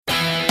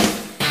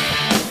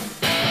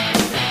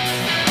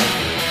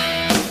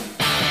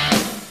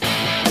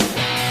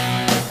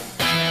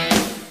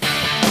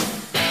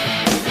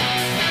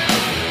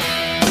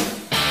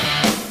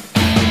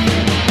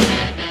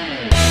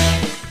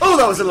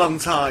a long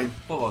time.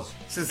 What was?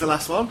 Since the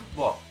last one.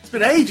 What? It's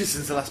been ages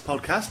since the last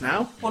podcast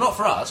now. Well, not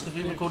for us,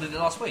 because we recorded it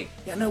last week.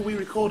 Yeah, no, we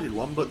recorded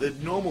one, but the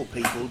normal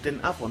people didn't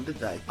have one, did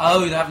they?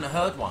 Oh, they haven't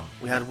heard one.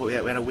 We had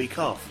a week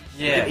off. Yes.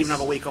 We didn't even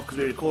have a week off because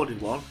we recorded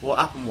one. What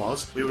happened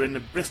was, we were in the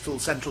Bristol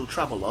Central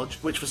Travel Lodge,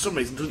 which for some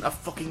reason doesn't have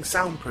fucking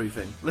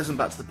soundproofing. Listen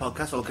back to the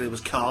podcast, all I could hear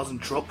was cars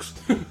and trucks.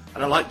 And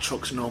I like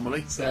trucks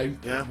normally. Same.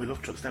 Yeah, we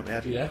love trucks, don't we,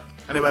 Ed? Yeah.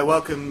 Anyway,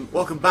 welcome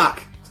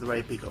back to the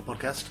Ray Peacock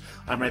Podcast.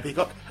 I'm Ray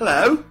Peacock.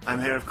 Hello. I'm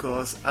here, of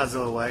course, as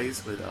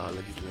always, with look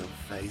at his little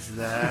face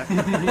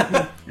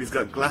there. He's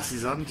got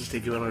glasses on, just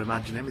if you want to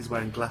imagine him, he's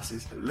wearing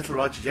glasses. Little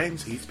Roger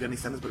James, who used to be on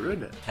EastEnders but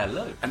ruined it.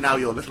 Hello. And now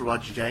you're Little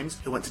Roger James,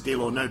 who went to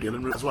Deal or No Deal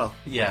and ruined it as well.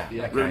 Yeah.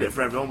 Okay. Ruined it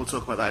for everyone, we'll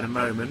talk about that in a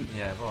moment.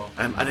 Yeah, well.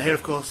 And here,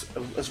 of course,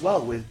 as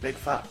well, with big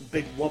fat,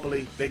 big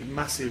wobbly, big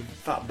massive,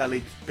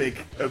 fat-bellied,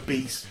 big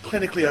obese,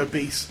 clinically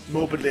obese,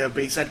 morbidly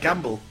obese Ed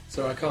Gamble.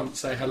 So I can't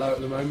say hello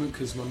at the moment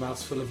because my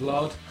mouth's full of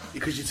lard.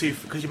 Because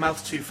your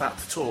mouth's too fat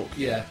to talk.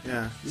 Yeah.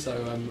 Yeah. So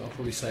I'll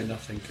probably say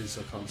nothing because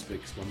I can't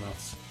speak because my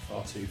mouth's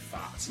far too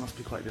fat. It must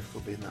be quite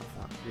difficult being that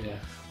fat. Yeah.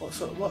 What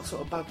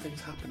sort of bad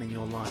things happen in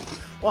your life?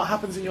 What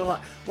happens in your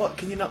life? What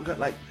can you not go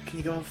Can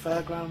you go on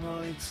fairground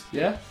rides?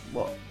 Yeah.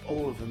 What?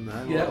 All of them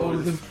though. Yeah, all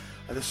of them.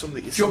 Are there some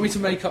that Do you want me to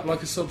make up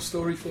like a sub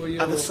story for you?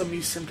 Are there some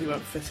you simply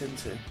won't fit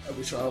into?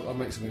 Which I'll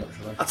make something up,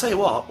 shall I? I'll tell you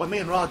what. When me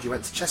and Raji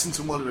went to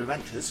Chessington World of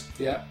Adventures,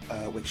 Yeah.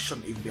 which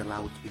shouldn't even be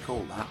allowed to be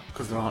called that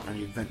because there aren't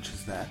any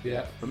adventures there.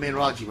 Yeah. But me and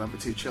Raji went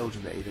with two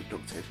children that he'd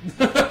abducted.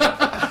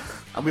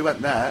 And we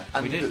went there,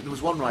 and there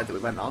was one ride that we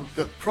went on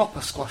that proper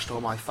squashed all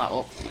my fat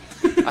up.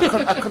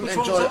 I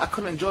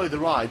couldn't enjoy the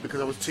ride because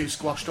I was too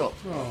squashed up.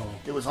 Oh.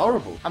 It was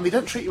horrible, and they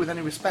don't treat you with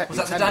any respect. Was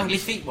that the dangly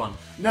feet one?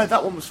 No,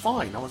 that one was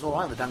fine. I was all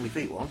right with the dangly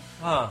feet one.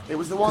 Ah. It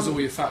was the one. Because all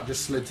your fat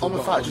just slid to all the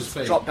my bottom fat of just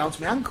his feet. dropped down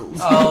to my ankles.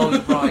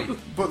 Oh, right.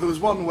 But there was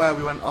one where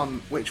we went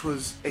on, which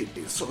was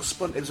it sort of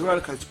spun. It was a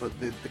roller coaster, but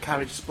the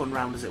carriage spun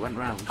round as it went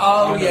round.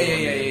 Oh,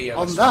 yeah.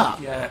 On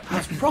that, yeah. I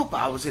was proper.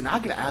 I was in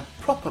agony. I had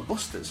proper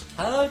busters.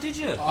 Oh, did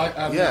you?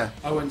 Yeah.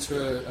 I went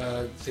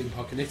to a theme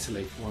park in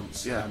Italy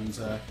once, Yeah.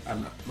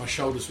 and my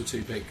shoulders were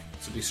too big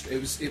to be.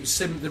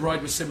 The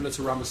ride was similar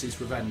to Ramesses'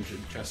 Revenge in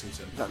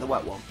Chessington. Is that the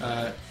wet one?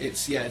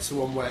 It's the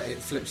one where it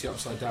flips you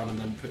upside down and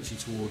then puts you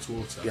towards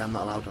water. Yeah, I'm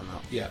not allowed on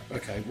that. Yeah.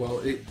 Okay. Well,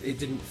 it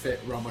didn't fit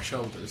around my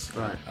shoulders.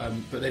 Right.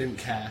 But they didn't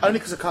care. Only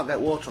because I can't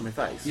get water on my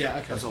face. Yeah.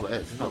 Okay. That's all it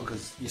is. It's not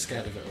because you're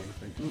scared of it or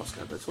anything. I'm not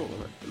scared of it at all.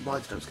 The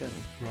rides don't scare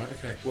me. Right.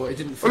 Okay. Well, it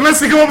didn't. Fit. Unless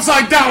they go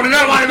upside down and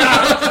don't like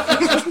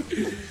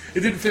that. It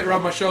didn't fit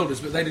around my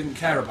shoulders, but they didn't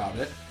care about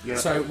it. Yeah.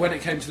 So when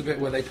it came to the bit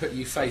where they put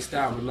you face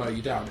down and lower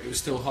you down, it was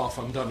still half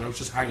undone. And I was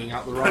just hanging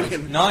out the ride,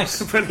 Brilliant.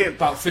 Nice. Brilliant.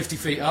 about 50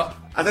 feet up.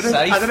 I don't know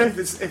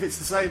Safe. if it's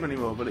the same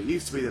anymore, but it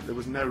used to be that there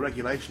was no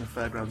regulation of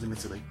fairgrounds in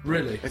Italy.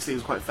 Really? Italy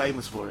was quite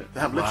famous for it. They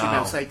have literally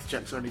Wow. no safety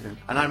checks or anything.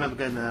 And I remember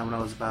going there when I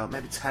was about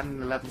maybe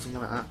 10, 11,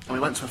 something like that. And we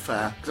went to a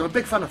fair, because I'm a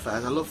big fan of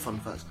fairs, I love fun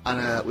fairs.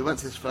 And we went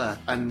to this fair,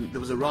 and there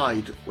was a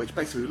ride, which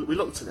basically, we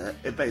looked at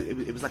it,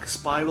 it was like a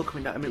spiral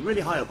coming down. I mean,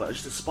 really high up, but it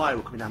was just a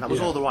spiral coming down. That was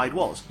Yeah. all the ride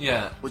was.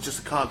 Yeah. Was just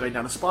a car going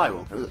down a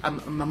spiral.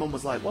 And my mum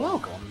was like, well, I'll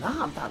go on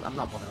that. I'm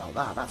not bothered about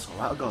that. That's all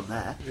right, I'll go on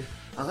there.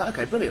 I was like,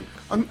 okay, brilliant.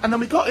 And then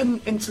we got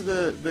into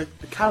the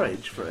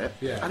carriage for it,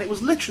 Yeah. and it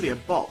was literally a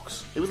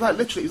box. It was like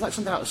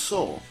something out of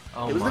Saw.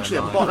 Oh it was my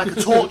literally God. a box, like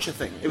a torture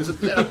thing. It was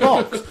a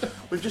box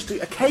with just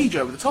a cage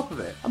over the top of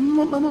it. And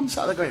my mum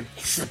sat there going,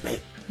 it's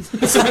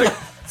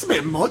a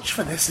bit much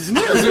for this, isn't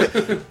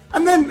it?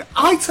 And then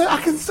I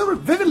can still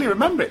vividly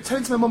remember it,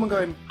 turning to my mum and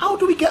going, how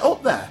do we get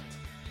up there?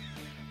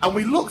 And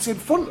we looked in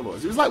front of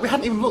us. It was like we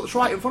hadn't even looked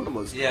right in front of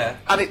us. Yeah.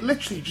 And it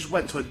literally just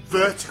went to a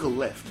vertical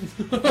lift.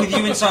 With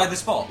you inside the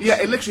spot?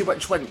 Yeah, it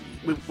literally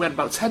we went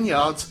about 10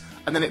 yards,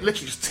 and then it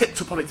literally just tipped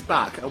up on its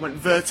back and went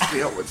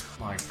vertically upwards.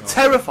 My God.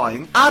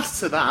 Terrifying. Add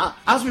to that,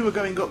 as we were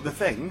going up the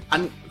thing,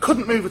 and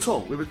couldn't move at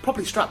all, we were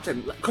properly strapped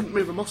in, couldn't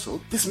move a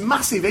muscle, this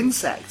massive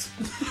insect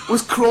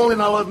was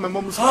crawling all over my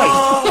mum's face.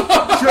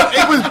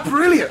 It was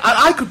brilliant.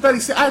 I could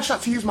barely see, I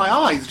had to use my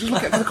eyes, just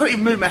look at it, I couldn't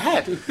even move my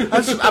head.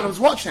 I was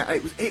watching it,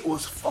 and it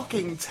was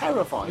fucking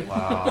terrifying.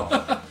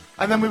 Wow.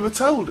 And then we were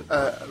told,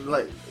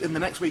 in the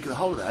next week of the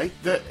holiday,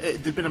 that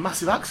there'd been a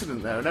massive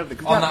accident there and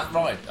everything. On that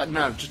ride?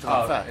 No, just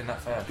on that fair. In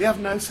that fair. They have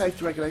no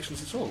safety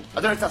regulations at all. I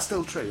don't know if that's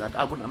still true.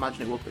 I wouldn't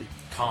imagine it would be.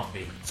 Can't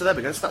be. So there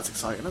we go. So that's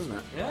exciting, isn't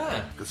it?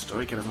 Yeah. Good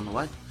story. Get us on the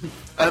way.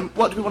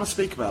 What do we want to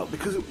speak about?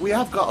 Because we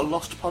have got a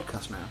lost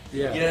podcast now.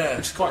 Yeah.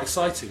 Which is quite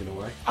exciting in a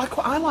way.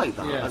 I like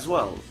that Yeah. as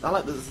well. I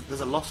like that there's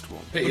a lost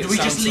one. Pity Do it we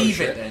sounds just so leave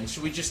shit. it then?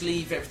 Should we just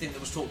leave everything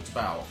that was talked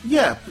about?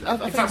 Yeah. I In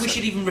think fact, we so.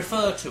 should even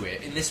refer to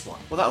it in this one.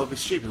 Well, that would be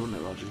stupid, wouldn't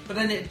it, Roger? But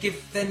then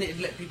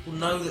it'd let people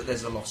know that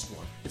there's a lost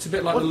one. It's a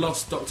bit like the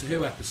lost Doctor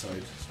Who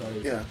episode. So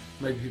Yeah.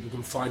 maybe people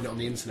can find it on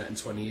the internet in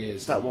 20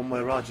 years. That one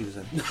where Raji was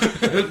in.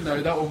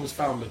 No, that one was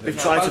found, I think. They've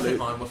No, tried both to of lose.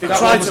 mine were They've found.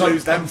 tried was to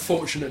lose them.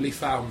 unfortunately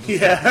found.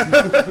 Yeah.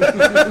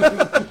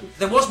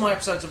 There was my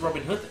episodes of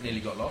Robin Hood that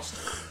nearly got lost.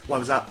 Why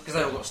was that? Because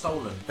they all got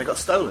stolen. They got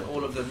stolen.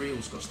 All of the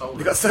reels got stolen.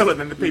 They got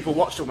stolen, and the people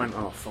watched and went,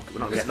 "Oh fuck it,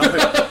 we're not getting nothing.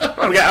 We're not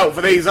gonna get out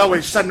for these, are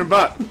we? Send them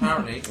back."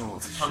 Apparently, Oh,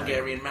 it's a shame.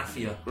 Hungarian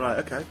mafia. Right,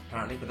 okay.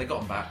 Apparently, but they got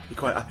them back. You're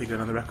quite happy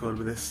going on the record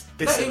with this.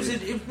 No,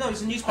 it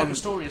was a newspaper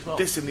story as well.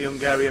 Dissing the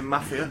Hungarian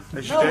mafia,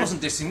 as you No, do. I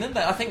wasn't dissing them.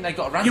 I think they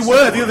got a ransom. You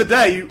were for the it. other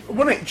day,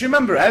 wasn't it? Do you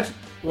remember, Ed?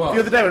 What?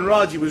 The other day when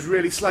Raji was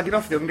really slagging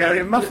off the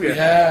Hungarian mafia.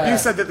 Yeah. You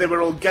said that they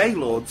were all gay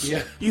lords.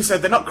 Yeah. You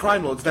said they're not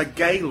crime lords, they're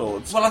gay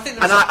lords. Well, I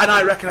think and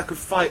I reckon I could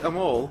fight them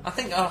all. I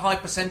think a high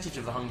percentage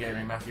of the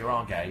Hungarian mafia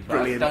are gay, but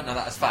Brilliant. I don't know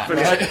that as fact.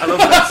 Brilliant. I love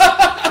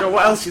this. So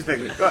what else do you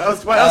think? What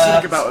else do you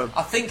think about them?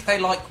 I think they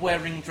like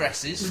wearing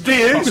dresses. Do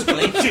you?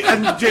 Possibly. What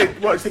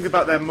do you think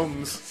about their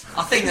mums?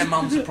 I think their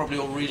mums are probably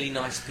all really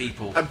nice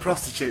people. And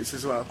prostitutes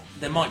as well.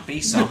 There might be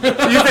some. You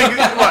think,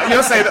 what,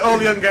 you're saying that all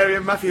the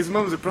Hungarian mafia's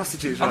mums are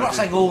prostitutes, I'm not Raji?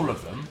 saying all of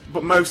them.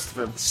 But most of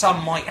them.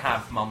 Some might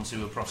have mums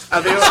who are Are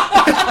prostitutes. they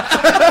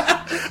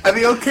all, are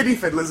they all kiddie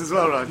fiddlers as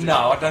well, Raji?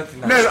 No, I don't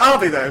think No, that's... are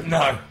they though?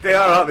 No. They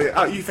are, aren't they?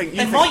 Oh, you think...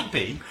 They might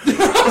be.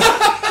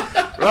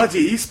 Raji,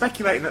 are you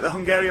speculating that the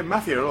Hungarian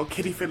mafia are all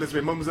kiddie fiddlers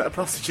with mums that are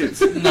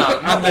prostitutes? No,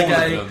 not all they're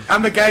gay. of them.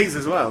 And the gays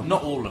as well?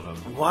 Not all of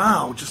them.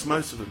 Wow, just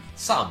most of them.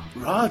 Some.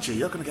 Raji,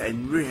 you're going to get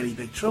in really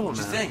big trouble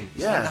Do now. you think? So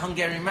the Yeah.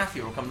 Hungarian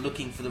mafia will come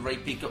looking for the Ray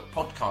Peacock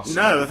Podcast.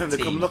 No, I think they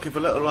come looking for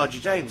little Raji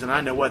James, and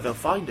I know where they'll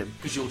find him.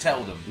 Because you'll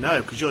tell them.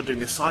 No, because you're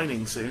doing a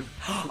signing soon.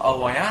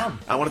 Oh, I am.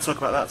 I want to talk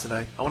about that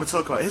today.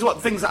 Here's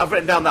what things that I've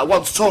written down that I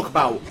want to talk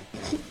about.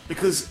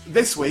 Because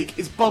this week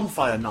is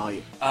bonfire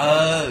night.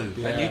 Oh, and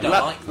you don't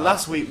like that.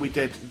 Last week we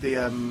did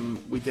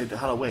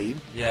Halloween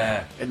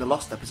Yeah. in the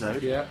Lost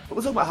episode. Yeah. But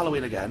we'll talk about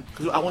Halloween again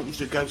because I want you to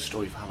do a ghost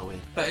story for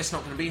Halloween. But it's not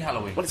going to be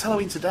Halloween. Well, it's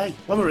Halloween today.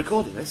 When we're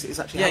recording this, it's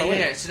actually Yeah, Halloween.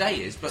 yeah, today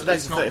is, but Today's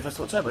it's the not. 31st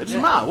of October. It doesn't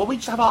Yeah. matter. Well, we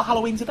just have our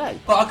Halloween today.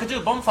 But I could do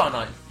a bonfire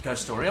night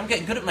ghost story. I'm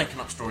getting good at making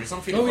up stories.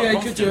 I'm feeling Oh quite yeah, you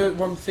could confident.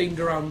 do one themed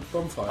around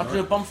bonfire. I could do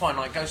a bonfire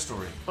night ghost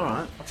story. All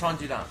right. I'll try and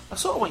do that. I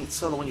sort of want you to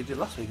tell the one you did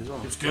last week as well.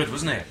 It was good,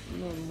 wasn't it?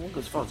 Well,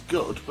 as far as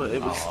good, but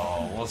it was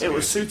Was it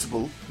was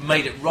suitable.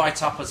 Made it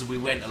right up as we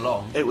went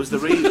along. It was the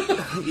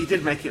you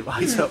did make it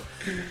right up.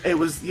 It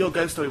was your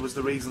ghost story was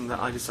the reason that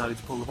I decided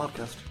to pull the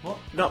podcast. What?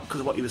 Not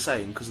because of what you were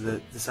saying, because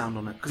of the sound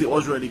on it. Because it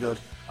was really good,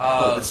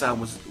 but the sound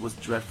was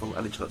dreadful,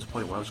 and it got to the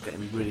point where I was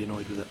getting really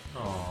annoyed with it.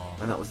 Oh.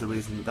 And that was the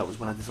reason. That was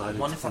when I decided. I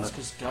wonder to if pull that's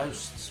it. because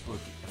ghosts were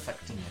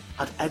affecting it.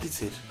 I'd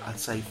edited, I'd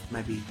say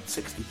maybe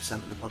 60%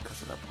 of the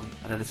podcast at that point.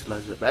 I'd edited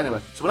loads of it. But anyway,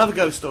 so we'll have a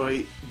ghost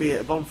story, be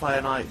it a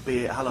bonfire night,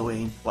 be it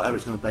Halloween, whatever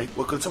it's going to be.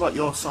 We're going to talk about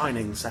your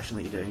signing session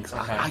that you're doing, because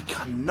Okay. I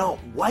cannot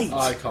wait.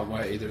 I can't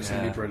wait either. It's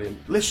going to Yeah. be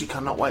brilliant. Literally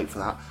cannot wait for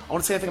that. I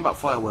want to say anything about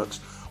fireworks.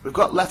 We've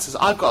got letters.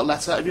 I've got a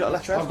letter. Have you got a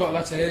letter? Ed? I've got a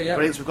letter here. Yeah.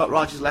 Brilliant. So we've got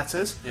Raji's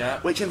letters, Yeah.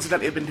 which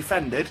incidentally have been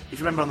defended. If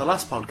you remember on the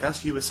last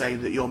podcast, you were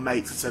saying that your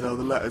mates had said, "Oh,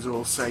 the letters are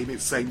all same.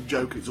 It's the same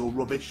joke. It's all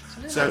rubbish."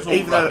 So it's all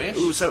even rubbish.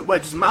 well,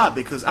 it doesn't matter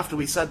because after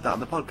we said that on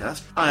the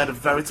podcast, I had a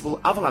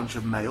veritable avalanche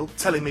of mail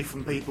telling me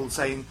from people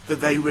saying that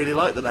they really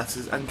like the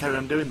letters and carry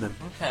on doing them.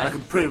 Okay. And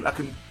I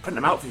can print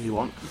them out for you if you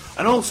want.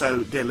 And also,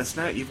 dear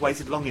listener, you've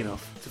waited long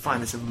enough to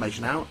find this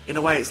information out. In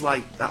a way, it's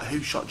like that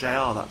Who Shot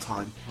JR that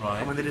time. Right.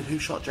 And when they did Who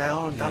Shot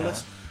JR in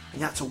Dallas. And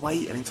you had to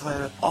wait an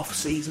entire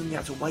off-season, you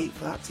had to wait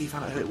for that till you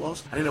found out who it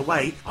was. And in a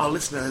way, our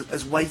listener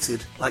has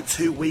waited like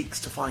 2 weeks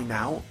to find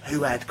out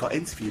who Ed got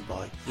interviewed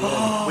by.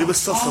 We were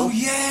subtle. Oh,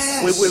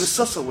 yes! We were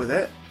subtle with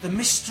it. The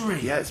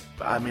mystery. Yeah,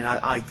 I mean,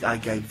 I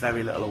gave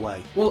very little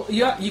away. Well,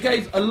 yeah, you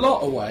gave a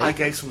lot away, I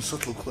gave some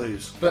subtle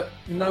clues. but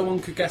no one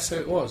could guess who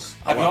it was.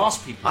 Have you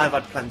asked people? I've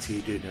had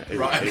plenty who do know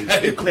Right, who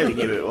okay. clearly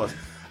knew who it was.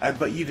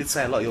 But you did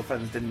say a lot of your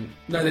friends didn't.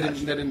 No, they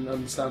didn't. They didn't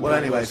understand. Well, who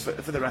it anyway, was.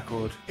 for the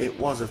record, it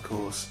was, of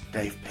course,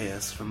 Dave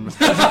Pearce from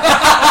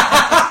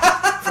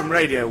from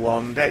Radio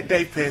 1.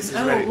 Dave Pearce is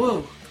Oh,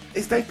 whoa.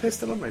 Is Dave Pearce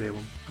still on Radio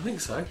 1? I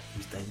think so.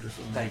 He's dangerous,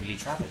 isn't he? David Lee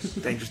Travis.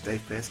 Dangerous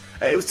Dave Pearce.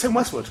 It was Tim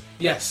Westwood.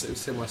 Yes, it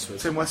was Tim Westwood.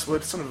 Tim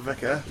Westwood, son of a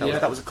vicar. Yeah.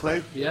 That was a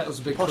clue. Yeah, that was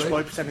a big Posh clue.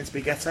 boy pretending to be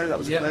ghetto. That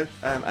was a Yeah. clue.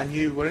 And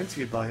you were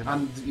interviewed by him.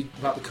 And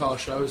about the car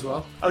show as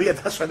well. Oh yeah,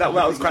 that's right. That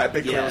was quite a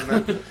big clue, Yeah.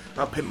 wasn't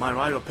it? Pimp My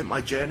Ride or Pimp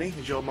My Journey,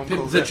 as your mum Pimp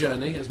calls the it.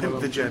 Journey. As my Pimp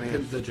mum- the Journey.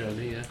 Pimp the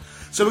Journey, yeah.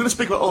 So we're going to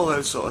speak about all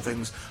those sort of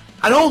things.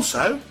 And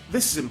also,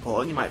 this is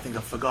important, you might think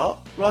I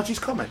forgot, Raji's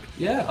comic.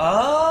 Yeah.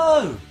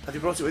 Oh! Have you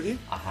brought it with you?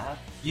 I have.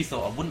 You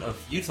thought I wouldn't have.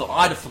 You thought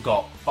I'd have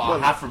forgot, but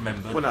Well, I have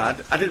remembered. Well, no,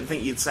 I didn't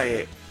think you'd say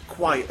it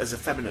quite as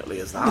effeminately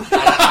as that.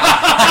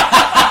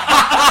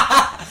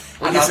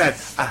 When you said,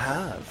 I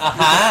have. I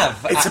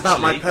have. It's about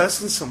my actually.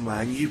 person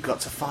somewhere and you've got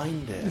to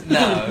find it.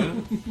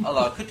 No.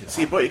 Although I could do that.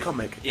 So you brought your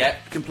comic? Yeah.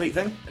 Complete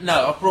thing?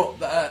 No, I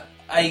brought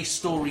a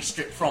story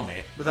strip from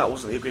it. But that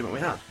wasn't the agreement we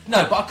had.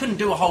 No, but I couldn't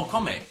do a whole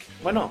comic.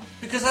 Why not?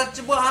 Because I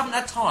haven't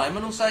had time,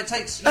 and also it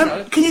takes, you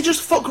know... Can you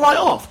just fuck right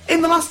off?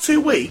 In the last 2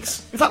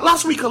 weeks, in fact,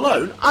 last week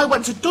alone, I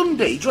went to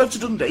Dundee, drove to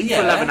Dundee for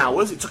 11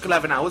 hours. It took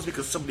 11 hours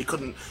because somebody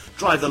couldn't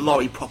drive the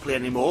lorry properly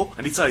anymore,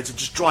 and he decided to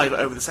just drive it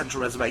over the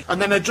central reservation.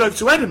 And then I drove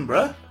to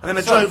Edinburgh, and then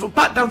I drove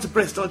back down to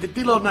Bristol. I did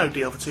Deal or No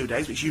Deal for 2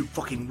 days, which you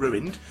fucking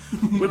ruined.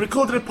 We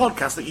recorded a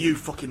podcast that you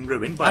fucking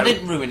ruined by I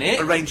didn't ruin it.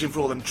 Arranging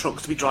for all them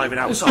trucks to be driving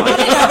outside. I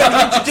didn't have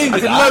anything to do I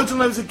with did that. loads and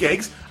loads of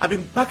gigs. I've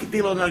been back at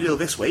Deal or No Deal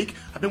this week.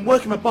 I've been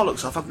working my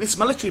bollocks off. This is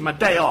literally my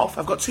day off.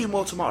 I've got 2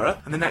 more tomorrow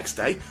and the next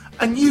day.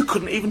 And you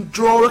couldn't even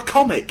draw a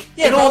comic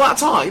in all that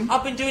time.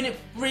 I've been doing it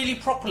really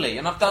properly,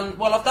 and I've done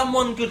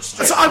one good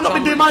strip. So I've not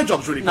been doing my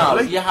jobs really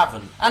properly? No, you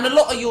haven't. And a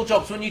lot of your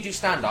jobs, when you do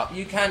stand-up,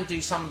 you can do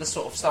some of the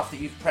sort of stuff that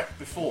you've prepped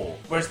before.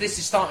 Whereas this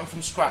is starting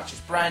from scratch.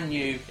 It's brand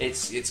new.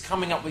 It's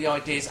coming up with the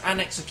ideas and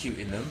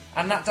executing them,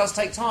 and that does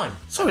take time.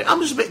 Sorry, I'm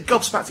just a bit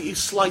gobsmacked at you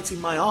slighting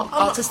my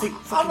artistic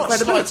I'm not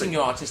credibility. slighting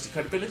your artistic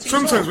credibility.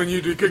 Sometimes when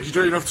you do gigs, you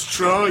don't even have to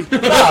try.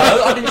 No,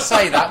 I didn't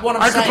say that. What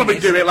I'm I saying could probably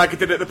is, do it like I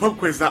did at the pub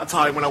quiz that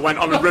time when I went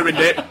on and ruined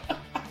it.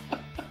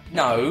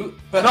 No,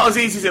 but Not as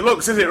easy as it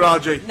looks, is it,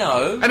 Raji?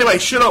 no. Anyway,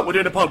 shut up, we're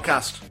doing a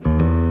podcast.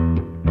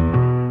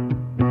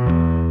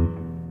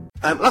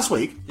 Last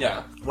week,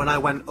 Yeah. when I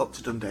went up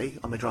to Dundee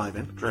on my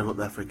driving, drove up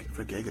there for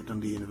a gig at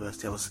Dundee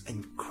University, I was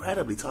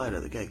incredibly tired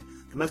at the gig.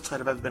 The most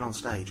tired I've ever been on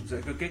stage. Was it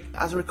a good gig?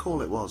 As I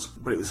recall, it was,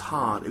 but it was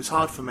hard. It was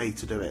hard for me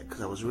to do it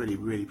because I was really,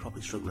 really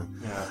properly struggling.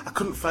 Yeah. I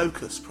couldn't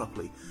focus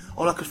properly.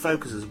 All I could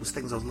focus on was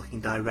things I was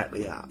looking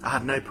directly at. I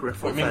had no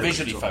peripheral Well, I mean focus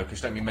visually at all.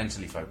 focused, don't mean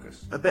mentally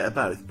focused. A bit of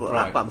both, but,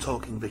 Right. but I'm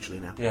talking visually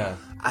now. Yeah.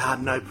 I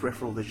had no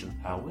peripheral vision.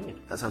 How weird.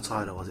 That's how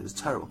tired I was. It was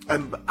terrible.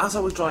 But as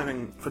I was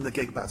driving from the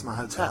gig back to my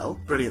hotel,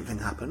 brilliant thing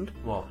happened.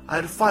 What? I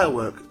had a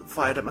firework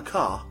fired at my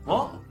car.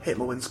 What? Hit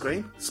my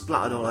windscreen,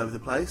 splattered all over the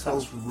place.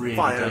 That's all really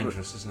fire.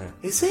 dangerous, isn't it?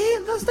 Is it?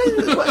 That's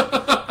dangerous.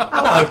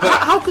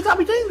 How could that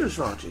be dangerous,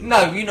 Raji?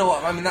 No, you know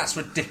what, I mean, that's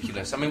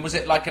ridiculous. I mean, was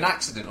it like an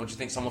accident, or do you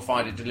think someone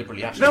fired it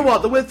deliberately at Do you know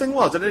what? The weird thing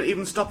was, I didn't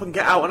even stop and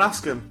get out and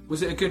ask him.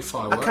 Was it a good I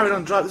firework? carried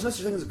on driving. There's no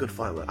such thing as a good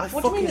firework.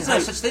 What do you mean there's no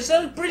hate- such thing?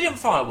 There's brilliant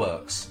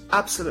fireworks.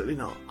 Absolutely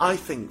not. I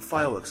think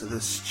fireworks are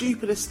the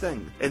stupidest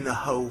thing in the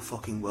whole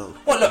fucking world.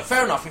 Well, look,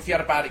 fair enough, if you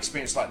had a bad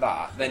experience like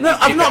that, then... No, you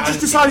I've give not it just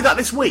anti- decided that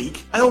this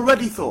week. I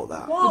already thought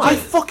that. Why? I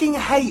fucking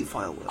hate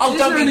fireworks. Oh, Isn't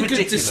don't it be in a good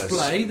ridiculous.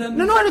 display then?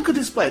 They're not in a good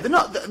display. They're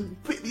not.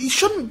 You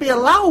shouldn't be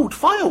allowed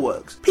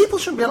fireworks. People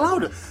shouldn't be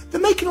allowed it.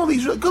 They're making all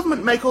these.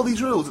 Government make all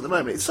these rules at the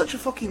moment. It's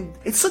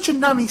such a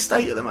nanny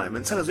state at the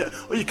moment. Telling us,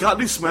 oh, you can't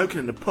do smoking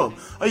in the pub.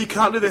 Oh, you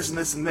can't do this and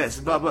this and this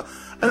and blah blah.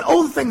 And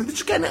all the things. They're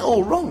just getting it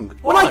all wrong.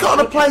 When I got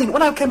on a plane,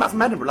 when I came back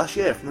from Edinburgh last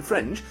year from the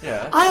Fringe,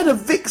 Yeah. I had a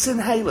Vicks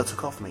inhaler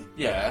took off me.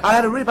 Yeah. I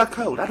had a really bad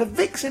cold. I had a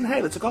Vicks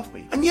inhaler took off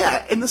me. And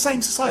yet, in the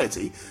same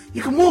society,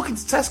 you can walk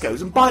into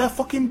Tesco's and buy a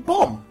fucking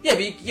bomb.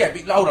 Yeah,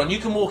 but hold on, you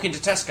can walk into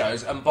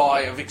Tesco's and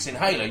buy a Vicks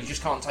inhaler, you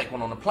just can't take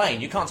one on a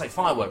plane. You can't take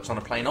fireworks on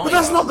a plane either. But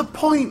that's not the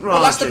point, Raji.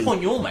 Well, that's the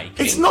point you're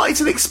making. It's not.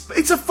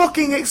 It's a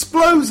fucking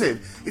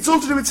explosive. It's all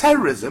to do with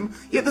terrorism.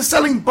 Yet they're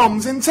selling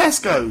bombs in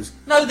Tesco's.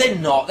 No, they're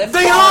not. They're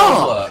They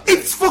are. fireworks.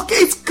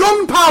 It's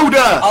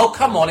gunpowder. Oh,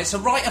 come on, it's a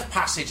rite of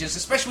passage,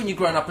 especially when you're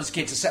growing up as a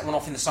kid, to set one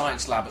off in the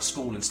science lab at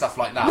school and stuff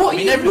like that. What, I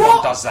mean, you- everyone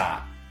what? does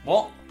that.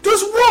 What?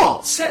 Does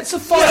what? Sets a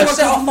Yeah, firework.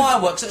 set off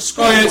fireworks at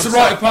school. Oh yeah, it's a and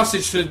rite stuff. of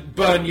passage to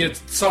burn your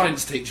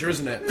science teacher,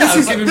 isn't it? This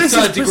is- Give him this is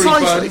third-degree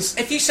precisely- burns.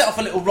 If you set off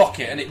a little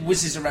rocket and it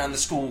whizzes around the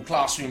school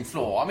classroom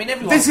floor, I mean,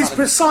 everyone. This is kind of-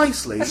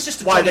 precisely That's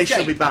just a why jolly they should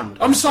Jake. be banned.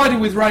 I'm siding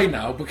with Ray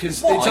now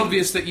because Why? it's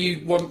obvious that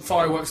you want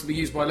fireworks to be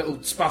used by little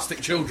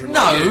spastic children.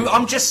 No, like you.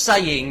 I'm just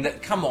saying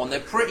that. Come on,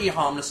 they're pretty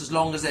harmless as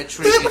long as they're They're,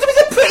 treated.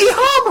 they're pretty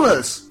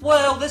harmless.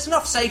 Well, there's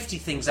enough safety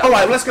things out All right,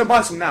 there. well, let's go and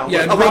buy some now.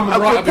 Yeah, We'll- ram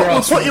them right up your we'll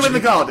arse, put you in Raji. the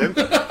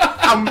garden.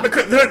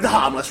 Because they're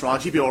harmless,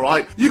 Raj. You'll be all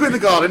right. You go in the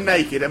garden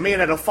naked, and me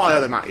and Ed will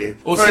fire them at you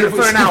Or for see an if we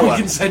hour.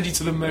 can send you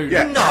to the moon.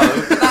 Yeah. No,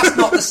 that's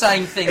not the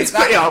same thing. It's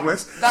pretty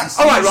harmless. That's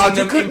all right, using Raj.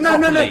 them No,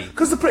 improperly.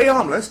 because they're pretty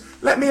harmless.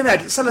 Let me and Ed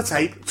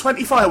sellotape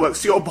 20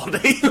 fireworks to your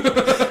body, and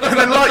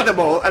then light them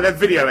all, and then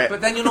video it. But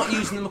then you're not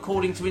using them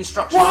according to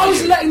instructions. Well, I are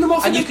was you? letting them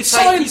off And in you the could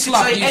science say,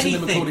 lab you could say using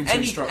them anything, according to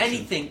instructions.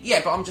 anything.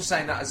 Yeah, but I'm just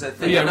saying that as a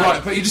thing. Yeah, I know-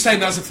 right. But you're just saying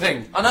that's a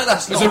thing. I know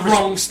that's It's not a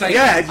wrong statement.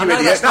 Yeah, Ed, I you know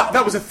idiot. that's not-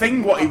 That was a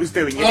thing. What he was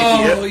doing, you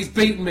Oh, idiot. he's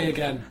beaten me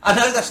again. I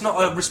know that's not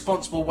a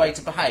responsible way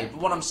to behave, but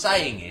what I'm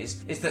saying is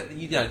that,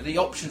 you know, the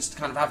options to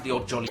kind of have the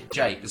odd jolly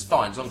Jake is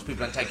fine as long as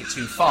people don't take it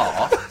too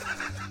far.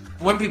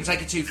 When people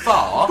take it too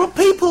far, But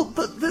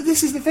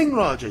this is the thing,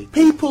 Raji.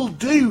 People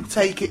do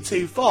take it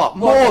too far,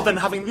 more than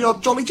having the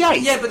odd Jolly J.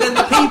 yeah, but then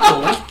the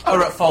people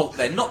are at fault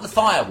then, not the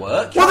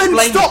firework. You Well, can't then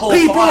blame the stop poor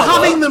people firework.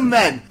 having them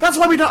then. That's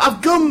why we don't have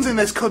guns in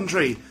this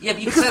country. Yeah,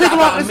 but you Because can say that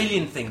people about aren't a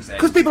million things then.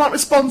 Because people aren't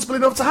responsible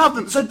enough to have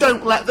them, so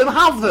don't let them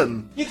have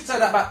them. You could say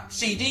that about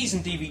CDs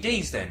and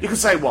DVDs then. You can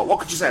say what? What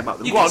could you say about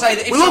them? You Go could on. say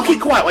that if We'll all someone-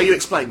 keep quiet while you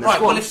explain this. Right,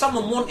 Go well, on. if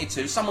someone wanted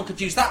to, someone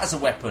could use that as a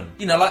weapon.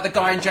 You know, like the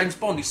guy in James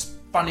Bond who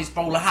bunny's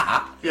bowler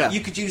hat, Yeah.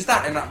 you could use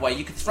that in that way.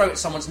 You could throw it at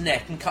someone's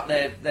neck and cut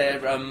their Right,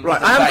 their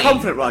I am vein.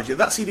 confident, Roger,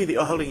 that CD that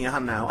you're holding in your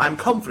hand now, I'm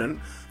confident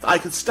that I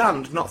could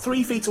stand not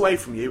 3 feet away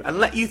from you and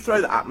let you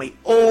throw that at me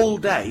all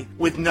day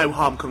with no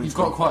harm coming You've to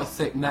me. got quite a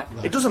thick neck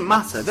though. It doesn't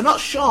matter. They're not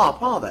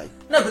sharp, are they?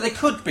 No, but they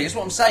could be, is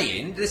what I'm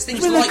saying. There's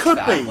things What do you mean like they could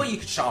that. be? Well, you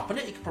could sharpen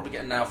it, you could probably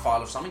get a nail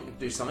file of something, you could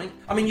do something.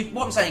 I mean,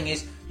 what I'm saying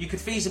is, you could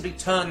feasibly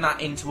turn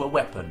that into a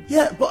weapon.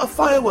 Yeah, but a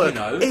firework You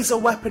know. is a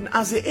weapon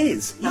as it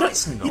is. No,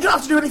 it's not. You don't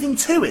have to do anything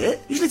to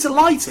it. You just need to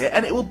light it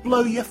and it will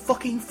blow your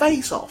fucking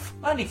face off.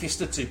 Only if you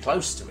stood too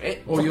close to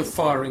it. Or you're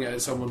firing it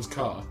at someone's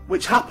car.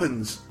 Which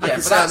happens. I Yeah, can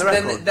but say on the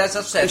that's, record. then, as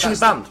I've said, They should be that's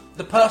banned.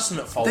 the person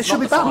at fault. They should not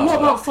be the banned. What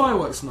firework. about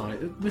fireworks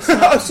night? Missing,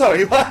 Oh,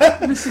 sorry.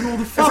 What? missing all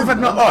the As fun. if I'd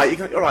not,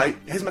 man. all right,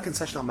 here's my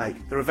concession I'll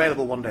make. They're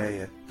available one day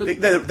a year.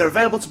 They're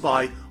available to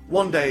buy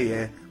one day a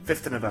year,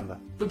 5th of November.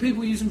 But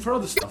people use them for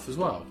other stuff as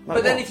well. Like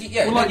But then what? if you,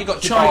 yeah, Well, then like you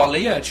got Chi-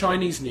 Diwali. Yeah,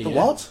 Chinese New The Year.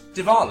 what?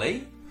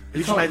 Diwali?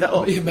 You just made that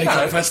up. You make No.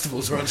 up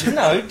festivals, Roger.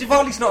 No,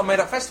 Diwali's not a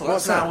made-up festival.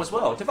 What's That's that? now as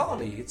well.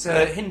 Diwali. It's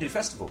a Hindu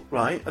festival.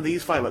 Right, and they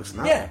use fireworks and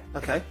that? Yeah.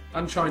 Okay.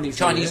 And Chinese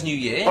New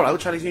Year. Alright, well,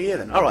 Chinese New Year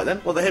then. Alright then.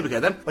 Well, here we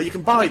go then. Well, you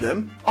can buy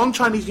them. On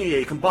Chinese New Year,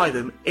 you can buy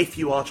them if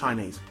you are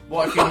Chinese.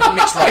 What if you're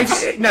mixed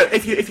race?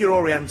 If you're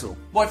Oriental.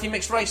 What if you're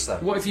mixed race, though?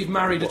 What if you've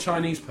married a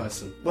Chinese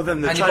person? Well,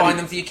 then the And you're Chinese... buying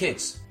them for your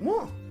kids?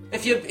 What?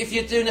 If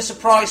you're doing a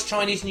surprise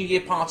Chinese New Year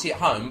party at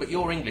home, but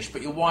you're English,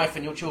 but your wife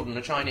and your children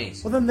are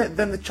Chinese, Well, then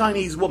the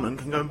Chinese woman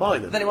can go and buy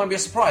them. then it won't be a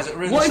surprise. It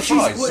ruins What the if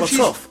she's surprise. What's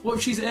off? what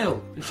if she's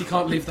ill and she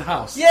can't leave the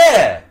house?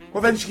 Yeah.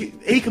 Well, then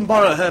he can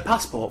borrow her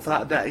passport for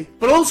that day.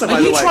 But also, by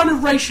Are the you way, trying to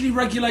racially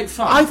regulate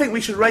fun? I think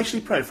we should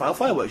racially profile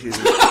fireworks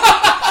users.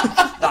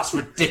 That's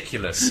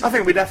ridiculous. I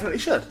think we definitely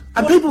should.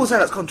 And people will say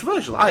that's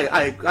controversial.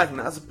 I think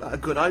that's a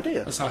good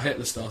idea. That's how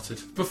Hitler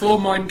started. Before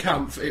Mein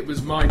Kampf, it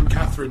was Mein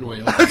Catherine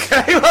Wheel.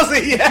 Okay, was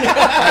it? Yeah.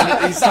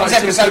 He That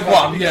started was episode talking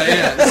about- 1. Yeah.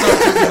 He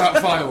started talking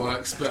about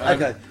fireworks, but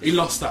Okay. he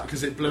lost that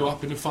because it blew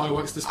up in a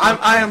fireworks display.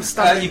 I am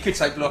standing... You could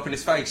say blew up in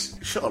his face.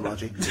 Shut up,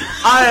 Raji.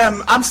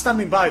 I'm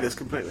standing by this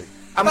completely.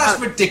 That's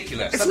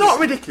ridiculous. It's not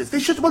ridiculous. They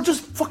should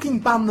just fucking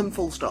ban them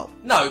full stop.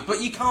 No,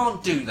 but you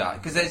can't do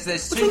that because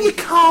there's What too. do you mean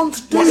you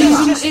can't do Well, that?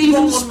 it's just even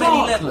wrong on many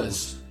sparklers.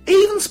 levels.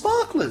 Even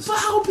sparklers. But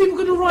how are people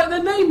going to write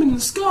their name in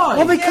the sky?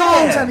 Well, they Yeah.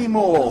 can't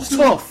anymore.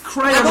 Tough.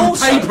 Crayon And and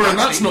also, paper, and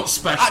that's actually- not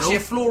special. Actually, a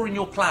flaw in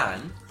your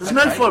plan. There's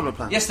no flaw in my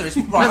plan. Yes, there is.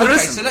 No, Right. there Okay.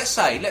 isn't. So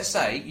let's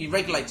say you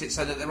regulate it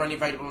so that they're only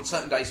available on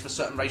certain days for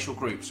certain racial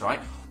groups, right?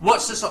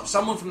 What's to stop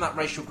someone from that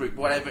racial group,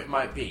 whatever it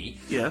might be,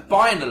 Yeah.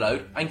 buying a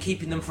load and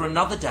keeping them for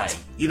another day?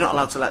 You're not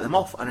allowed to let them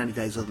off on any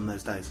days other than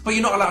those days. But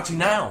you're not allowed to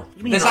now.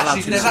 You mean There's you're not allowed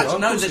actually, to there's now? actually,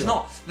 Of no, course there's you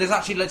not. There's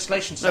actually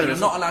legislation saying there you're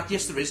isn't. not allowed.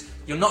 Yes, there is.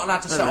 You're not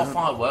allowed to set there off isn't.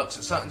 fireworks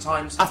at certain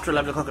times. After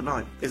 11 o'clock at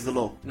night is the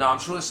law. No, I'm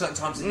sure there's certain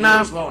times of the No.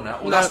 year as well now.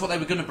 Well, No. that's what they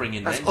were going to bring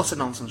in That's then. utter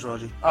nonsense,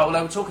 Raji. Oh, well,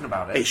 they were talking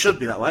about it. It should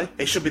be that way.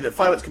 It should be that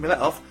fireworks can be let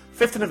off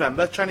 5th of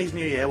November, Chinese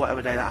New Year,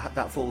 whatever day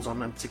that falls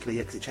on, and particularly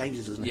because it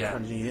changes, doesn't it? Yeah,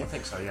 Chinese New Year. I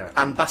think so. Yeah.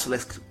 And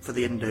Basilisk for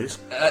the Hindus.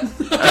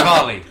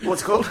 Diwali.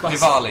 What's it called?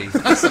 Diwali.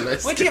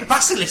 Basilisk. Where'd you get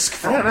basilisk I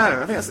from? don't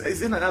know. I think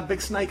it's in that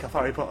big snake off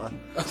Harry Potter.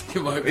 I think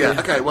it might be. Yeah,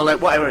 okay, well,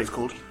 whatever it's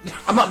called.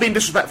 I'm not being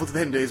disrespectful to the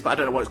Hindus, but I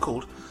don't know what it's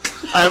called.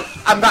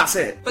 And that's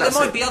it. But That's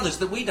there might it. be others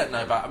that we don't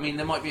know about. I mean,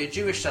 there might be a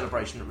Jewish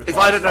celebration that If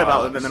requires I don't know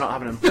about them, fireworks. then they're not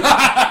having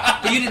them.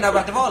 But you didn't know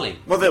about Diwali,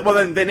 Well,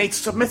 then they need to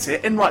submit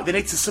it in writing. They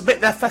need to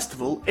submit their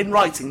festival in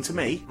writing to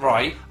me,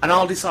 right? and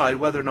I'll decide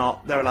whether or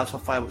not they're allowed to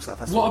have fireworks at that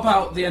festival. What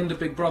about the end of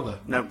Big Brother?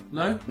 No.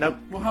 No? No.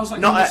 Well, how's that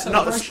Not gonna be a at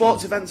celebration?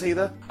 sports events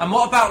either. And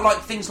what about like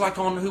things like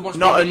on Who Wants to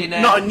Not Be a- a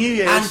Millionaire? not a New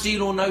Year's. And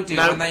Deal or No Deal,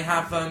 No. when they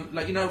have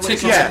like when it's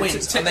Tickets. on Yeah.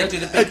 wins and they do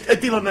the big. A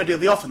deal or no deal.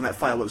 They often let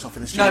fireworks off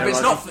in the studio. No, but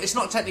it's right? not. It's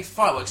not technically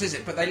fireworks, is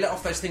it? But they let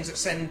off those things that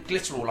send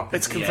glitter all up.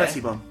 It's into the confetti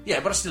air. bomb. Yeah,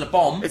 but it's still a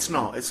bomb. It's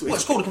not. Well,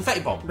 it's called a confetti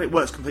bomb. It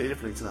works completely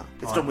differently to that.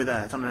 It's done with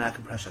air. It's on an air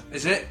compressor.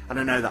 Is it? And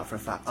I know that for a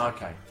fact.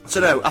 Okay. So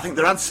no, I think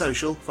they're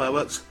antisocial,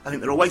 fireworks. I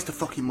think they're a waste of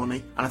fucking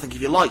money. And I think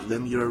if you like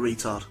them, you're a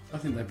retard. I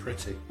think they're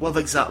pretty. Well,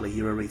 exactly,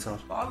 you're a retard.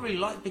 But I really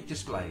like big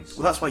displays.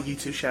 Well, that's why you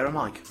two share a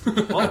mic.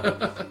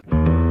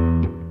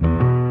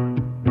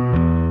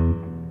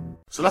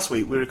 So last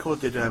week we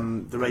recorded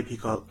the Ray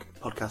Peacock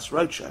Podcast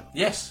Roadshow.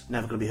 Yes.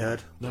 Never going to be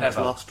heard.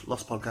 Never. Lost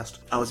podcast.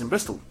 I was in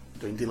Bristol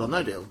doing Deal or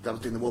No Deal. I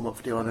was doing the warm-up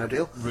for Deal or No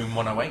Deal. Room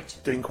 108.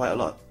 Doing quite a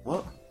lot.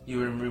 What? You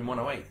were in room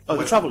 108. Oh,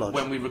 the Travel Lodge?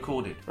 When we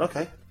recorded.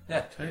 Okay.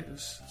 Yeah. Okay,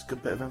 that's It's a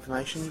good bit of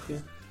information. If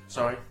you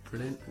Sorry.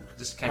 brilliant.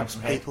 Just came perhaps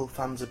from here. people,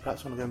 fans, would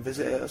perhaps want to go and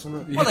visit it or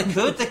something. Well, they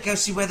could. They'd go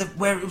see where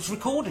it was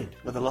recorded.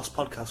 Where the Lost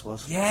Podcast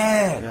was.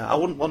 Yeah. Yeah, I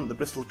wouldn't want the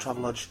Bristol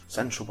Travel Lodge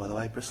Central, by the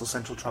way, Bristol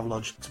Central Travel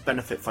Lodge, to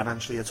benefit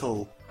financially at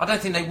all. I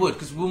don't think they would,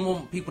 because we wouldn't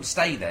want people to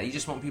stay there. You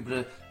just want people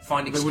to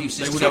find wouldn't- excuses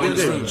they to wouldn't go in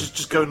do the it. room.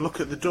 Just go and look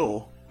at the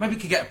door. Maybe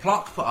we could get a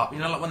plaque put up, you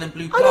know, like one of them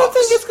blue I plaques. don't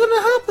think it's going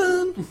to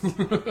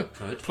happen.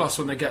 Good. Plus,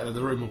 when they get there,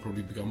 the room will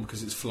probably be gone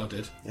because it's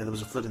flooded. Yeah, there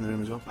was a flood in the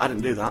room as well. I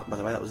didn't do that, by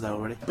the way, that was there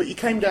already. But you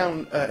came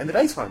down in the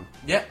daytime.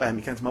 Yeah.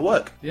 You came to my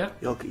work. Yeah.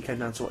 You came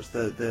down to watch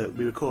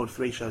we record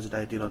 3 shows a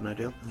day, Deal or No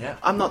Deal. Yeah.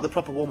 I'm not the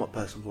proper warm-up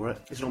person for it.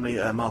 It's normally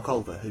Mark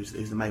Olver, who's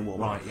the main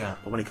warm-up. Right, yeah.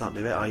 But when he can't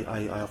do it,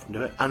 I often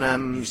do it.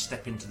 And You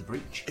step into the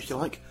breach. if you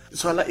like.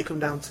 So I let you come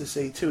down to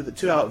see 2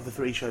 out of the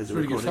 3 shows that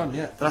we Really good recorded. fun,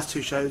 yeah. The last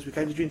 2 shows we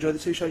came. Did you enjoy the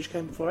 2 shows you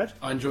came before, Ed?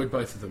 I enjoyed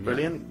both of them.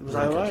 Brilliant. Was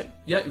Very I good. alright?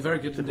 Yeah, very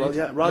good indeed. Well,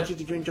 yeah. Raji,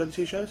 did you enjoy the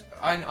 2 shows?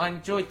 I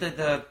enjoyed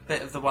the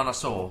bit of the one I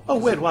saw. Oh,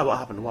 weird. Why? What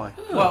happened? Why?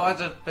 Well, I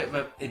had a bit of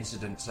an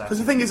incident. Because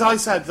the thing is, I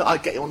said that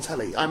I'd get you on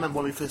telly. I remember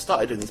when we first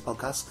started doing this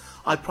podcast,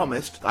 I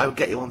promised I would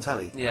get you on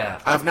telly.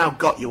 Yeah. I have now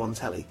got you on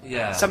telly.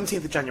 Yeah.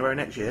 17th of January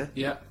next year.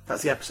 Yeah.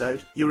 That's the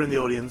episode. You were in the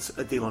audience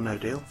at Deal or No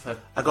Deal. For-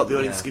 I got the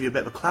audience yeah. to give you a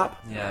bit of a clap.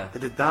 Yeah. They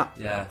did that.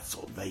 Yeah.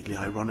 Sort of vaguely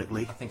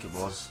ironically. I think it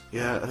was.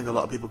 Yeah, I think a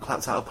lot of people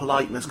clapped out of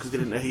politeness because they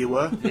didn't know who you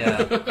were.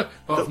 Yeah.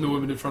 Apart from the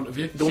woman in front of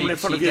you. The woman in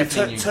front She of you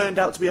definitely knew. turned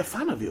out to be a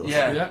fan of yours.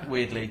 Yeah, Yeah.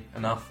 weirdly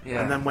enough.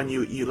 Yeah. And then when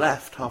you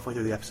left halfway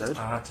through the episode.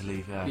 I had to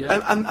leave, yeah.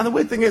 Yeah. And the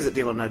weird thing is at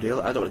Deal or No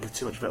Deal, I don't want to give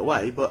too much of it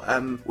away, but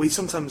we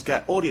sometimes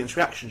get audience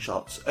reaction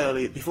shots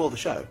early before the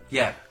show.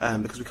 Yeah.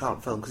 Because we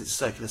can't film because it's a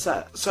circular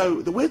set.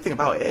 So the weird thing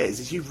about it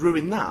is you've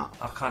ruined that.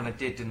 I kind of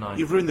did, didn't I?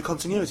 You've ruined the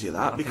continuity of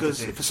that think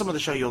because I did. for some of the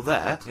show you're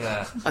there,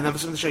 Yeah. and then for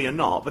some of the show you're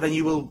not. But then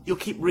you'll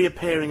keep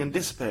reappearing and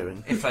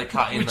disappearing. If they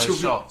cut in Which will those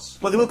be- shots.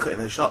 Well, they will cut in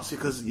those shots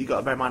because you got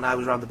to bear in mind I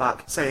was around the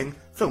back saying,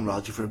 "Film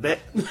Raji for a bit."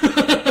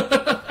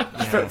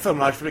 Film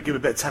Raji for a bit, give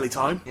him a bit of telly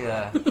time.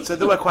 Yeah. So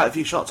there were quite a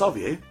few shots of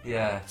you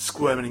Yeah.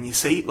 squirming in your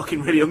seat,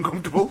 looking really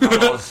uncomfortable. I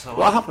was.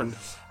 What happened?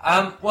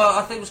 Well,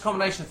 I think it was a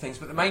combination of things,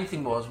 but the main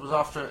thing was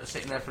after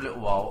sitting there for a little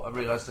while, I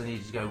realised I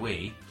needed to go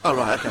wee. Oh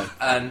right, okay.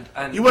 And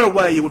You were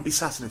aware you would be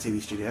sat in a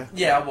TV studio.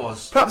 yeah, I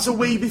was. Perhaps a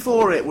wee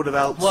before it would have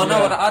helped. Well, no,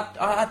 Yeah.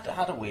 I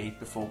had a wee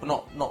before, but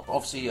not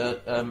obviously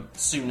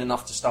soon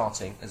enough to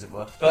starting, as it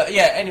were. But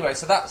yeah, anyway,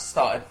 so that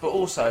started. But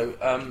also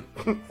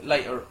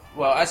later,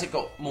 well, as it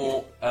got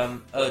more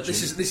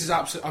urgent. This is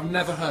absolute. I've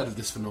never heard of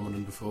this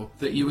phenomenon before.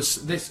 That you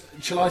was this.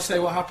 Shall I say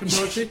what happened,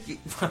 Roger?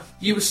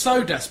 You were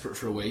so desperate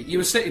for a wee. You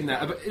were sitting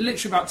there,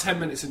 literally about 10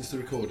 minutes into the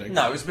recording.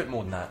 No, it was a bit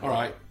more than that. All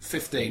right,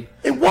 15.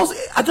 It was.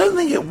 I don't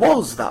think it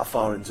was that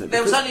far into it.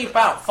 There was because only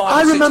about 5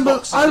 I or 6 remember.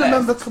 boxes I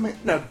remember left. coming.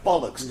 No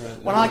bollocks.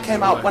 When no, I came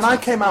no, out. no, When no. I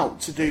came out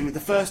to do the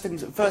first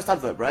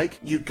advert break,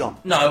 you'd gone.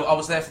 No, I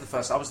was there for the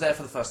first. I was there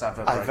for the first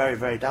advert I break. very,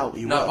 very doubt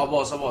you No, were. I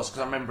was because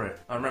I remember it.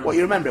 I remember. What,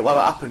 you remember it? What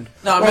happened?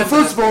 No, I well, remember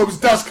first of all, it was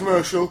Dad's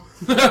commercial.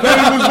 Then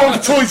it was one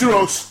for Toys R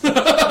Us. No,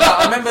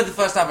 I remember the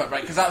first advert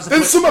break because that was.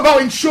 Then something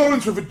about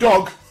insurance with a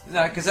dog.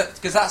 No, because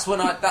that's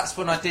when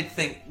I did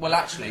think. Well,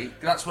 actually,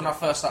 that's when I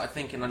first started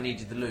thinking I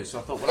needed the loo. So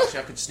I thought, well, actually,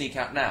 I could sneak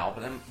out now.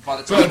 But then by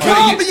the time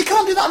But you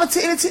can't do that on a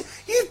TV.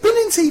 You've been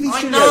in TV I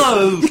studios.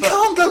 know, You but-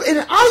 can't go in.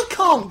 I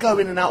can't go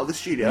in and out of the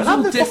studio. It was And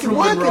all I'm fucking different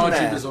when working Raji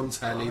there. was on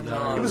telly,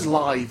 though. It was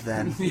live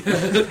then. They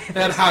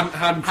had hand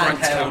cranked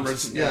handheld.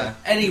 cameras. Yeah.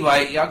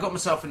 Anyway, yeah, I got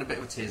myself in a bit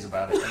of a tears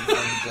about it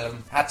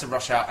and had to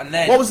rush out. And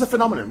then What was the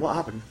phenomenon? What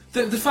happened?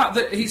 The fact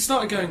that he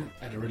started going,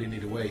 Ed, I really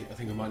need a wee. I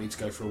think I might need to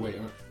go for a wee. I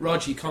went,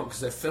 Raji, you can't because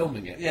they're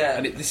filming it. Yeah.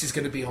 And this is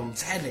going to be on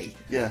telly.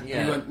 Yeah. And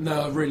he went,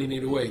 no, I really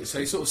need a wee. So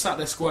he sort of sat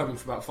there squirming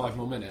for about 5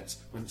 more minutes.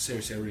 Went,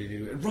 seriously, I really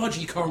need a wee. And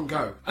Raji, you can't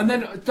go. And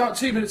then about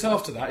 2 minutes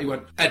after that, he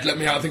went, Ed, let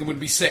me out. I think I'm going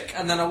to be sick.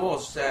 And then I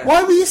was.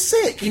 Why were you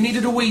sick? He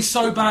needed a wee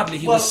so badly,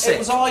 he Well, was sick. it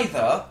was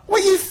either. Were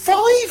you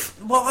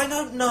 5? Well, I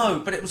don't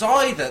know, but it was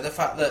either the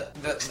fact that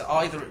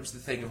either it was the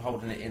thing of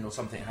holding it in or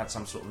something had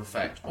some sort of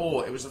effect,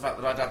 or it was the fact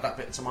that I'd had that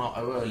bit of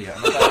tomato earlier,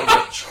 and I don't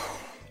know which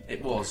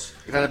it was.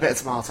 You've had a bit of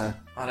tomato.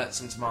 I had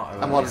some tomato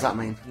And what does that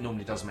mean?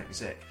 Normally does make me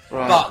sick.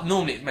 Right. But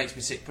normally it makes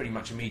me sick pretty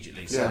much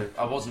immediately, so Yeah.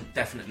 I wasn't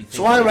definitely thinking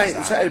So I it was arranged.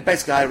 that. So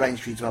basically, I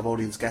arranged for you to have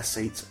audience guest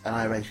seats, and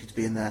I arranged for you to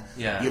be in there.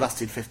 Yeah. You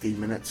lasted 15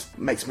 minutes.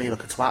 Makes me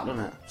look a twat,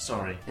 doesn't it?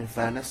 Sorry. In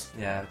fairness.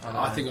 Yeah.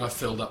 I think I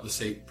filled up the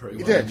seat pretty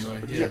You well did. anyway.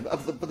 But, Yeah.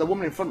 but the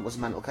woman in front was a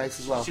mental case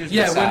as well. She was a bit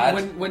Yeah,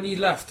 sad. when you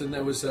left and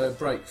there was a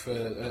break for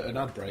an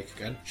ad break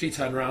again, she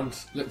turned around,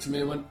 looked at me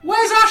and went,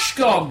 "Where's Ash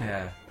gone?"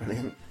 Yeah.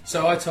 Brilliant.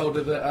 So I told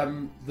her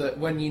that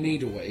when you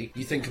need a wee,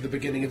 you think of the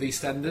beginning of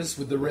EastEnders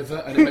with the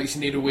river, and it makes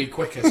you need a wee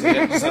quicker, so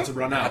you just had to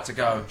run out. Had to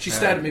go. She Yeah.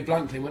 stared at me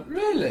blankly and went,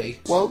 "Really?"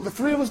 Well, the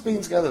three of us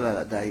being together there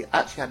that day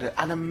actually had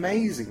an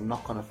amazing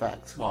knock-on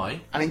effect. Why?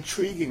 An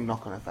intriguing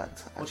knock-on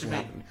effect. What do you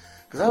mean?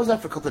 Because I was there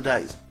for a couple of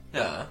days.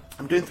 Yeah.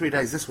 I'm doing 3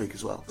 days this week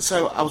as well.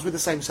 So I was with the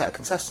same set of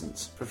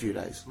contestants for a few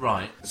days.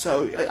 Right.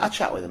 So I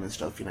chat with them and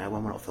stuff, you know,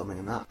 when we're not filming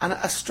and that. And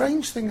a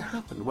strange thing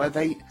happened where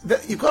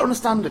you've got to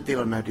understand at Deal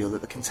or No Deal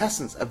that the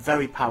contestants are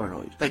very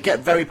paranoid. They get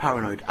very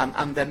paranoid,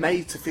 and they're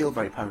made to feel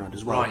very paranoid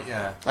as well. Right,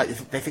 yeah. Like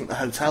they think the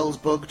hotel's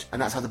bugged,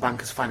 and that's how the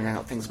bankers are finding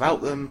out things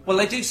about them. Well,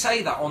 they do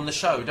say that on the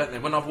show, don't they?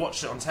 When I've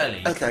watched it on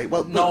telly. Okay,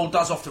 well, Noel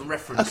does often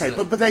reference. Okay,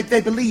 that- but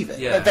they believe it.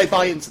 Yeah. They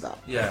buy into that.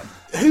 Yeah.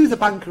 Who the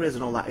banker is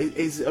and all that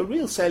is a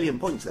real salient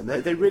point to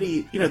them. They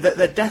really,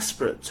 they're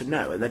desperate to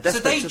know, and they're So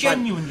desperate they to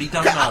genuinely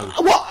don't know.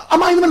 What?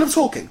 Am I in the middle of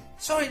talking?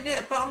 Sorry,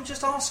 Nick, but I'm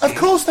just asking. Of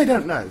course they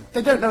don't know.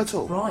 They don't know at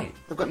all. Right.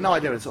 They've got no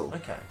idea at all.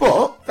 Okay.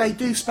 But they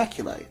do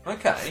speculate.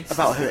 Okay.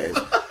 About who it is.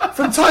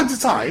 From time to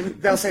time,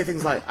 they'll say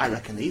things like, I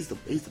reckon he's the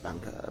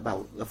banker,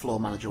 about the floor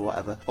manager or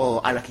whatever.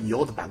 Or, I reckon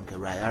you're the banker,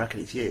 Ray. I reckon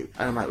it's you.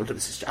 And I'm like, well,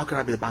 how can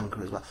I be the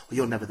banker as well? Well,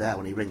 you're never there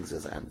when he rings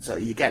us. And so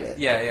you get it.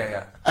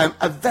 Yeah.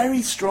 A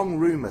very strong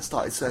rumour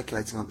started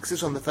circulating because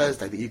this was on the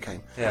Thursday that you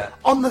came. Yeah.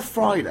 On the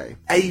Friday,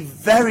 a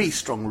very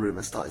strong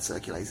rumour started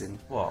circulating.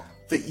 What?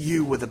 That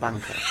you were the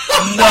banker.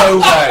 No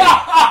way!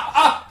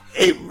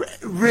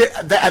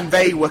 And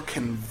they were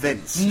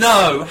convinced.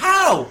 No!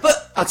 How?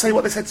 But I'll tell you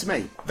what they said to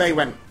me. They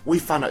went, we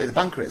found out who the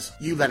banker is.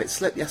 You let it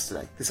slip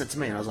yesterday. They said to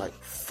me, and I was like,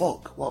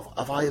 fuck, what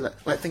have I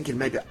thinking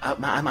maybe I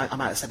might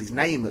have said his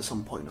name at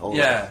some point, or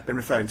been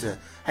referring to,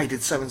 hey,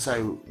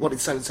 what did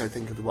so-and-so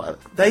think of the whatever.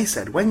 They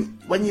said, when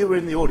you were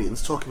in the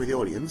audience, talking with the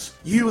audience,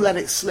 you let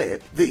it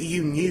slip that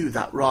you knew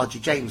that Raji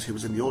James who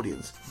was in the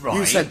audience. Right.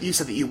 You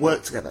said that you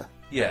worked together.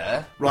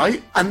 Yeah.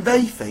 Right? And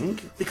they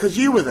think, because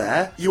you were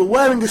there, you were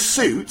wearing a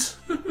suit...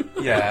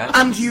 Yeah.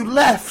 And you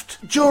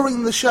left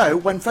during the show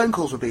when phone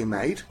calls were being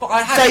made. But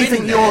I had they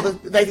been think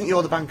there. They think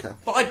you're the banker.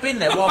 But I've been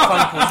there while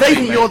phone calls They were think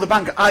being you're made. the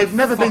banker. I've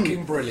never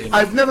Fucking brilliant.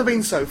 I've never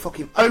been so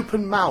fucking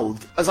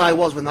open-mouthed as I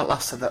was when that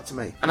last said that to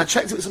me. And I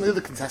checked it with some of the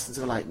other contestants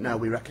who were like, no,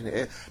 we reckon it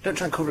is. Don't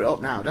try and cover it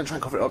up now. Don't try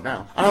and cover it up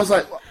now. And I was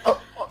like,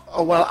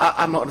 well,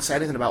 I'm not going to say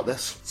anything about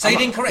this. So you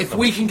didn't correct If them?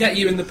 we can get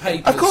you in the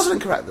papers... Of course I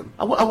didn't correct them.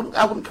 I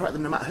wouldn't correct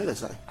them no matter who they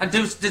say. And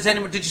did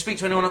you speak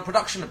to anyone at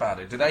production about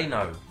it? Do they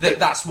know that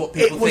that's what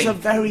people It was think?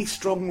 a very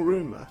strong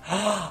rumour.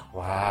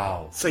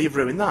 Wow. So you've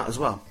ruined that as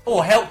well.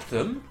 Or helped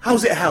them?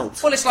 How's it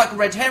helped? Well, it's like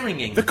red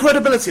herringing. The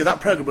credibility of that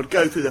programme would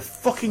go through the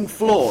fucking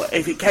floor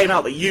if it came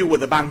out that you were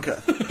the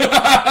banker.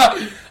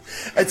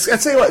 I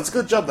tell you what, it's a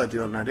good job though,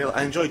 Deal or No Deal.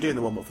 I enjoy doing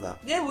the warm-up for that.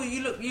 Yeah, well,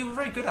 you were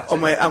very good at it.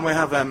 And we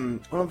have,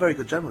 I'm very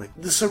good generally.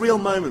 The surreal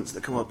moments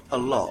that come up a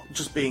lot,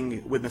 just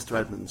being with Mr.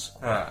 Edmonds,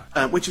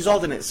 which is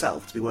odd in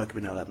itself to be working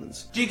with Noel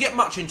Edmonds. Do you get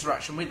much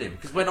interaction with him?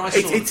 Because when I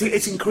saw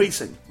it's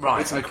increasing.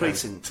 Right, It's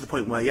increasing to the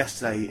point where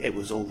yesterday it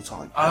was all the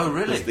time. Oh,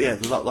 really?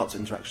 There's lots of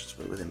interactions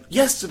with him.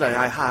 Yesterday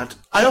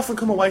I often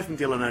come away from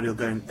Deal or No Deal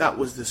going, that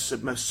was the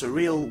most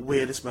surreal,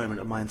 weirdest moment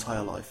of my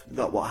entire life.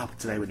 That what happened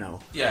today with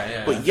Noel.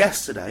 Yeah. But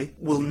yesterday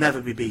will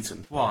never be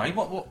beaten. Why?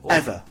 What?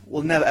 Ever.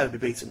 Will never ever be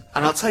beaten.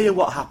 And I'll tell you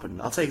what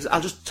happened. I'll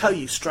just tell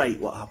you straight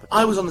what happened.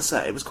 I was on the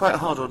set. It was quite a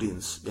hard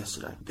audience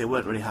yesterday. They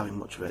weren't really having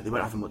much of it. They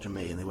weren't having much of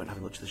me, and they weren't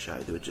having much of the show.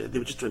 They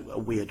were just a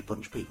weird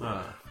bunch of people.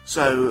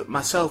 So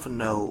myself and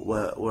Noel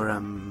were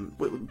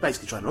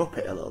basically trying to up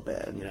it a little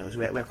bit, and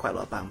we had quite a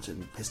lot of banter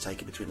and piss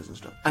taking between us and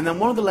stuff. And then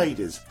one of the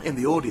ladies in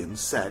the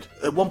audience said,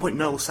 at one point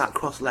Noel sat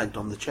cross-legged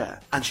on the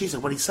chair, and she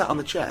said when he sat on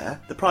the chair,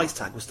 the price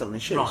tag was still in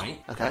his shoes.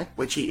 Right. Okay.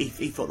 Which he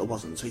thought there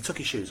wasn't, so he took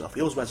his shoes off.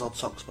 He always wears odd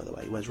socks, by the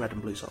way. He wears red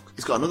and blue socks.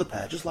 He's got another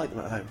pair just like them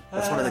at home.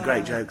 That's one of the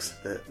great jokes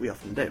that we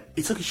often do.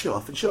 He took his shoe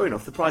off, and sure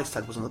enough, the price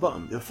tag was on the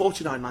bottom. They were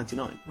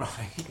 $49.99. Right.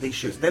 These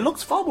shoes. They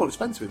looked far more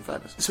expensive, in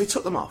fairness. So he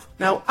took them off.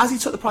 Now, as he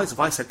took the price off,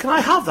 I said, can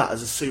I have that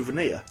as a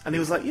souvenir? And he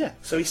was like, yeah.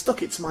 So he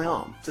stuck it to my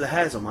arm, to the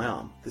hairs on my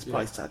arm, this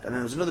price tag. And then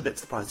there was another bit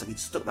to the price tag. He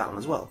stuck that on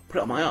as well. Put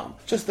it on my arm.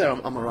 Just there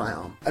on my right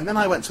arm. And then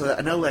I went to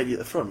an old lady at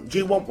the front. Do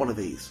you want one of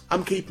these?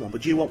 I'm keeping one,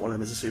 but do you want one of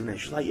them as a souvenir?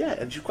 She was like, yeah.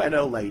 And she's quite an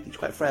old lady. She's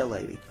quite a frail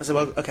lady. I said,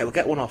 well, okay, we'll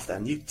get one off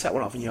then. You take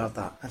one off and you have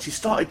that. And she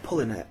started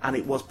pulling it, and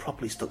it was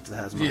properly stuck to the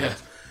hairs on my head.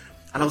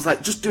 And I was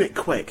like, just do it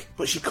quick.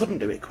 But she couldn't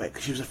do it quick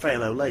because she was a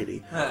frail old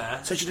lady.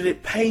 So she did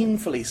it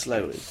painfully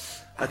slowly.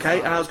 Okay?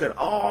 And I was going,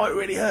 oh, it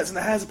really hurts, and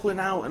the hairs are pulling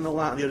out and all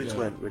that, and the audience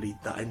weren't really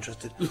that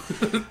interested.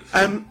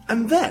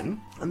 And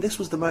then, and this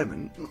was the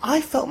moment,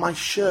 I felt my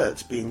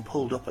shirt being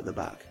pulled up at the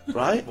back,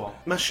 right?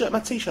 What? My t-shirt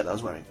that I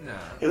was wearing. No.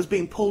 It was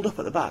being pulled up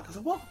at the back. I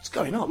said, what's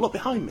going on? Look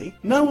behind me.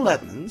 Noel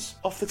Edmonds,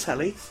 off the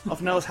telly,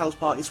 off Noah's House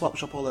Party, Swap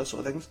Shop, all those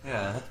sort of things.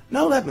 Yeah.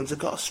 Noel Edmonds had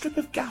got a strip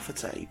of gaffer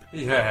tape.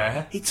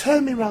 Yeah. He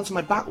turned me around so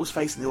my back was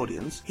facing the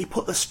audience. He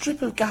put the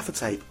strip of gaffer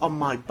tape on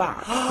my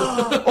back,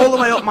 all the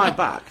way up my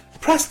back,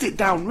 pressed it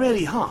down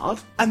really hard,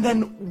 and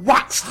then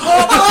waxed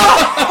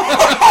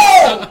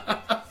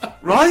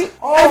Right?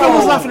 Everyone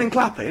was laughing and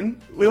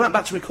clapping. We went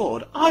back to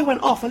record. I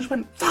went off and just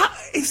went, that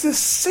is the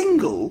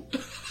single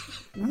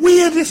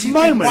weirdest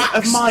moment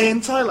of my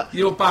entire life.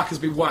 Your back has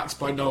been waxed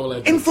by Noel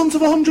Edmonds. In front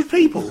of 100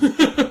 people.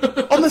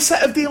 On the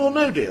set of Deal or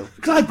No Deal.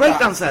 Because I break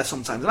dance there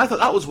sometimes, and I thought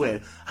that was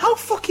weird. How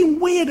fucking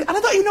weird. And I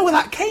don't even know where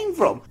that came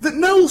from. That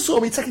Noel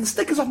saw me taking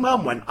stickers off my arm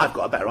and went, I've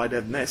got a better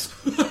idea than this.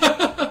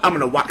 I'm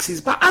going to wax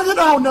his back. I don't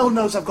know how Noel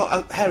knows I've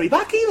got a hairy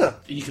back either.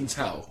 You can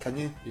tell. Can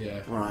you?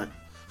 Yeah. Alright.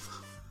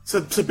 So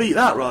to beat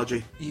that,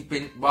 Raji. You've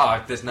been...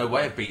 Well, there's no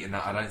way of beating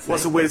that, I don't think.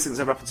 What's the weirdest thing that's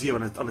ever happened to you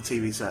on a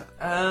TV set?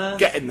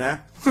 Get in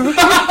there.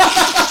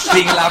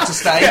 Being allowed to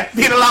stay? Yeah,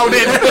 being allowed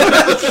in.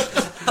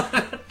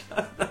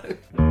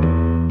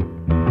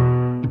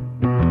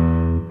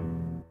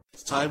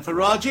 It's time for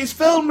Raji's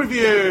film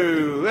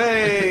review.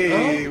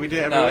 Hey, we do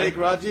it every week.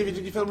 Raji, did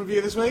your film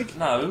review this week?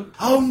 No.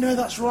 Oh no,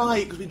 that's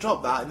right, because we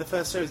dropped that in the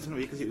first series, didn't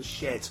we? Because it was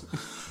shit.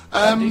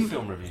 do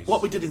film reviews.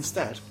 What we did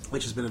instead,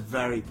 which has been a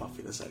very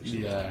popular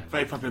section, Yeah.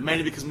 very popular,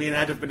 mainly because me and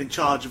Ed have been in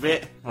charge of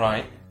it,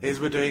 Right. is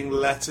we're doing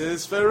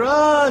letters for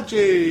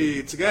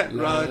Raji to get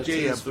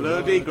Raji a Letters for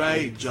bloody Raji.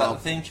 great Is that the job.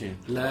 theme tune?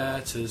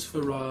 Letters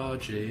for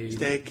Raji.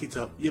 Stick it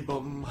up your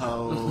bum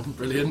hole.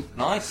 Brilliant.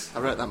 Nice. I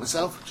wrote that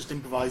myself, just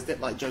improvised it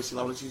like Josie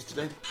Lawrence used to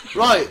do.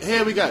 Right,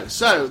 here we go.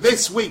 So,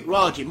 this week,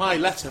 Raji, my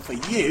letter for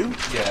you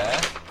Yeah.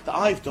 that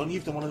I've done,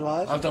 you've done one as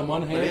well. I've done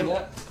one here. Brilliant.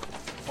 Yeah.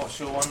 What's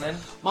your one then?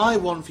 My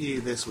one for you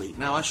this week.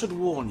 Now, I should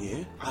warn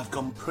you, I've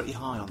gone pretty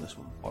high on this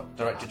one. What,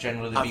 Director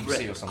General of the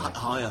BBC or something?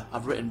 Higher.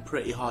 I've written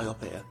pretty high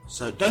up here.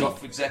 So, don't...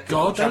 Chief Executive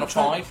God, Channel don't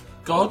try- 5?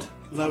 God.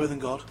 Lower than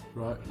God.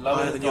 Right. Lower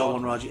Higher than than your God.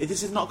 one, Raji.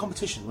 This is not a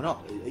competition. We're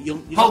not... You're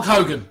Hulk not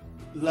Hogan.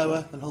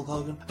 lower than Hulk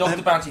Hogan. Dog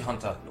the Bounty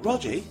Hunter.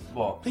 Raji,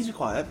 What? please be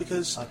quiet,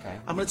 because Okay.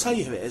 I'm going to tell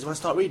you who it is when I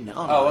start reading it,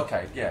 aren't Oh, I?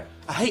 okay, yeah.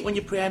 I hate when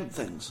you preempt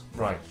things.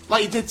 Right.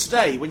 Like you did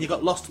today when you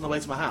got lost on the way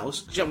to my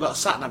house because you haven't got a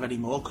sat-nav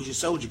anymore because you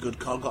sold your good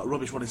car and got a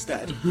rubbish one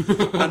instead.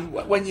 And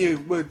when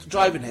you were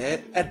driving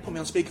here, Ed put me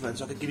on speakerphone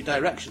so I could give you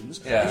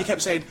directions. Yeah. And you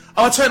kept saying,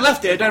 "Oh, I turn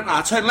left here, don't I?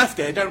 I turn left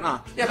here, don't I?"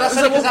 Yeah, but that's So,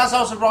 only because well, as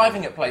I was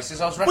arriving at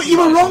places, I was but you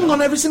were recognising wrong them.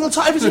 on every single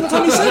time you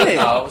said it.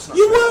 No, it's not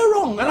you true. were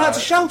wrong, and I had to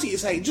No. shout at you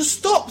saying, "Just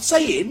stop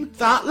saying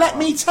that. Let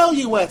me tell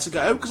you where to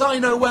go because I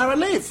know where I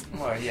live."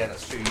 Well, yeah,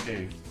 that's true, you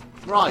do.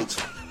 Right.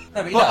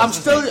 No, but he But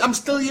does, doesn't he? I'm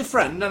still your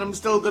friend, and I'm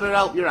still going to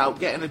help you out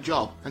getting a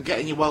job and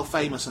getting you well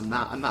famous and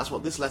that's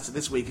what this letter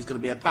this week is going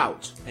to be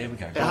about. Here we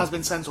go. It has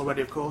been sent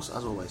already, of course,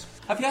 as always.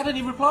 Have you had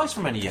any replies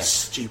from any yet?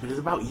 Stupid, it's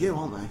about you,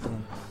 aren't they?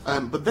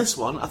 But this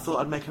one, I thought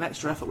I'd make an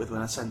extra effort with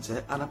when I sent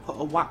it, and I put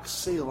a wax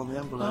seal on the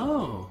envelope.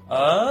 Oh.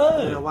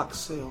 A Oh. wax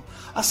seal.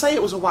 I say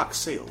it was a wax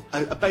seal.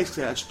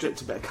 Basically, I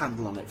stripped a bit of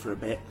candle on it for a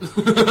bit,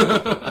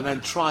 and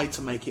then tried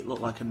to make it look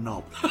like a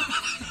knob.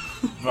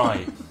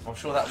 Right. I'm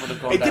sure that would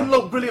have gone It down. didn't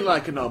look brilliant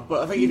like a knob,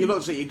 but I think if you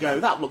looked at it, you go,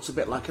 that looks a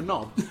bit like a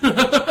knob.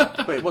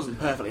 But it wasn't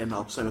perfectly a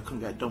knob, so I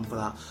couldn't get it done for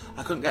that.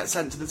 I couldn't get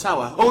sent to the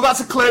tower. Oh, that's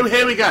a clue.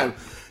 Here we go.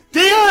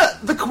 Dear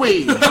the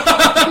Queen.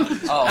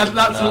 Oh, And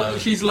that's no.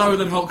 she's lower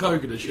than Hulk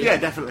Hogan, is she? Yeah,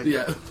 definitely.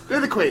 Yeah. Dear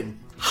the Queen.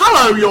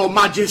 Hello, Your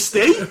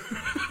Majesty.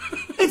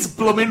 It's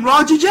blooming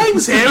Roger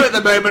James here at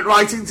the moment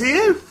writing to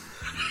you.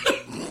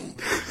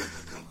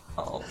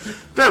 Oh.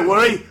 Don't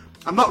worry,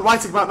 I'm not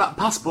writing about that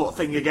passport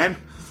thing again.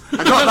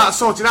 I got that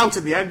sorted out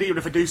in the end, even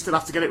if I do still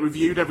have to get it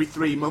reviewed every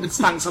 3 months.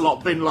 Thanks a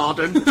lot, Bin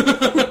Laden.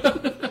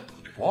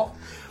 What?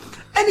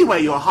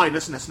 Anyway, Your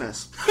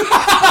Highnessness.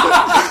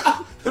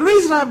 The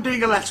reason I'm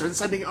doing a letter and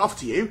sending it off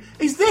to you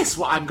is this,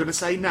 what I'm going to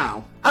say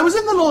now. I was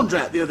in the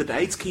laundrette the other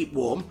day to keep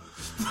warm,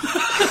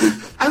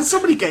 and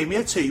somebody gave me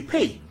a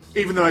 2p,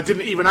 even though I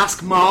didn't even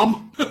ask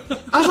Mom.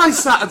 As I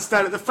sat and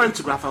stared at the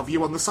photograph of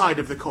you on the side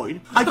of the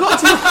coin, I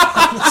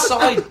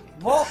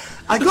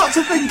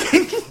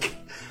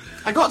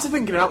got to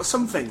thinking about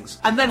some things,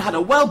 and then had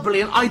a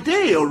brilliant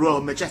idea, Your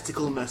Royal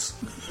Majesticalness.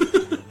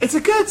 It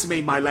occurred to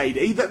me, my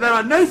lady, that there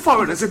are no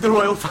foreigners in the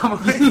royal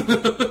family.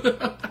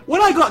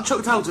 When I got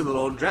chucked out of the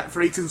laundrette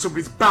for eating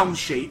somebody's bounce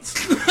sheets...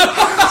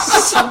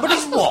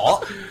 Somebody's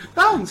what?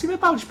 Bounce, you know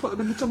bounce, you put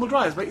them in the tumble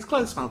dryers, make his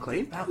clothes smell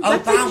clean. Oh, They're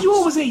things you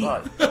always eat.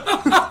 Right.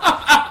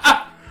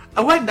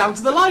 I went down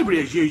to the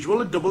library as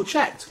usual and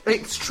double-checked.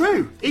 It's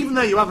true. Even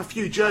though you have a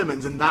few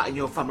Germans and that in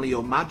your family,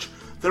 Your Madge,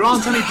 there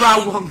aren't any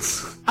brown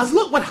ones. As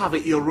luck would have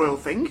it, Your Royal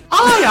Thing,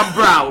 I am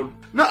brown.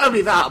 Not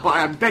only that, but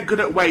I am dead good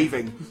at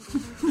waving.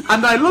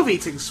 And I love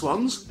eating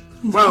swans.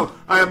 Well,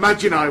 I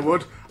imagine I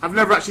would. I've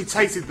never actually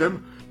tasted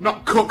them.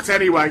 Not cooked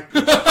anyway.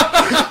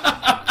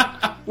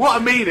 What I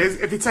mean is,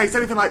 if you taste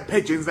anything like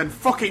pigeons, then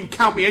fucking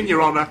count me in,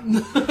 Your Honour.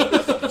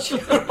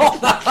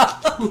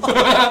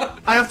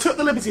 I have took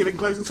the liberty of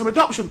enclosing some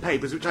adoption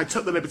papers, which I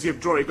took the liberty of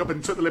drawing up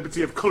and took the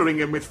liberty of colouring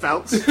in with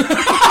felt.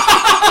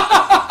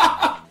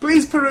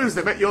 Please peruse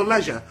them at your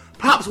leisure,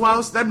 perhaps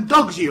whilst them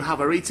dogs you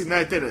have are eating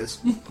their dinners.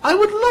 I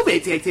would love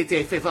it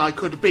if I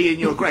could be in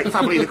your great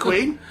family, the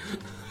Queen.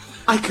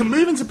 I can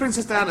move into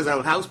Princess Diana's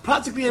old house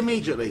practically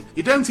immediately.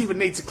 You don't even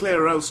need to clear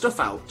her old stuff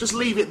out. Just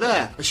leave it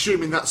there,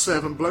 assuming that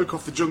servant bloke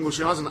off the jungle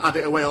she hasn't had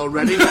it away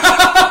already.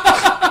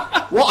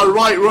 What a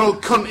right royal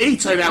cunt he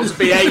turned out to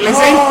be, eh,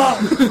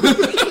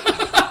 Lizzie?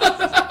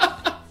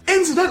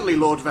 Incidentally,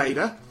 Lord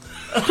Vader...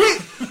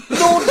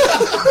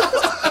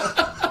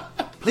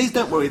 Please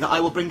don't worry that I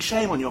will bring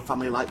shame on your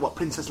family like what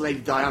Princess Lady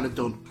Diana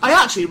done. I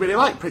actually really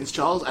like Prince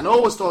Charles and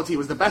always thought he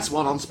was the best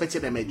one on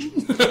Spitting Image.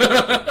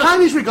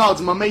 Kindest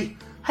regards, Mummy.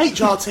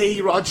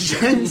 HRT, Roger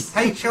James.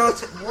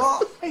 HRT,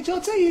 what?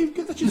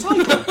 HRT, that's your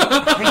title.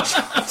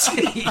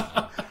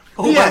 HRT.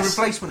 All my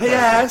replacement.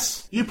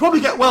 P.S. You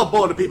probably get well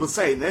bored of people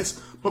saying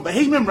this, but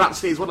Bohemian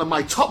Rhapsody is one of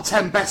my top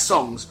 10 best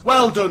songs.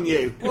 Well done,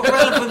 you. What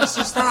relevance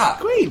is that?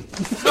 Queen.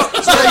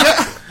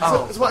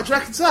 So what do you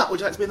reckon to that? Would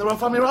you like to be in the royal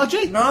family,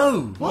 Raji?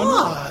 No.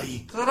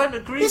 Why? Because I don't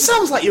agree It with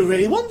sounds like you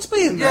really want to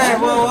be in there. Yeah,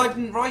 well, I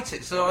didn't write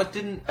it, so I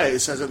didn't... Hey, it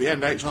says at the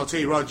end,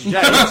 HRT, Roger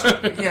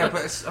James. Yeah,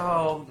 but it's...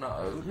 Oh,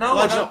 no. No,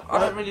 Why I do you don't, not- I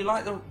don't really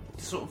like the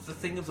sort of the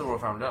thing of the royal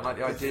family. I don't like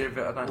the idea of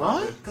it. I don't Why?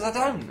 like it. Because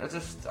I don't.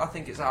 I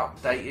think it's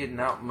outdated and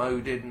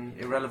outmoded and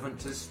irrelevant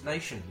to this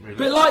nation, really.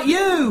 Bit like Do you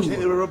you! think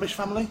they're a rubbish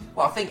family?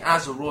 Well, I think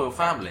as a royal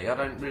family, I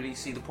don't really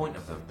see the point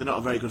of them. They're not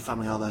a very good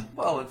family, are they?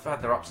 Well, they've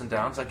had their ups and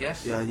downs, I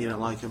guess. Yeah, and you don't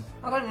like them.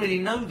 I don't really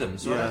know them,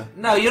 so Yeah.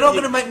 no, you're not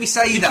going to make me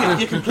say that.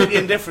 You're completely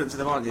indifferent to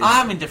them, aren't you? I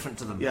am indifferent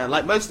to them. Yeah,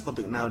 like most of the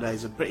public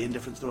nowadays are pretty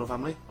indifferent to the royal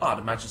family. I'd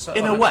imagine so.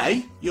 In a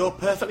way, you're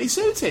perfectly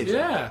suited.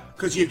 Yeah.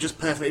 Because you've just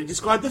perfectly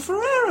described the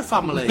Ferreira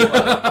family.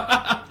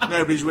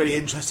 Nobody's really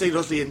interested,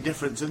 obviously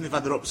indifferent to them. They've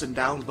had their ups and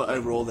downs, but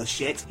overall they're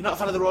shit. You're not a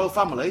fan of the royal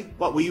family?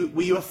 What, were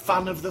you a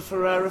fan of the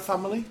Ferreira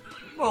family?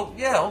 Well,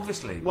 yeah,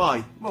 obviously.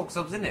 Why? Well, because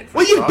I was in it. For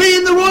Well, a you'd start. be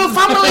in the royal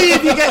family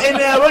if you get in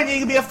there, won't you?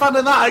 You'd be a fan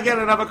of that again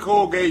and have a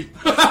corgi.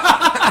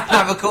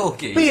 Have a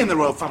corgi. Be in the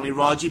royal family,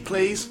 Raji,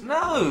 please.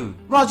 No.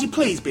 Raji,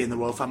 please be in the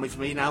royal family for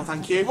me now,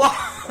 thank you. What?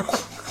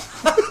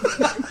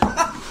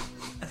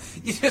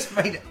 You just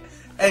made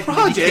Edward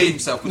Raji. kill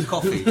himself with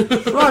coffee.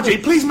 Raji,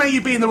 please may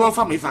you be in the royal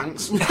family,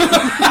 thanks.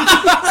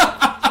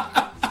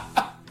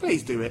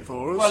 Please do it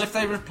for us. Well, if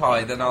they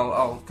reply, then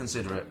I'll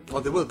consider it.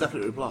 Well, they will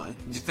definitely reply.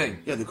 Do you think?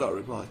 Yeah, they've got to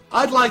reply.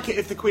 I'd like it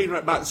if the Queen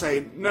wrote back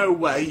saying, "No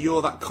way,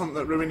 you're that cunt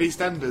that ruined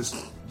EastEnders." Do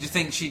you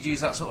think she'd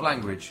use that sort of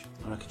language?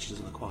 I reckon she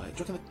doesn't look quiet.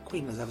 Do you reckon the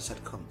Queen has ever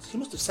said cunt? She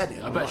must have said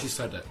it. I bet she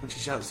said it. When she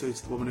shouts to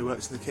the woman who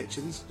works in the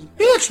kitchens,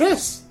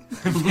 Beatrice!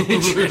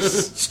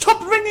 Beatrice.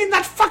 Stop ringing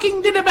that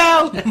fucking dinner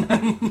bell!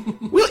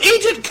 We'll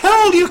eat it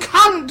cold, you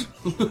cunt!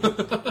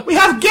 We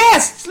have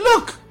guests!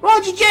 Look!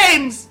 Roger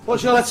James!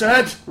 What's your letter,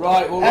 Ed?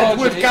 Right, well,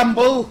 Edward Raji,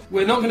 Gamble.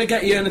 we're not going to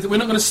get you anything. We're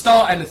not going to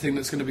start anything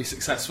that's going to be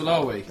successful,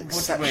 are we?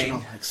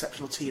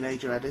 Exceptional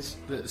teenager, Ed is.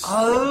 That's,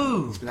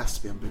 Oh. He's been asked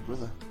to be on Big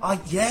Brother.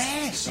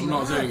 Yes. I'm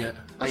not doing it.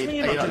 Are you,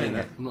 mean are you're you not not doing doing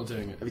it? it? I'm not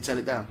doing it. Have you turned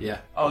it down? Yeah.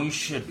 Oh, you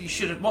should. You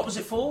should have. What was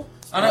it for?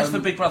 I know it's for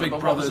Big Brother, Big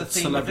but what was Brother the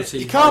theme of it? celebrity.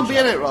 You can't be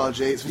in it,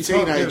 Raji. It's for You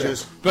can't do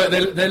teenagers. it. But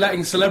they're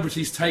letting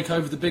celebrities take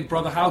over the Big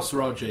Brother house,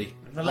 Raji.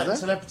 They're letting Are they?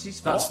 celebrities.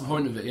 That's the What?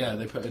 point of it, yeah.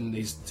 They put in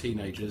these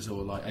teenagers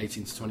or like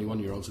 18 to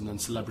 21-year-olds and then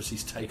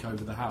celebrities take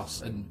over the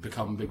house and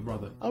become Big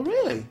Brother. Oh,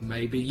 really?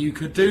 Maybe you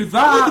could do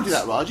that. You could do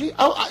that, Raji.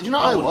 Oh, do you know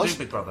what I I wouldn't was? do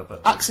Big Brother,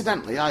 but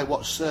Accidentally, I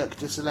watched Cirque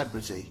du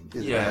Celebrity. the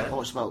other Yeah. day. I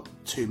watched about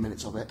 2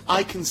 minutes of it.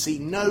 I can see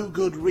no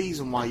good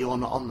reason why you're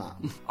not on that.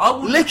 I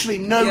wouldn't, Literally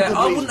no yeah, good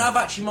I reason. wouldn't have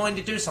actually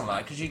minded doing something like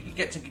that because you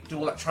get to do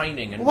all that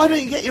training and. Well, why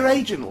don't you get your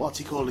agent? What's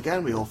he called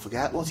again? We all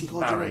forget. What's he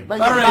called? Barry.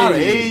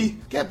 Barry.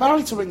 Get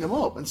Barry to ring them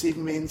up and see if he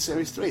can be in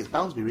Series 3. It's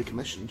bound to be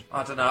recommissioned.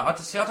 I don't know. I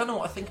don't know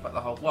what I think about the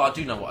whole. Well, I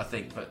do know what I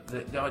think, but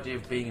the idea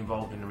of being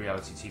involved in a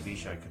reality TV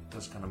show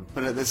does kind of.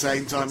 But at the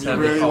same time, you Turn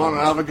me really cold. want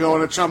to have a go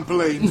on a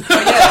trampoline.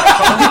 But yeah,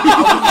 but I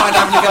wouldn't mind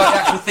having to go at the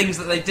actual things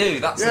that they do.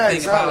 That's Yeah, the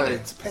thing about exactly. it.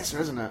 It's a pisser,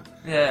 isn't it?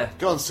 Yeah.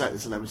 Go on Cirque du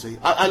Celebrity.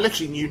 I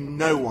literally knew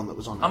no one that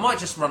was on it. I might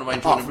just run away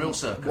and Apart join a from real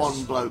circus.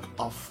 one bloke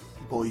off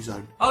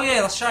Boyzone. Oh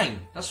yeah, that's Shane.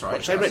 That's right.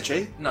 What, Shane That's-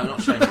 Ritchie? No,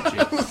 not Shane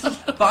Ritchie.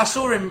 But I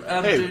saw him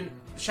doing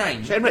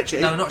Shane. Shane Ritchie?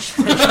 No, not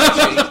Shane Ritchie.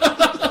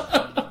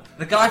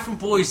 The guy from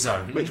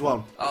Boyzone. Which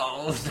one?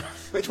 Oh,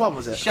 Which one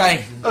was it?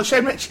 Shane. Oh,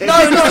 Shane Ritchie.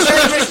 No, not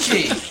Shane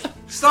Ritchie.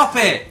 Stop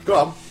it. Go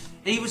on.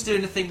 He was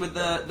doing the thing with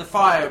the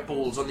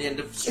fireballs on the end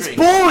of the It's string.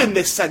 boring,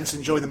 this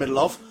sentence you're in the middle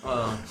of.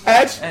 Oh.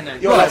 Ed, no.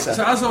 your Right, letter.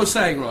 so as I was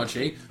saying,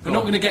 Raji, we're Go not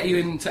on. going to get you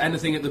into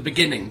anything at the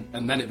beginning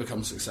and then it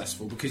becomes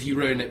successful because you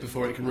ruin it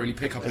before it can really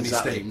pick up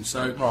Exactly. any steam.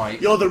 So,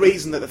 Right. You're the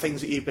reason that the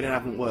things that you've been in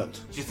haven't worked.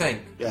 Do you think?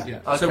 Yeah. yeah.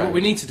 Okay. So what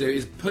we need to do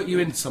is put you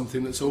into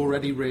something that's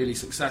already really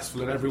successful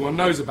and everyone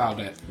knows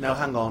about it. No,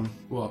 hang on.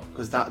 What?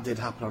 Because that did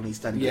happen on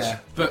EastEnders. Yeah,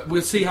 but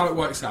we'll see how it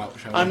works out,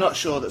 shall we? I'm not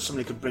sure that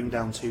somebody could bring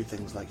down two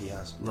things like he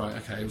has. Right,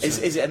 okay. Is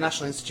so- it a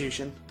national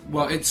institution?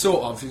 well, it's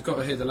sort of. You've got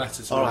to hear the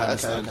letter to All right,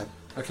 understand.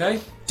 okay. Okay?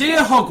 Dear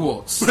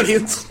Hogwarts.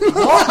 Brilliant.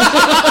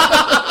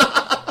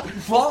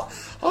 What?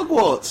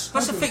 Hogwarts.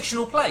 That's a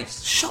fictional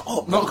place. Shut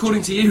up. Not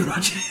according to you,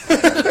 Raji.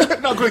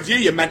 Not according to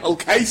you mental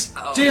case.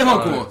 Dear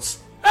Hogwarts.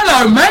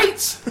 Hello,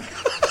 mate!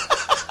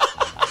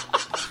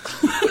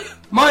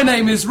 My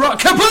name is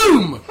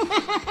Kaboom!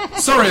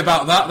 Sorry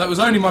about that. That was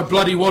only my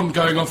bloody wand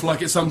going off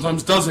like it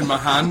sometimes does in my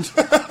hand.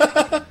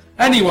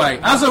 Anyway,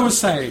 as I was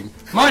saying,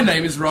 my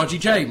name is Raji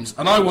James,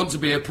 and I want to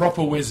be a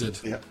proper wizard.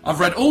 Yep. I've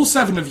read all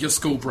 7 of your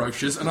school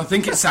brochures, and I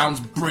think it sounds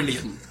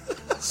brilliant.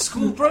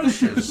 School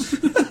brochures.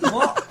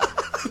 What?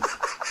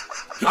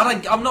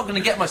 I'm not going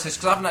to get my sisters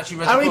because I haven't actually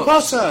read Harry the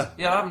books. Potter.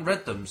 Yeah, I haven't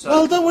read them. So.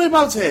 Well, don't worry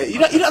about it. You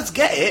don't have to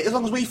get it as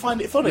long as we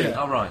find it funny. Yeah.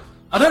 All right.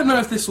 I don't know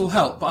if this will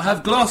help, but I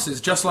have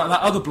glasses just like that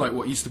other bloke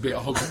what used to be at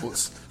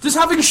Hogwarts. Does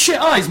having shit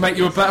eyes make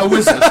you a better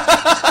wizard?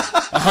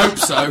 I hope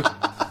so.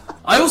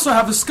 I also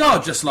have a scar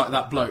just like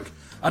that bloke.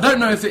 I don't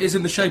know if it is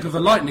in the shape of a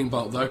lightning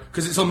bolt, though,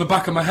 because it's on the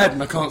back of my head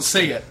and I can't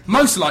see it.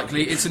 Most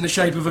likely, it's in the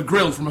shape of a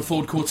grill from a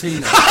Ford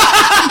Cortina.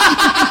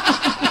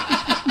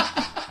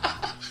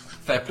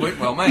 Fair point.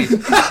 Well made.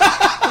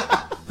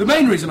 The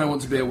main reason I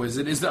want to be a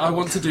wizard is that I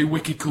want to do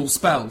wicked cool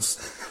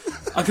spells.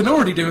 I can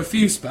already do a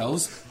few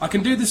spells. I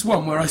can do this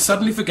one where I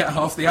suddenly forget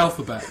half the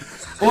alphabet.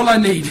 All I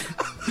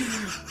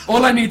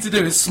need to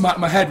do is smack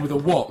my head with a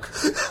wok.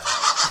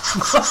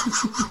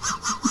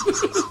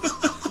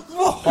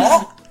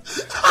 What?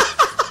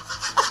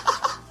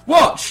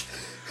 Watch!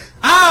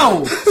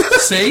 Ow!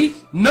 See?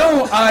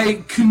 No,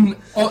 I can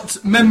not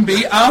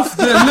membe auf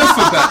the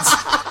alphabet.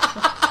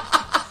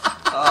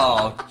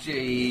 Oh,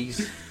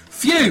 jeez.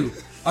 Phew!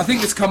 I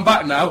think it's come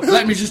back now.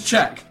 Let me just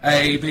check.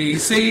 A, B,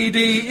 C, D,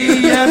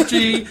 E, F,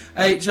 G,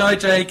 H, I,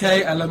 J,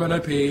 K, L, M, N, O,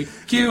 P,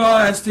 Q,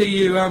 R, S, T,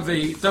 U, and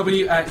V,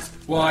 W, X,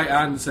 Y,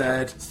 and Z.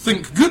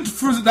 Think good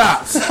for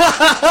that.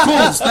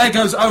 Balls, there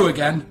goes O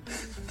again.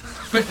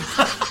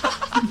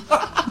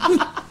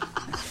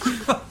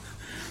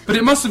 But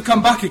it must have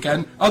come back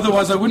again,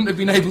 otherwise I wouldn't have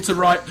been able to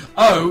write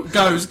O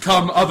goes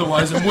come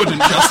otherwise and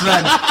wouldn't just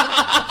then.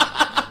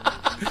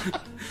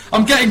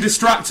 I'm getting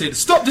distracted.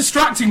 Stop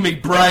distracting me,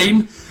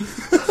 brain!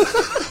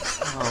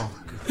 Oh,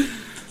 God.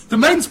 The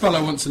main spell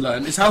I want to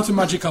learn is how to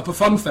magic up a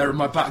fun fair in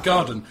my back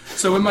garden,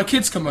 so when my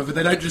kids come over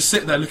they don't just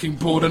sit there looking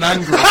bored and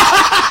angry.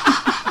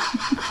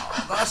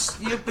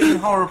 You've been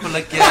horrible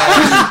again.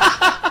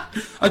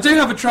 I do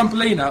have a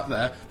trampoline out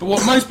there, but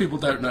what most people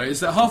don't know is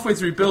that halfway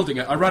through building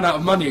it I ran out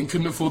of money and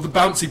couldn't afford the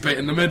bouncy bit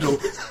in the middle.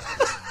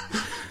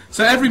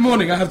 So every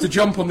morning I have to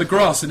jump on the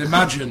grass and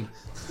imagine.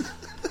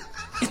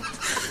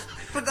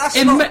 But that's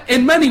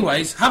In many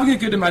ways, having a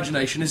good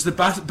imagination is the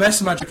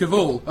best magic of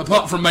all,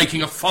 apart from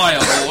making a fire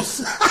horse.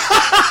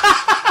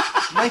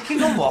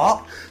 Making a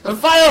what? A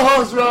fire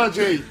horse,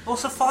 Raji!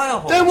 What's a fire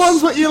horse? They're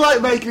ones what you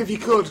like making if you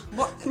could.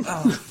 What?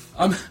 Oh.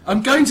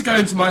 I'm going to go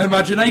into my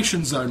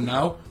imagination zone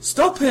now.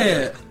 Stop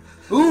it!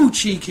 Ooh,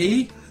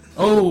 cheeky.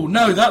 Oh,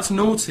 no, that's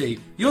naughty.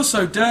 You're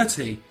so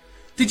dirty.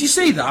 Did you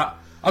see that?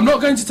 I'm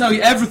not going to tell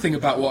you everything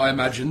about what I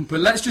imagined, but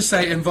let's just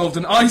say it involved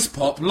an ice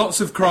pop,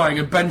 lots of crying,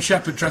 and Ben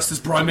Shepherd dressed as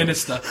Prime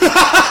Minister.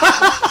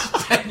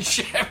 Ben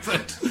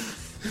Shepherd.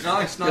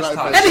 Nice like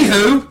touch.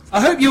 Anywho, I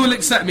hope you will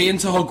accept me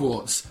into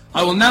Hogwarts.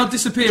 I will now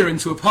disappear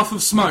into a puff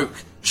of smoke.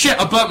 Shit,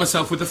 I burnt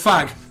myself with a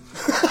fag.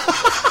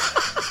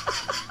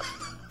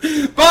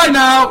 Bye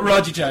now,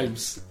 Raji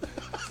James.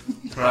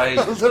 Right.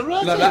 Was it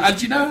Raji? Like that. And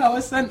do you know how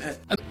I sent it?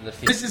 And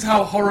this is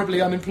how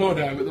horribly unemployed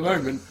I am at the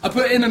moment. I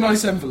put it in a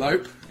nice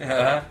envelope,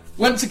 Yeah.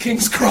 went to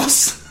King's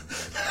Cross,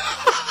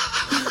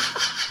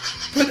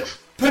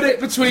 put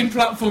it between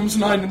platforms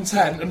 9 and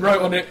 10 and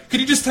wrote on it, could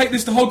you just take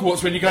this to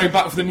Hogwarts when you're going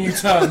back for the new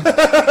term?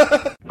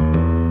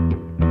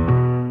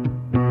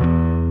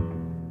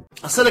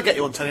 I said I'd get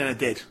you on telly and I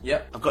did.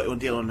 Yep. I've got you on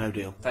Deal or No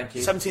Deal. Thank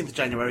you. 17th of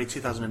January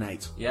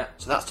 2008. Yeah.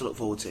 So that's to look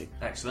forward to.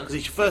 Excellent. Because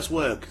it's your first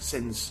work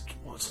since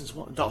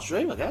what? Doctor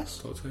Who, I guess?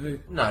 Doctor Who.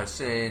 No,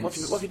 since...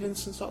 What have you done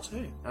since Doctor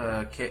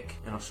Who? Kick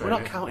in We're Australia.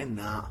 not counting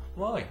that.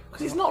 Why?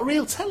 Because it's not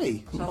real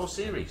telly. It's the whole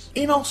series.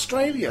 In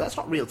Australia, that's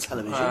not real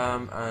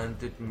television. And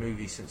did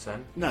movies since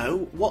then.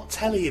 No, what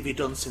telly have you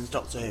done since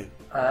Doctor Who?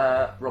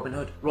 Robin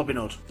Hood. Robin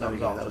Hood. There we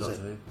go, that was it.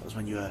 Doctor Who. That was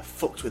when you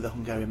fucked with the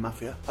Hungarian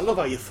mafia. I love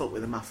how you fucked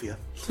with the mafia.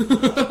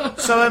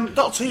 So,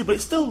 Doctor Who, but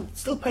it still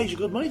pays you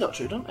good money,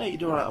 Doctor Who, don't it? You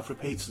do alright off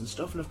repeats and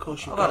stuff, and of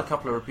course you've I've had a got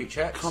couple of repeat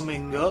checks.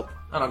 coming up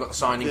And I've got the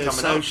signing the coming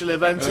social up.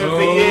 event of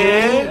the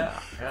year.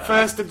 Yeah, yeah.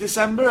 1st of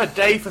December, a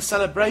day for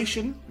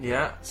celebration.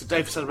 Yeah. It's a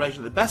day for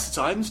celebration at the best of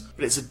times,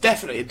 but it's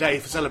definitely a day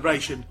for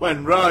celebration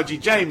when Raji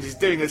James is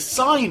doing a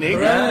signing.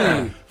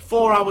 Yeah.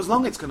 4 hours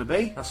long it's going to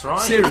be. That's right.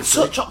 I'm Seriously.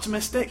 such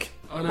optimistic.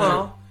 I know.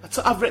 Well,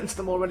 I've written to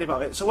them already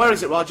about it. So where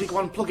is it, Raji? Go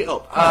on, plug it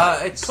up.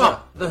 it's Come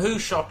on. the Who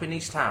shop in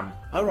East Ham.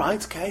 All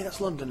right, okay, that's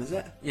London, is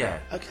it? Yeah.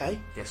 Okay.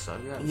 Guess so,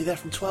 yeah. And you're there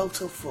from 12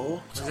 till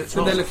 4. Is it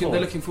So 12 to 4?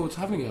 they're looking forward to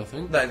having you, I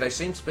think. They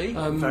seem to be.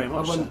 Very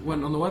much I so.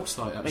 went on the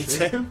website, Me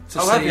actually. too.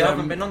 Oh, have you? I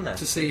haven't been on there.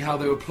 To see how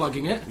they were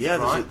plugging it. Yeah,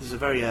 Right. there's a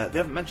very... they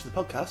haven't mentioned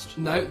the podcast.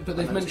 No, but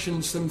they've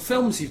mentioned some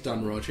films you've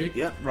done, Roger.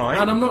 Yeah. Right.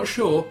 And I'm not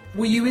sure,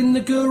 were you in The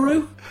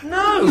Guru?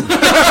 No!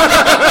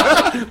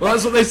 Well,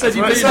 that's what they said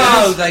you'd what be it in.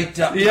 No, they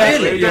don't.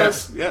 Really?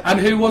 Yes. Yeah. And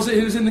who was it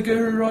who was in The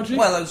Guru, Roger?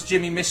 Well, it was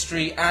Jimmy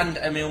Mystery and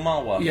Emil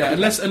Marwa. yeah,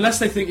 unless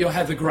they think you're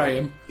Heather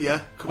Graham.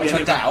 Yeah. Could be Which I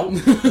any-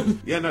 doubt.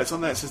 Yeah, no, it's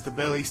on there. It says the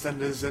Bill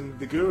EastEnders and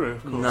the Guru,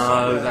 of course.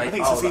 No, I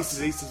think oh, it's East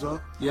is East as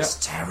well. Yeah.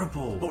 That's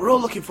terrible. But we're all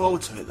looking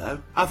forward to it, though.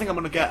 I think I'm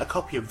going to get a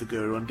copy of the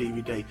Guru on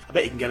DVD. I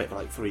bet you can get it for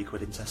like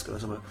 £3 in Tesco or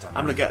something.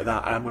 I'm going to get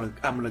that, and I'm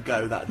going to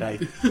go that day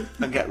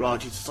and get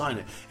Raji to sign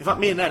it. In fact,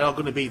 me and Ed are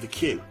going to be the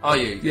queue. Are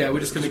you? Yeah, we're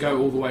just going to go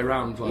all the way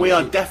around. Like, We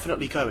are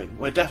definitely going.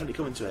 We're definitely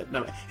coming to it.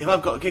 No, if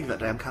I've got a gig that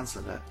day, I'm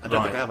cancelling it. I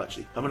don't think I have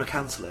actually. I'm going to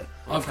cancel it.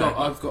 I've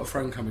got a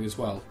friend coming as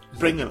well.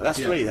 Bring them. That's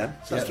Yeah. 3 then.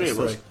 So that's Yeah, 3 of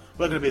that's us. 3.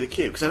 We're going to be the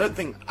queue because I don't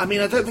think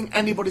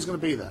anybody's going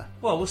to be there.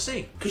 Well, we'll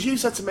see. Because you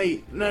said to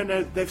me, no,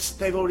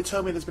 they've already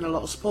told me there's been a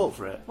lot of support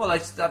for it. Well,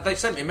 they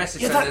sent me a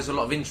message Yeah, saying that- there's a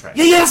lot of interest.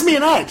 Yeah, that's me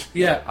and Ed.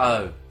 Yeah.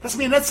 Oh. That's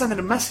me and Ed sending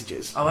them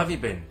messages. Oh, have you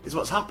been? Is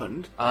what's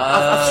happened. Oh.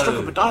 I've struck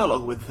up a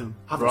dialogue with them.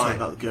 Haven't Right. talked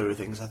about the Guru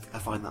things. I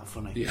find that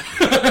funny. Yeah.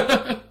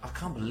 I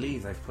can't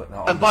believe they've put that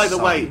on. And by the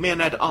way, sign. me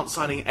and Ed aren't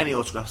signing any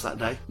autographs that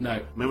day. No.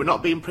 I mean, we're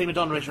not being prima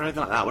donna-ish or anything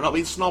like that. We're not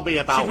being snobby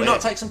about Should we it.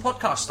 not take some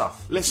podcast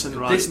stuff? Listen,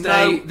 right?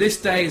 This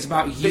day is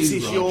about you. This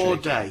is Roger. your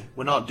day.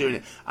 We're not doing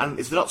it. And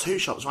it's the Doctor Who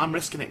shop, so I'm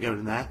risking it going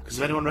in there. Because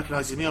if anyone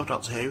recognises me of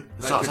Doctor Who,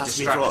 They starts could asking me for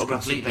distract us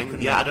autographs and completely, things.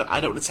 couldn't Yeah, they? I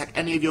don't want to take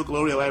any of your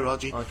glory away,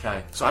 Raji.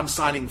 Okay. So I'm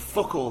signing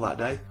fuck all that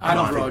day. And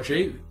Nothing. Roger,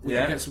 we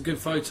Yeah. can get some good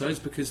photos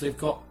because they've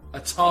got a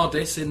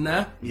TARDIS in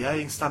there. Yeah,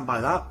 you can stand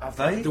by that. Have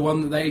they? The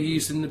one that they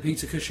used in the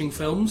Peter Cushing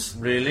films.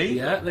 Really?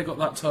 Yeah, they got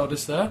that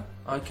TARDIS there.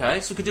 Okay,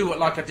 so we could do what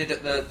like I did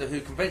at the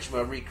Who convention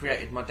where I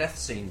recreated my death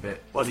scene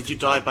bit. Well, did you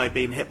die by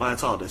being hit by a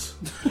TARDIS?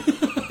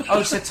 Oh,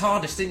 you said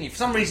TARDIS, didn't you? For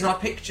some reason I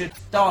pictured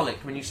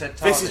Dalek when you said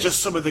TARDIS. This is just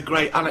some of the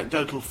great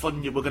anecdotal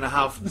fun you were going to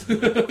have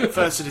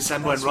 1st of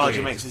December when Roger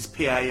weird. makes his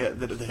PA at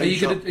the Are Who you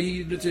shop. going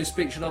to do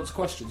speech and answer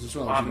questions as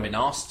well? I haven't been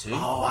asked to.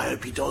 Oh, I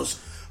hope he does.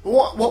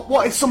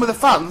 What if some of the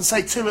fans,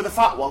 say 2 of the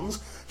fat ones,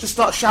 just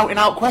start shouting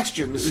out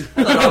questions?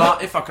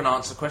 If I can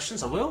answer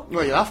questions, I will.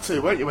 Well, you'll have to,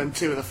 won't you, when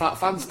 2 of the fat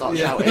fans start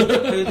Yeah.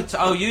 shouting?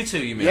 Oh, you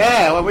two, you mean?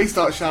 Yeah, when we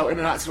start shouting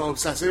and acting all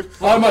obsessive.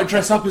 I might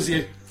dress up as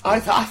you. I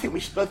think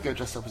we should both go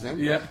dressed up as him.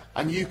 Yeah.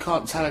 And you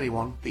can't tell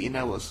anyone that you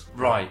know us.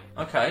 Right.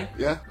 Okay.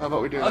 Yeah? How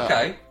about we do that?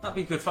 Okay. That'd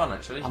be good fun,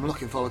 actually. I'm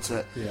looking forward to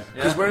it. Yeah.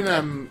 Because Yeah. we're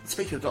in,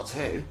 speaking of Doctor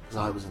Who, because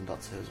I was in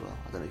Doctor Who as well.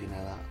 I don't know if you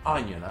know that.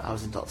 I knew that. I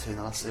was in Doctor Who in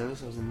the last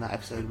series. I was in that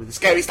episode with the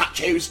scary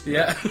statues.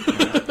 Yeah.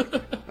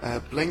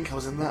 Blink, I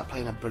was in that,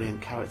 playing a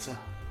brilliant character.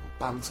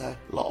 Banter.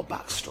 A lot of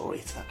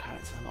backstory to that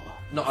character.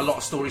 Not a lot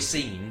of story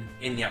seen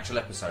in the actual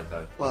episode,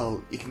 though.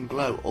 Well, you can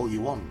gloat all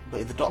you want,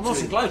 but in the Doctor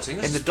wasn't gloating,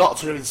 in the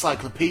Doctor Who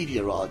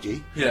Encyclopedia,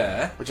 Raji,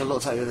 Yeah. which I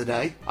looked at the other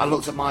day, I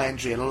looked at my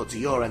entry and I looked at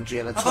your entry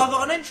and Have I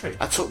got an entry?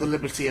 I took the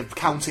liberty of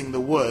counting the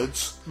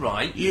words.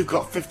 Right. You've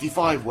got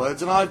 55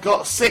 words and I've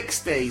got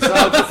 60. So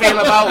how do you feel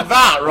about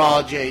that,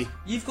 Raji?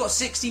 You've got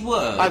 60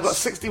 words. I've got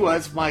 60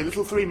 words for my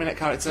little 3-minute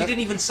character. You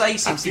didn't even say and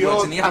 60 for your,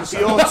 words in the and for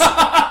episode.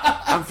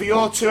 your and for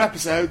your 2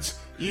 episodes,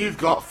 you've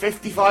got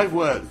 55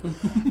 words.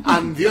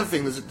 And the other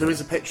thing, there is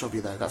a picture of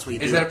you though. That's what you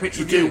do. Is there a picture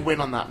you of do you? win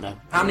on that now.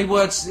 How many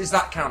words does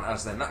that count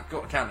as then? That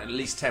got to count at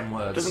least 10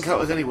 words. It doesn't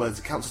count as any words.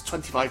 It counts as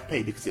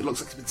 25p because it looks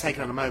like it's been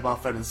taken on a mobile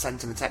phone and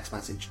sent in a text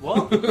message.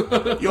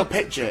 What? Your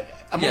picture,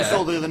 amongst Yeah.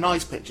 all the other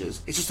nice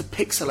pictures, it's just a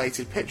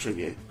pixelated picture of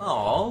you.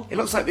 Oh. It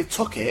looks like they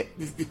took it,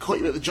 they caught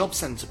you at the job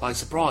centre by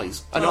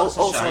surprise. And Oh, that's a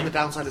also on shame. the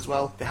downside as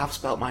well, they have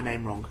spelt my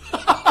name wrong.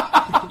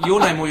 Your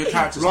name or your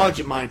character's name?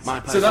 Roger, my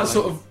So personal that name.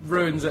 sort of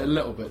ruins it a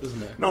little bit,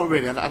 doesn't it? Not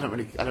really. I don't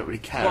really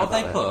care. What have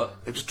about they it.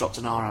 put? They've just dropped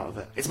an R out of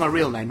it. It's my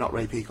real name, not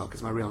Ray Peacock.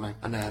 It's my real name,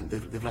 and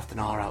they've left an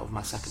R out of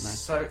my second name.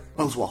 So...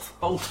 Bullswath.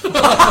 Oh.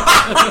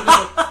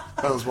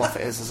 Bullswath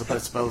it is as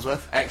opposed to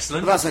Bullsworth.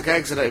 Excellent. But that's okay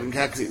because I don't even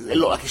care because it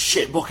looked like a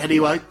shit book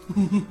anyway,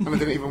 and I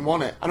didn't even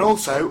want it. And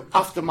also,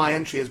 after my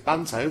entry as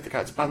Banto, the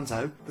character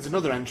Banto, there's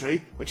another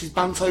entry which is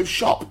Banto's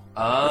shop,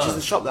 which is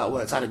the shop that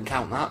works. I didn't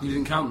count that. You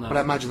didn't count that. But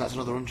I imagine that's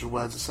another 100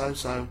 words or so.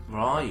 So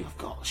Right. I've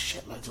got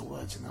shitloads of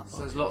words in that So book.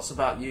 there's lots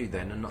about you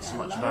then and not so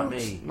much about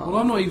me. Well,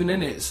 I'm not even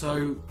in it,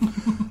 so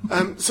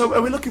So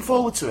are we looking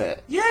forward to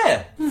it?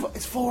 Yeah.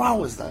 It's 4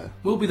 hours though.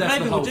 we'll be there Maybe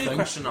for the we'll whole do thing.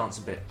 question and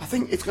answer bit. I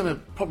think it's going to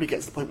probably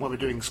get to the point where we're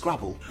doing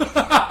Scrabble.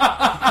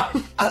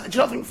 Do you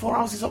not think 4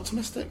 hours is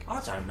optimistic? I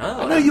don't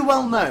know. I know you're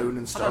well known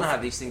and I stuff. don't know how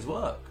these things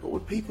work. But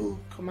would people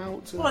come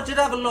out to... Well, I did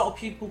have a lot of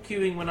people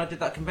queuing when I did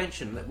that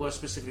convention that were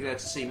specifically there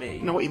to see me.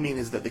 You know what you mean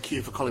is that the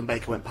queue for Colin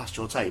Baker went past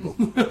your table.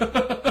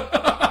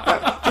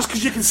 Just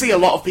because you can see a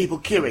lot of people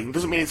queuing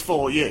doesn't mean it's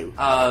for you.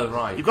 Oh,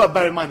 right. You've got to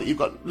bear in mind that you've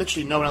got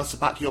literally no one else to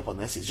back you up on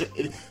this. It's just,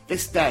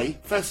 this day,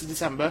 1st of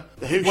December,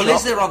 the Who Well, shop...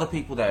 is there other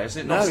people there? Is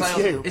it not No, it's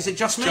sale? you. Is it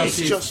just me? Just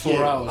you just for 4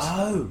 you. hours.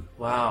 Oh,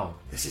 wow.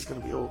 This is going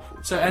to be awful.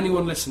 So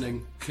anyone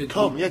listening, could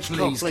Come, you yeah, just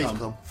please come, please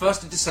come.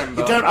 1st of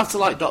December, You don't have to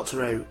like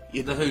Doctor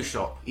Who. the Who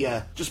shop.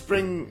 Yeah, just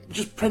print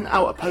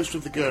out a poster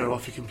of the Guru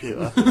off your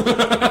computer.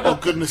 Or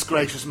goodness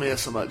gracious me or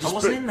something. Just I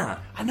wasn't print- in that.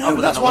 I know, Oh,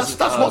 but then that's I what's wasn't-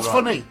 that's oh, what's right.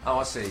 funny. Oh,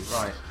 I see,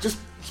 right. Just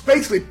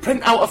basically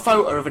print out a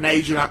photo of an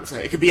Asian actor.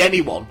 It could be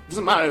anyone.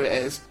 Doesn't matter who it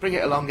is. Bring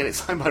it along, get it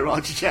signed by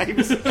Roger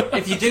James.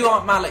 If you do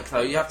Aunt Malik,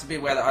 though, you have to be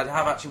aware that I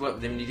have actually worked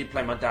with him and he did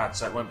play my dad,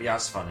 so it won't be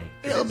as funny.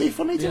 It'll be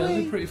funny to Yeah, it'd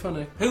me. be pretty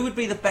funny. Who would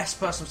be the best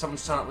person for someone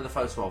to turn up with a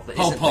photo of that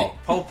Pol isn't Pot. me?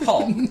 Pol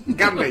Pot.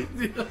 Gandhi.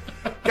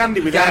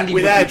 Gandhi with Gandhi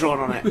with would hair be- drawn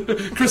on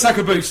it. Chris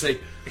Akabusi.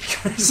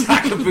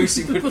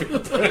 Sakabusi would be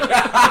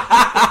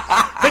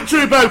Victor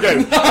Ubogo.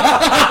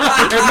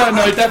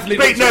 no,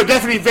 definitely. No,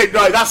 definitely Vic.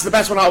 Right, that's the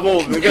best one out of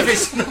all of them. If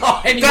it's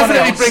not anyone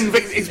Definitely else. bring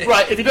Vic. It's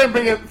right. If you don't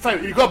bring a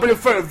photo, you've got to bring a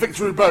photo of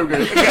Victor Ubogo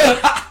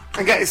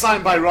and get it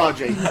signed by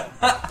Raji.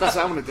 That's what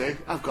I'm going to do.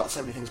 I've got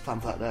so many things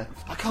planned for that day.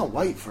 I can't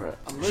wait for it.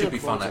 I'm really Should be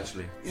looking fun, forward to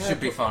it. actually. Yeah, Should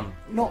be but fun.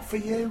 Not for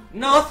you.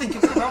 No, I think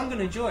I'm going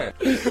to enjoy it.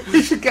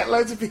 We should get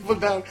loads of people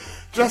down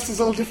dressed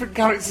as all different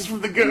characters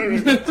from the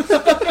Guru.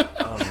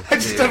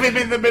 And just have him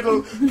in the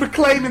middle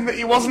proclaiming that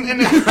he wasn't in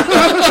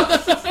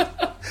it.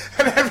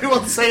 And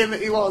everyone saying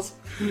that he was.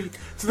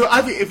 So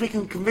I think if we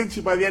can convince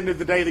you by the end of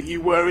the day that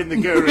you were in the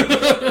Guru,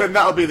 then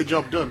that'll be the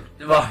job done.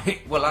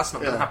 Right. Well, that's not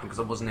going to Yeah. happen because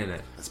I wasn't in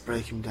it. Let's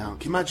break him down.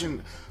 Can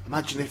you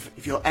imagine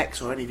if your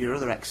ex or any of your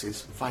other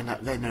exes find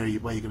out they know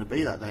where you're going to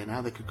be that day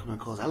now, they could come and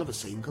cause a hell of a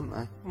scene, couldn't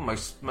they?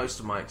 Most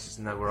of my exes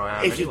know where I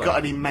am. If you've anyway. got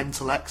any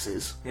mental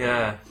exes,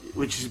 Yeah.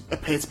 which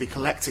appear to be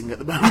collecting at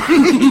the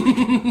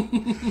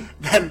moment,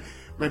 then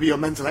Maybe your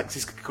mental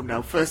exes could come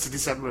down 1st of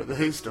December at the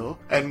Who store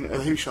and the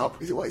Who shop.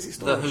 What is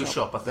it? The Who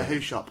shop, I think. The Who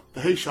shop.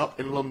 The Who shop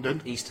in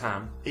London. East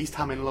Ham. East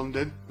Ham in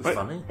London. It's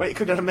funny. Wait, you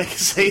could never make a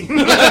scene.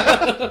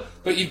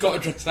 But you've got to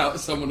dress out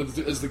as someone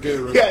as the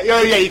guru. Yeah.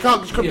 You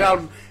can't just come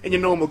down in your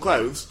normal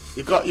clothes.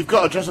 You've got to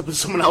dress up as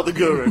someone out the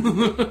guru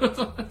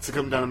to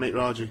come down and meet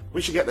Raji.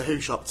 We should get the Who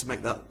shop to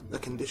make that the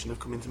condition of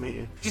coming to meet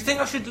you. Do you think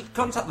I should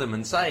contact them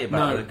and say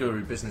about the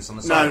guru business on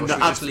the site? No, or should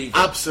we just leave it?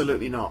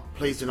 absolutely not.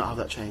 Please do not have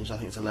that changed. I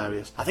think it's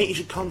hilarious. I think you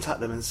should contact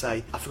them and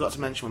say, I forgot to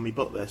mention when we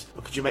booked this,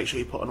 but could you make sure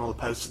you put on all the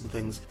posters and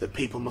things that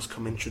people must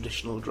come in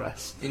traditional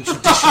dress? In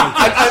traditional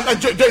dress?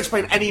 And don't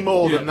explain any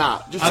more than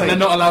that. Just And say, they're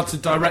not allowed to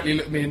directly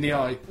look me in the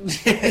eye.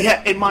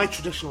 yeah, in my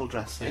traditional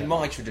dress. In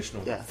my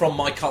traditional, Yeah. from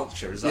my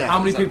culture, is that? Yeah. How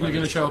many is that people are what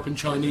going it to show up in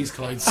Chinese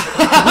clothes?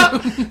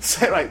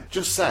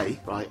 Just say,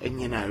 right, in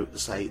your note,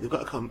 say, they've got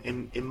to come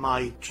in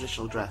my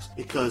traditional dress,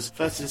 because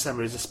 1st of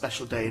December is a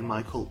special day in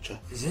my culture.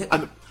 is? Is it?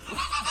 And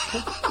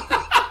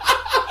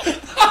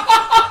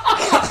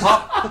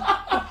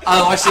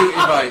Oh, I see what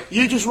you're right.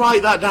 you just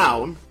write that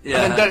down,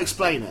 Yeah. and then don't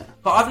explain it.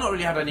 But I've not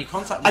really had any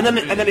contact with And then,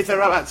 them, and then if they're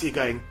right back to you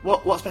going,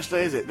 what special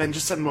day is it? Then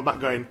just send them one back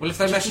going, Well, if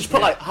they message just put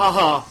me- like,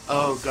 ha,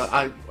 oh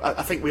god,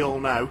 I think we all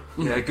know.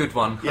 Yeah, good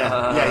one.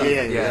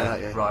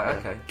 Yeah. Right,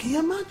 okay. Can you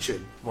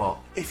imagine What?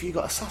 if you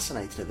got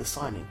assassinated at the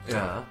signing?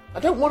 Yeah. I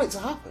don't want it to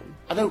happen.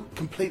 I don't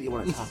completely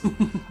want it to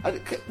happen.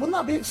 Wouldn't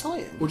that be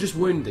exciting? Or just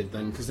wounded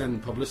then, because then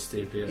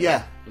publicity would be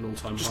Yeah. an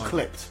all-time Just high.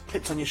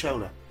 clipped on your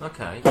shoulder.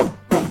 Okay.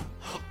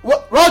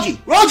 What? Raji!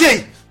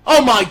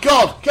 Oh my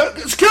god!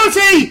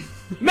 Security!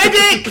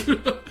 Medic!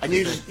 And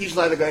you just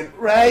like they're going,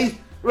 Ray,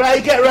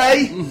 get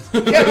Ray!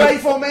 Get Ray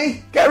for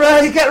me! Get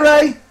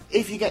Ray!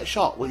 If you get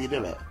shot, will you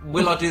do it?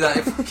 Will I do that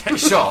if I get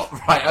shot?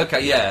 Right,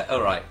 okay, yeah,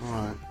 alright.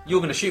 Alright. You're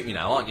going to shoot me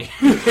now, aren't you?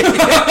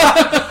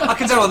 I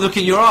can tell by the look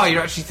in your eye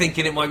you're actually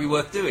thinking it might be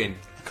worth doing.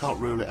 I can't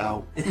rule it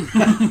out.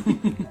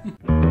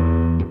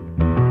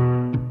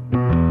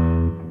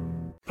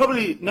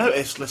 Probably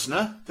noticed,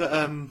 listener, that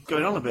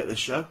going on a bit this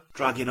show,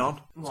 dragging on.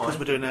 It's because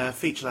we're doing a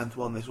feature-length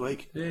one this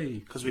week. Yay.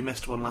 Because we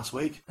missed one last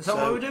week. Is that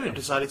what we're doing? I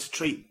decided to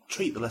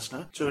treat the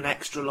listener to an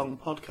extra long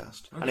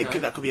podcast. And Okay.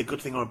 that could be a good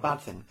thing or a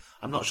bad thing.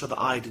 I'm not sure that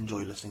I'd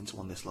enjoy listening to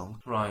one this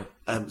long. Right.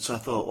 So I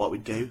thought what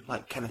we'd do,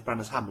 like Kenneth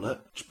Branagh's Hamlet,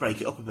 just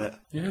break it up a bit.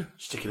 Yeah.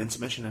 Stick an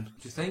intermission in. Do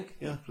you think?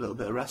 Yeah, a little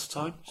bit of rest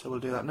time. So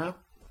we'll do that now.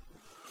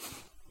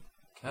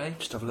 Okay.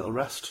 Just have a little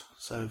rest.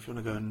 So if you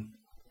want to go and...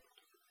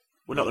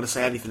 We're not going to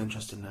say anything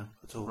interesting now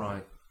at all.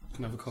 Right.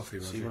 Can I have a coffee,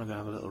 So Roger? you want to go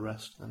have a little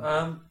rest then?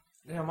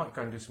 Yeah, I might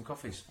go and do some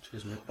coffees.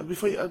 Cheers, mate.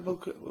 Before you, the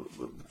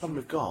problem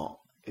we've got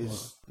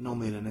is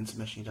normally in an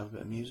intermission you'd have a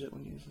bit of music,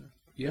 wouldn't you? So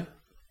Yeah?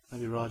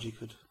 maybe Raji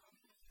could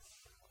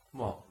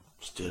What?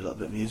 just do a little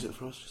bit of music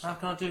for us. Just, How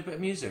can I do a bit of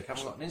music? I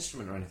haven't got an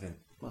instrument or anything.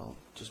 well,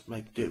 just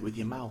do it with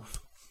your mouth.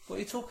 What are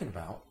you talking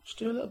about? Just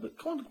do a little bit.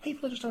 Come on,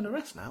 people are just having a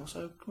rest now,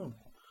 so come on.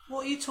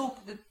 What are you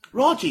talking...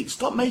 Raji,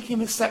 stop making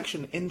this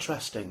section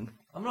interesting.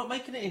 I'm not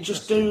making it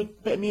Just interesting. do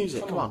a bit of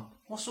music, come on.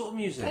 What sort of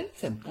music?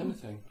 Anything.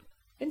 Anything.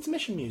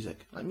 Intermission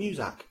music, like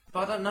Muzak. But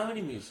I don't know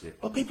any music.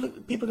 Well, people are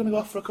going to go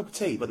off for a cup of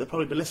tea, but they'll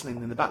probably be listening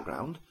in the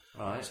background.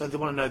 Right. So they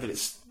want to know that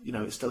it's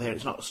still here.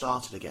 It's not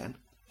started again.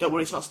 Don't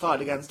worry, it's not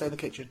started again. Stay in the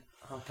kitchen.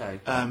 Okay.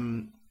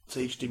 So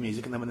you just do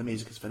music, and then when the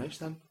music is finished,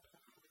 then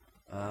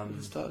you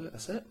can start it.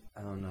 That's it.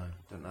 Oh no,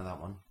 don't know that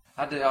one.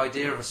 I had the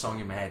idea of a song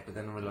in my head, but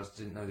then I realised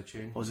I didn't know the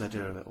tune. What was the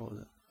idea of it? What was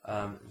it?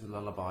 It was a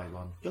lullaby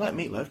one. You like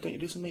meatloaf? Don't you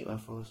do some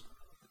meatloaf for us?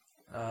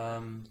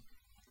 Um,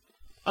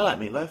 I like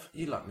meatloaf.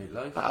 you like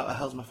Meatloaf? That Out of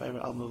Hell's my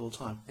favourite album of all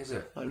time. Is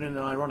it? Like in an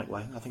ironic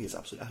way. I think it's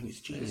It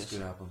genius. is a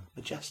good album.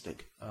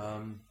 Majestic.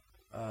 Trying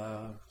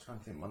to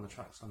think one of the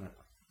tracks on it.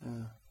 Yeah.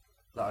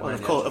 That I Well,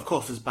 know of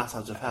course, there's Bat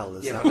Out of Hell.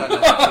 There's Yeah, that. but I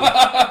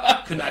don't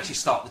know. Couldn't actually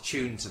start the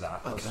tune to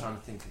that. I was Okay. trying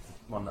to think of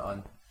one that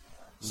I.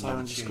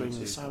 Sirens are tune screaming.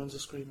 to. Sirens are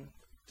screaming.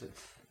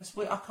 That's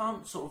weird. I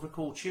can't sort of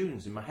recall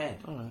tunes in my head.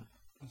 All right.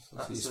 That's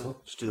That's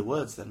useful. Just do the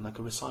words then, like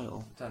a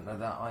recital. Don't know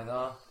that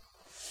either.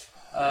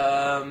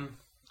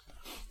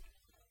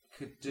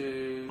 Could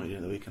do. What are you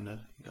doing the weekend, Ed?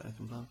 You got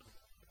anything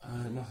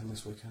planned? Nothing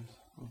this weekend.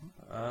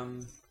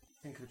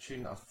 Think of a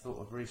tune that I've thought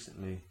of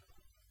recently.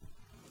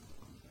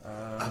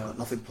 I've got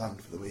nothing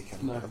planned for the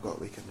weekend. No. I've got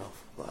a weekend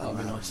off. But That'd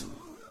be nice.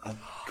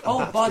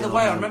 Oh, by the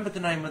way, I remember the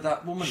name of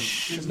that woman.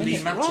 It was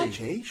Lee Matty.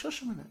 Raji,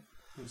 shush a minute.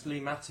 It was Lee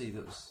Matty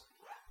that was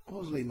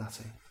What was Lee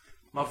Matty?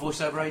 my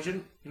voiceover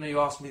agent. You know, you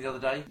asked me the other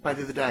day. By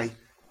the other day,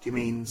 do you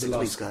mean 6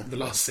 weeks ago? The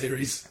last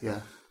series. Yeah.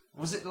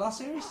 Was it the last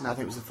series? No, I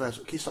think it was the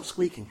first. Can you stop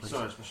squeaking, please?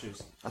 Sorry, it's my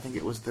shoes. I think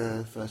it was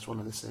the first one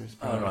of the series.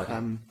 Oh, right. I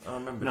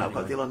remember. No, I've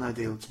got anyway. Deal or No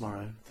Deal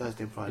tomorrow.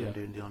 Thursday and Friday I'm Yeah.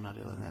 doing Deal or No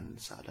Deal, and then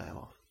Saturday I'm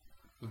off.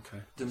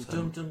 Okay. Dum So,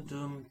 dum dum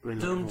dum really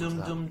dum looking dum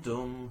forward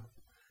dum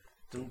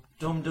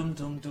dum dum dum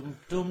dum dum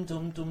dum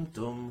dum dum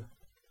dum.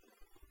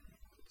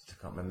 Still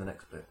can't remember the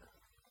next bit.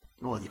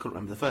 Well, you couldn't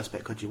remember the first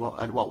bit, could you?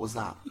 What was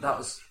that? That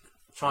was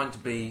trying to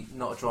be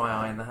not a dry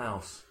eye in the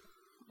house.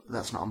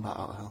 That's not on Bat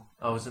Out of Hell.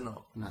 Oh, is it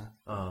not? No,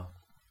 Oh,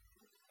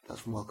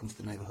 that's from Welcome to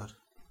the Neighbourhood.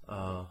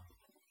 oh,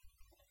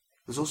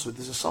 There's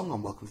a song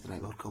on Welcome to the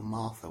Neighbourhood called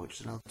Martha, which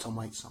is another Tom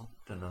Waits song.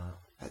 don't know.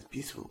 It's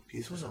beautiful,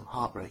 beautiful song.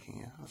 Heartbreaking,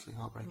 yeah, absolutely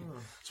heartbreaking.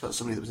 It's about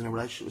somebody that was in a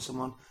relationship with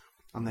someone,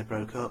 and they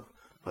broke up,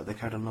 but they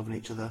carried on loving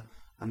each other,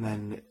 and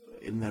then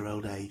in their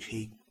old age,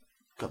 he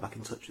got back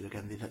in touch with her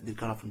again. They'd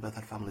gone off and both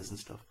had families and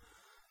stuff,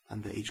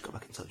 and they each got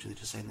back in touch with her,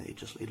 just saying that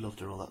he loved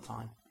her all that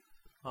time.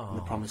 And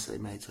the promise that he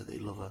made to her that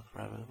he'd love her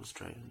forever was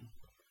true. And,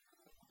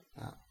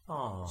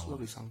 it's a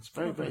lovely song.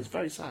 It's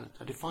very sad.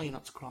 I defy you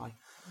not to cry.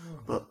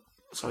 But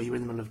sorry, you're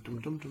in the middle of dum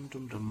dum dum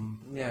dum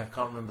dum. Yeah, I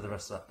can't remember the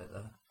rest of that bit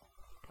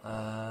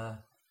though.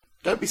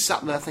 Don't be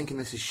sat there thinking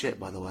this is shit,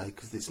 by the way,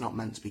 because it's not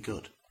meant to be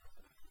good.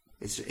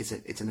 It's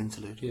an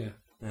interlude. Yeah.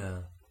 Yeah.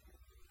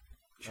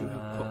 Should we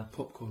have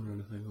popcorn or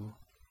anything? Or?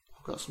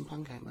 I've got some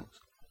pancake mix.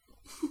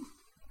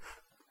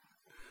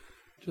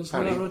 Just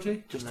that,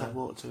 Roger? Just add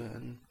water to it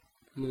and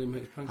then it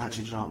makes pancakes.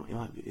 Actually, you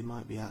know, it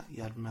might be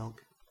you add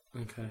milk.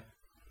 Okay.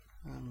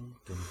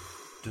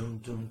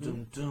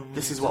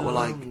 This is what we're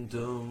like.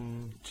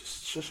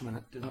 Just shush a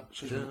minute.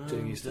 Shush a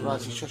minute. Right,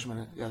 just shush a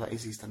minute. Yeah, that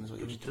is EastEnders. What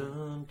you're just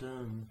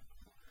doing.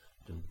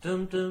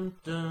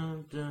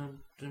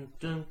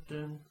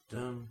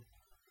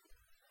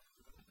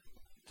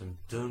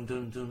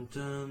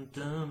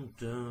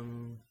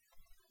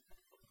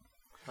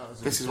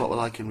 This is what we're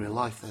like in real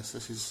life.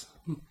 This is.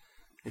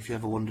 If you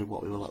ever wondered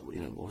what we were like, you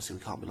know, obviously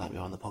we can't be like we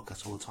are on the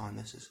podcast all the time.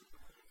 This is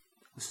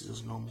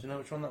us normal. Do you know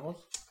which one that was?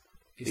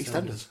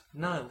 EastEnders.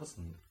 No, it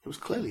wasn't. It was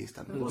clearly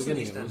EastEnders. It wasn't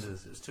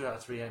EastEnders. It was 2 out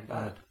of 3 ain't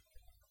bad.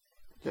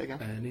 Do it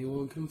again.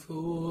 Anyone can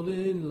fall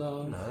in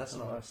love. No, that's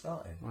not how I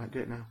started. Right, do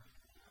it now.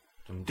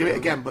 Do it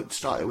again, but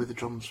start it with the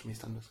drums from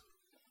EastEnders.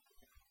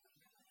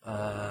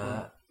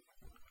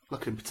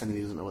 Look at him pretending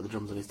he doesn't know what the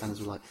drums on EastEnders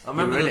were like. I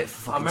remember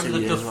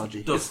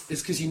the duff.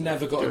 It's because you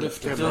never got a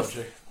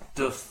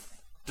Duff.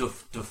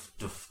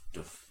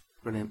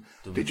 Brilliant.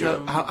 Did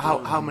you?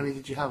 How many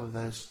did you have of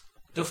those?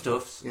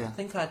 Duffs? Yeah. I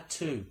think I had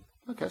 2.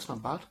 Okay, that's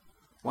not bad.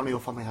 One of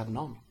your family had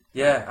none.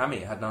 Yeah,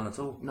 Amit had none at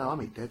all. No,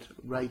 Amit did.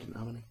 Ray didn't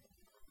have any.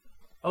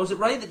 Oh, was it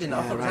Ray that didn't?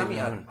 I thought Ray Amit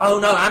had. Oh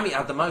no, Amit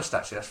had the most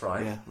actually. That's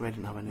right. Yeah, Ray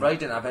didn't have any. Ray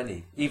didn't have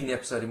any. Even the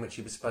episode in which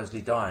he was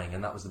supposedly dying,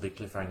 and that was the big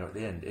cliffhanger at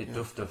the end. It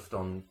duffed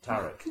on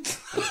Tarek.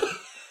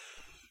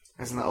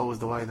 Isn't that always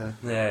the way though?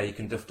 Yeah, you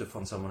can duff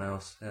on someone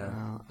else.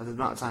 Yeah. The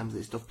amount of times that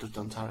it's duffed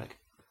on Tarek.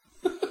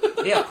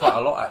 He had quite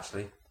a lot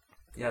actually.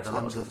 He had a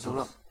lot of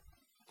stuff.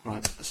 Right,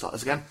 let's start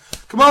this again.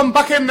 Come on,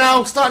 back in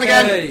now. Starting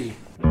again. Hey.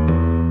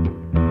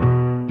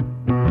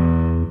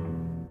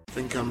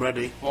 Think I'm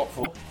ready. What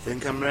for?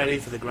 Think I'm ready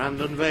for the grand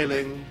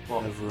unveiling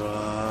of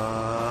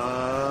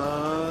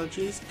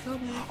Roger's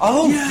Comic.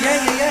 Oh,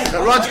 yeah.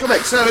 Roger's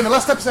Comic. So in the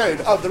last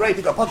episode of the Ray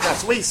Peacock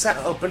Podcast, we set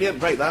up, brilliant,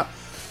 break that.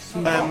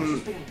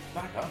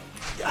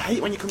 I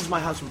hate when you come to my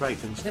house and break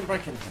things. I didn't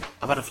break anything.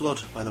 I've had a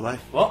flood, by the way.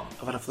 What?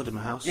 I've had a flood in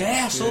my house.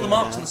 Yeah, I saw the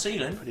marks on the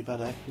ceiling. Pretty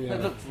bad, eh? Yeah.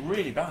 They looked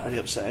really bad. Pretty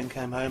upsetting.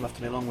 Came home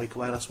after my long week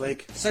away last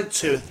week. So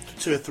 2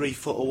 or 3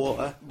 foot of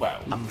water.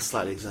 Well, I'm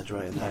slightly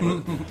exaggerating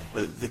there,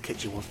 but the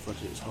kitchen was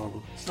flooded. It was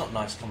horrible. it's not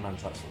nice coming down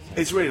to that sort of thing.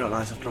 It's really not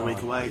nice after a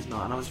week away. It's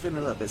not, and I was feeling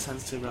a little bit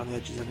sensitive around the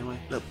edges anyway.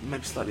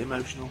 Maybe slightly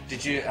emotional.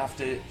 Did you have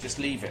to just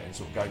leave it and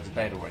sort of go to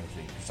bed or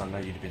anything? Because I know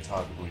you'd have been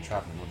tired before you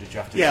travelling, or did you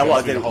have to? Yeah, go what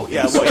I through did. the whole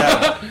Yeah,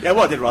 thing?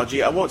 what I did,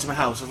 Roger. I walked to my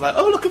house. I was like,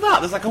 "Oh, look at that!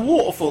 There's like a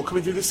waterfall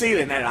coming through the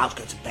ceiling." Then I'll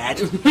go to bed.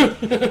 No,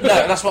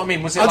 that's what I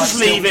mean. Was it? I'll like just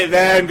leave it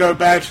there and go to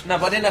bed. No,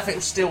 but I didn't know if it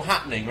was still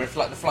happening or if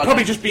like the flood.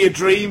 Probably just be a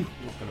dream.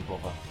 I'm not going to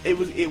bother.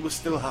 It was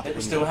still happening. It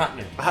was still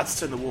happening. I had to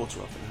turn the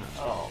water off in the house.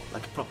 Oh,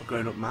 Like a proper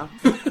grown-up man.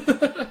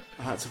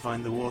 I had to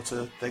find the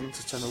water thing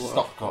to turn the water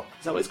off. stopcock.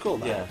 Is that what it's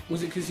called? Yeah.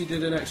 Was it because you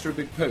did an extra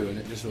big poo and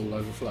it just all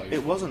overflowed?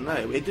 It wasn't. No,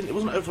 it didn't. It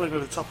wasn't overflowing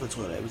over the top of the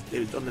toilet. It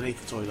was underneath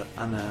the toilet,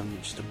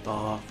 and just a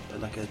bar,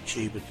 like a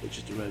tube, it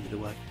just eroded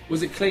away.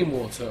 Was it clean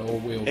water or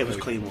wheel It was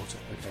poo? clean water.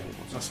 Okay,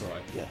 that's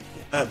alright.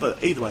 Yeah.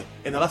 But either way,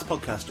 in the last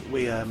podcast,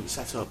 we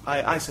set up.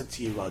 I said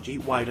to you, Raji,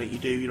 why don't you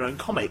do your own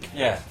comic?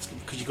 Yeah.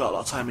 Because you've got a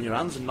lot of time in your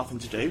hands and nothing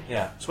to do.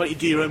 Yeah. So why don't you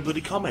do your own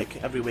bloody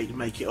comic every week and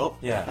make it up?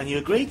 Yeah. And you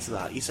agreed to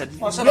that. You said,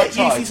 Well, so that's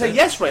right, you said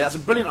yes, Ray. That's a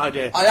brilliant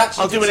idea. I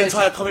actually I'll do did an say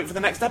entire comic for the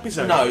next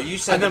episode. No, you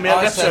said. And then we had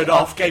an I said episode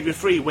off, gave you a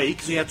free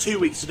week, so you had 2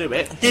 weeks to do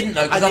it. Didn't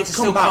know because And I had you've to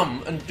come still back-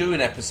 come and do an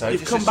episode.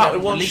 You've It's come just back I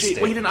with one released sheet.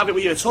 it. Well, you didn't have it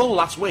with you at all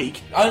last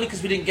week. Only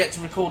because we didn't get to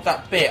record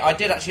that bit. I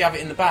did actually have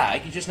it in the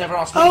bag. You just never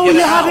asked me Oh, to get you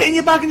it had out. it in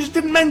your bag and just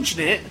didn't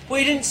mention it. Well,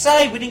 you didn't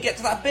say. We didn't get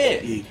to that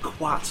bit. You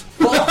quat.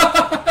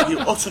 What? You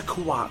utter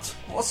quat.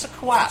 What's a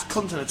quat?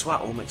 Cunt and a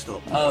twat all mixed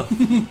up. Oh,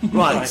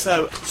 Right,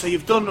 so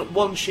you've done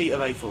one sheet of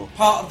A4.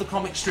 part of the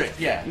comic strip.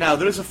 Yeah. Now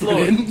there is a flaw.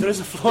 Brilliant. There is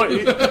a flaw.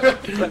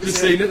 Have you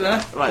seen it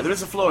there? Right, there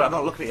is a flaw. I'm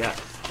not looking at it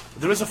yet.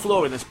 There is a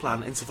flaw in this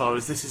plan insofar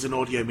as this is an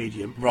audio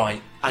medium,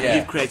 Right. and yeah.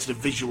 you've created a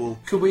visual.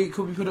 Could we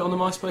put it on the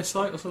MySpace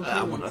site or something?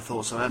 I wouldn't have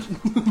thought so, Ed.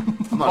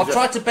 I've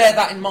tried to bear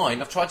that in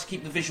mind. I've tried to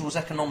keep the visuals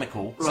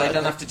economical, so Right, you don't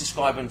okay. have to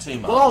describe them too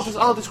much. Well,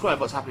 I'll describe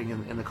what's happening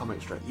in the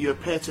comic strip. You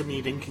appear to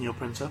need ink in your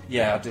printer.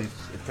 Yeah, I did.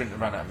 The printer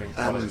ran out of ink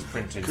while it was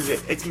printed. Because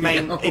it's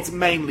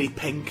mainly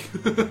pink.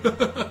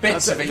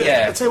 Bits of it,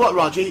 yeah. I'll tell you what,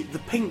 Raji, the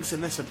pinks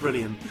in this are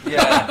brilliant.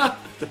 Yeah.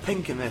 The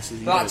pink in this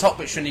is. That top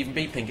bit shouldn't even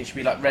be pink. It should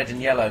be like red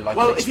and yellow, like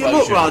Well, an if you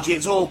explosion. look, Raji,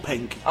 it's all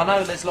pink. I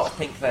know there's a lot of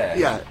pink there.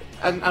 Yeah.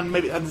 and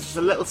maybe there's just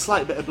a little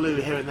slight bit of blue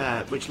here and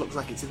there, which looks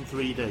like it's in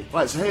 3D.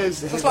 Right, so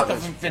here's It's like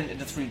I've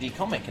invented a 3D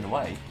comic in a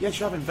way. Yes,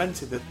 you have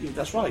invented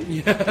that's right.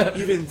 Yeah.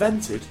 You've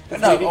invented a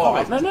No, 3D all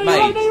comic. right, No,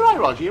 made. you're right,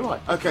 Roger, you're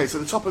right. Okay, so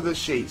the top of the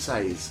sheet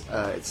says,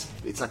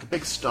 it's like a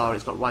big star,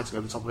 it's got writing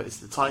over the top of it, it's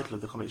the title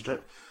of the comic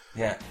strip.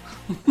 Yeah.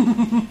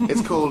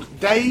 It's called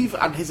Dave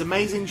and His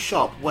Amazing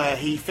Shop, where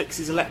he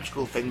fixes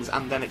electrical things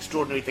and then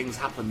extraordinary things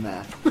happen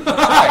there.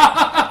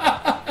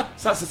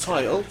 So that's the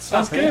title.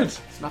 That's good.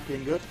 Snappy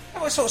and good.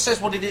 Well, it sort of says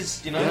what it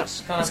is, you know. Yeah.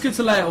 It's kind It's of. good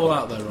to lay it all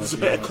out there, right? There's a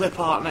bit of clip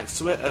art next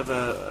to it of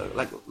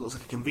looks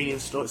like a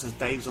convenience store. It says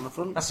Dave's on the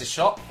front. That's his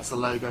shop. That's the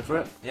logo for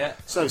it. Yeah.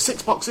 So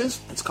 6 boxes.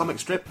 It's a comic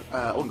strip.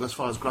 I won't go as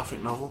far as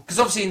graphic novel. Because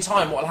obviously, in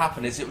time, what will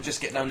happen is it will just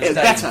get known as It's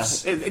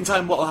Dave's. better. In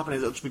time, what will happen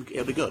is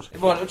it'll be good.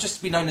 Well, it'll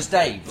just be known as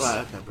Dave's.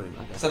 Right. Okay. Brilliant.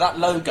 Okay. So that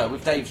logo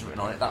with Dave's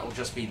written on it, that will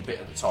just be the bit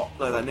at the top.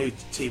 Like that new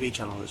TV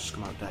channel that's just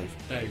come out, Dave.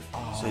 Dave.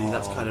 So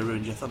that's kind of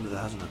ruined your thunder there,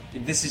 hasn't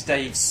it? This is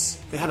Dave's.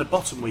 They had a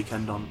bottom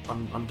weekend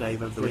on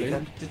Dave over the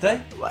Brilliant. weekend. Did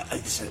they? Well, they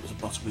said it was a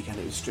bottom weekend.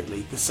 It was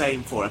strictly the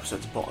same 4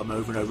 episodes of bottom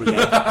over and over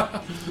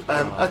again.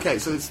 Okay,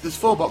 so there's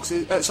 4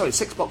 boxes.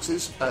 6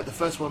 boxes. The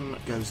first one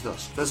goes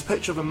thus. There's a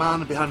picture of a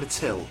man behind a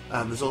till,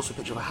 and there's also a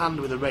picture of a hand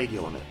with a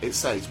radio on it. It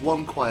says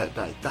 "One Quiet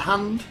Day." The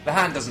hand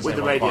doesn't with say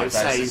the One radio Quiet Day,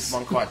 it says says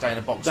One Quiet Day in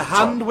a box. the at the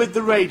top. hand with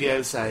the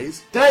radio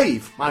says,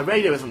 "Dave, my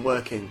radio isn't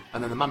working."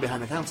 And then the man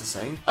behind the counter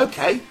saying,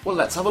 "Okay, well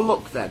let's have a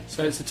look then."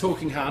 So it's a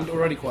talking hand,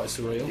 already quite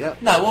surreal.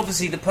 Yep. No,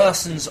 obviously the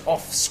person's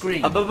off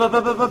screen.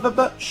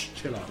 Shh.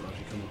 Chill out, Roger,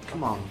 come on.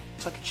 Come on,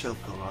 take a chill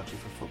pill, Raji,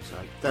 for fuck's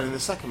sake. Then in the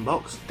second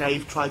box,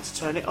 Dave tried to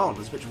turn it on.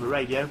 There's a picture of a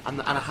radio and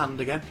a hand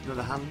again,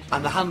 another hand.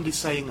 And the hand is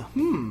saying,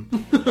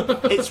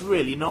 it's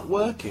really not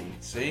working.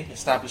 See,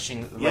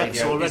 establishing that the Yeah, so radio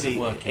isn't already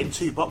working. in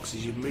 2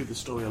 boxes you've moved the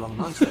story along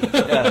nicely.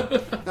 Yeah.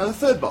 Now the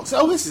third box,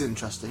 this is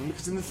interesting,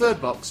 because in the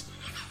third box,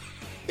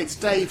 it's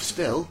Dave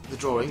still, the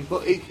drawing,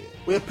 but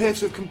we appear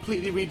to have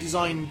completely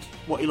redesigned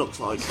what he looks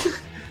like.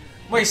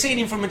 Well, you've seen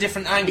him from a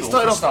different He angle.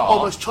 started for a off start.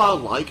 almost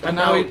childlike, And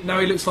now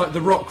he looks like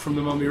The Rock from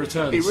The Mummy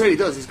Returns. he really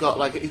does. He's got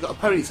a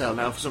ponytail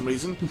now for some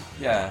reason.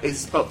 Yeah.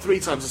 He's about 3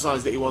 times the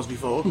size that he was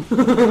before.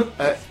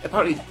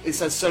 Apparently, it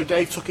says so.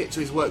 Dave took it to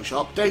his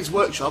workshop. Dave's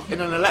workshop,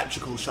 in an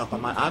electrical shop, I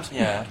might add.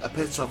 Yeah.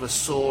 Appears to have a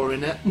saw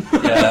in it.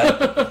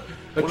 Yeah.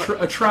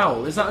 A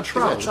trowel. Is that a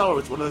trowel? Is it a trowel?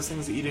 It's one of those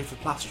things that you do for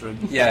plastering.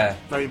 Yeah.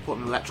 Very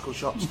important in electrical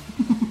shops.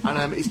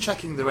 And he's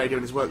checking the radio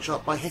in his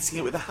workshop by hitting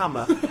it with a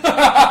hammer.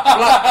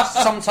 Like,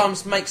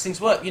 sometimes makes things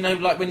work. You know,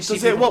 like when you see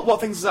Does it? people-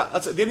 What things is that?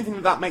 The only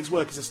thing that makes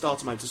work is a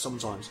starter motor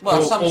sometimes.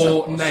 Well,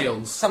 Or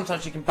nails.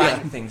 Sometimes you can bang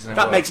Yeah. things and it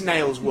That works. makes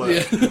nails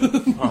work.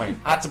 Right.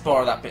 I had to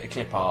borrow that bit of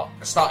clip art.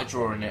 I started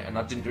drawing it and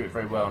I didn't do it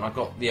very well, and I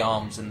got the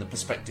arms and the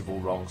perspective all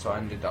wrong, so I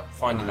ended up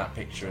finding that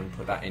picture and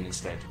put that in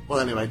instead. Well,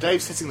 anyway,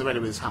 Dave's hitting the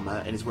radio with his hammer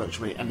in his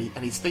workshop, and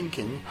he's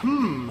thinking,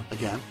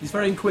 again. He's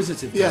very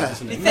inquisitive, Yeah,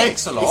 isn't He he?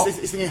 thinks a lot.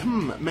 He's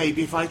thinking,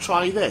 maybe if I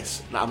try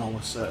this. No, I'm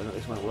almost certain that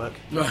this won't work.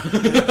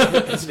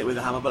 Hitting it with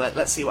a hammer, but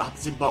let's see what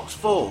happens in box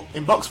 4.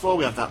 In box 4,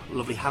 we have that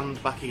lovely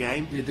hand back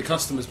again. The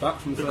customer's back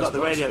from the We've first got the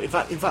box. radio.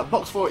 In fact,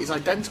 box 4 is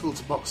identical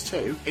to box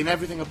 2 in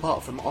everything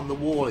apart from on the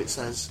wall. It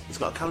says it's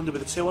got a calendar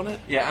with a 2 on it.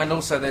 Yeah, and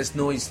also there's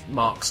noise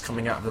marks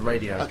coming out of the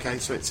radio. Okay,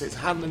 so it's a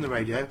hand in the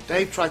radio.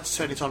 Dave tried to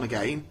turn it on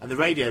again, and the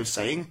radio's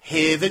saying,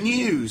 "Hear the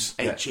news."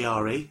 Yeah.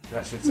 H-E-R-E.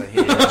 That should say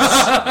here.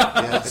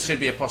 Yes. There should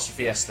be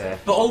apostrophe S there.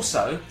 But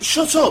also,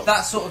 Shut up.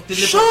 that sort of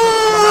deliberate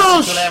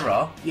Shush! grammatical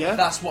error, Yeah.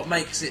 that's what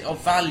makes it of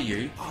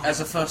value as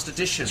a first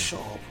edition. Shut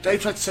up.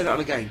 Dave tried to turn it on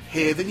again.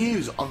 Hear the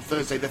news on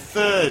Thursday, the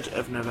 3rd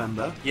of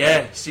November.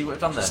 Yeah, see what I've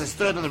done there? It says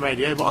 3rd on the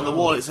radio, but on the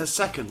wall it says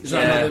 2nd. Is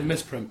that Yeah. another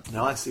misprint?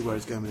 No, I see where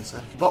he's going with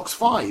this. Box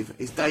 5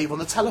 is Dave on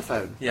the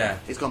telephone. Yeah.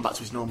 He's gone back to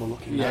his normal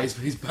looking. Yeah, now.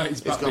 he's back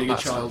He's being gone a back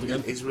child to,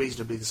 again. He's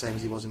reasonably the same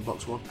as he was in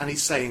box 1. And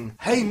he's saying,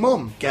 "Hey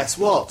mum, guess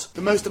what?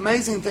 The most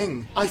amazing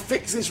thing. I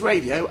fixed this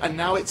radio and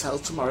now it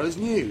tells tomorrow's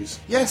news.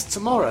 Yes,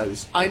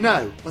 tomorrow's. I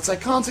know, but I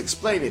can't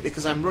explain it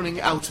because I'm running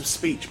out of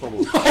speech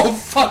bubbles." Oh,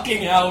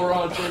 fucking hell,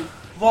 Roger.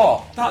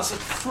 What? That's a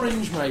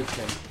cringe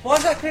making. Why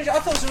is that cringe? I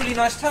thought it was a really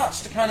nice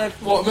touch to kind of...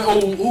 What?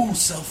 Oh,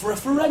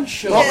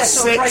 self-referential. Box Yeah,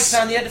 sort of break 6.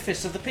 down the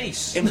edifice of the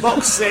piece. In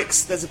box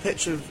 6, there's a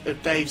picture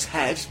of Dave's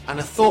head and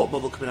a thought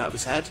bubble coming out of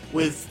his head,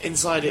 with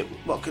inside it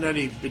what can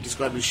only be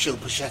described as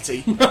Shilpa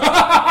Shetty. It's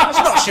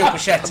not Shilpa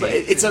Shetty. But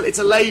it's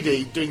a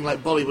lady doing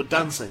like Bollywood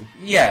dancing.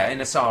 Yeah,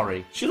 in a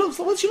sari. She looks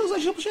like Shilpa Do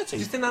you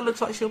Shetty. think that looks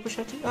like Shilpa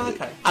Shetty? Oh,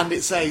 okay. And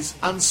it says,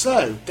 "And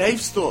so,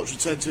 Dave's thoughts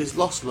return to his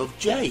lost love,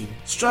 Jane,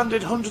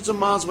 stranded hundreds of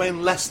miles away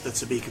in Leicester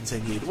to be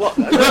continued." What?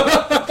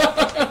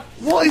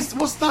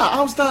 What's that?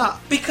 How's that?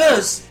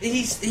 Because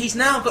he's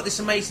now got this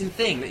amazing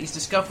thing that he's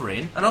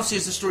discovering, and obviously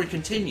as the story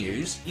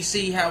continues, you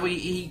see how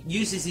he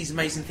uses these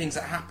amazing things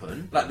that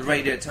happen, like the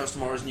radio that tells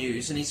tomorrow's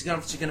news, and he's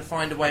obviously going to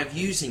find a way of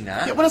using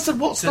that. Yeah, when I said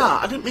what's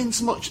that, I didn't mean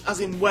so much as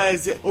in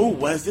where's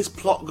this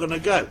plot gonna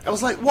go? I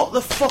was like, what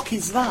the fuck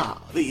is that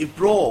you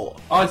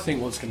brought? I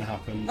think what's going to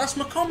happen That's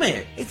my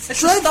comic. It's a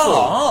dreadful.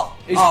 start.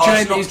 is Oh, it's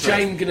Jane not is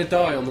dreadful. Jane going to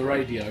die on the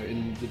radio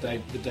in the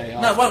day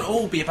after? No, it won't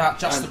all be about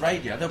just the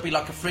radio. There'll be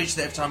like a fridge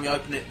that every time you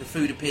open it, the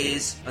food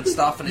appears and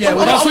stuff. And Yeah,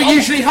 well, that's what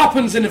usually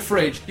happens in a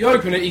fridge. You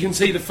open it, you can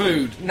see the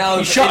food. No,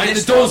 you shut it,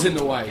 the door's in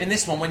the way. In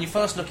this one, when you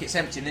first look, it's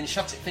empty, and then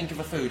shut it, think of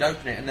a food,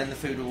 open it, and then the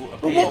food will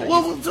appear.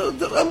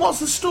 And what's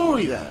the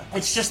story there?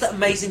 It's just that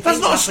amazing That's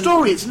thing. not a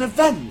story, it's an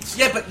event.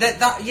 Yeah, but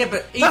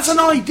That's an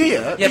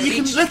idea that you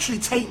can literally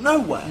take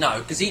nowhere. No,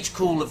 because each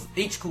cool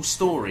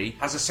story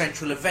has a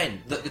central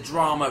event that the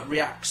drama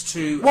reacts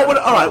to. All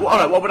right.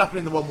 What would happen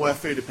in the one where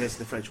food appears in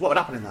the fridge? What would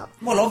happen in that?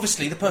 Well,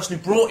 obviously, the person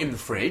who brought him the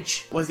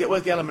fridge. Where's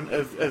the element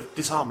of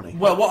disharmony?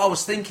 Well, what I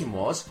was thinking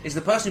is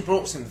the person who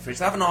brought him the fridge,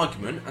 they have an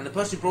argument, and the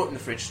person who brought him the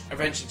fridge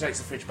eventually takes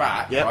the fridge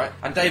back, right?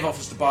 And Dave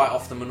offers to buy it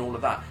off them and all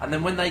of that. And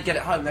then when they get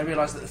it home, they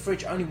realise that the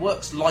fridge only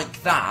works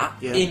like that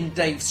in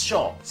Dave's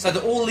shop. So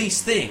that all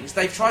these things,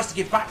 Dave tries to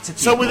give back to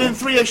people. So within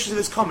 3 issues of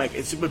this comic,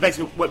 we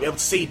basically won't be able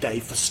to see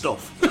Dave for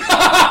stuff.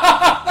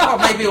 Well,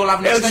 maybe we'll have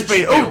an It'll just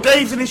be, extension.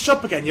 Dave's in his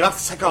shop again. You have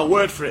to take our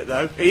word for it,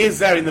 though. He is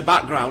there in the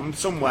background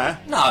somewhere.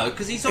 No,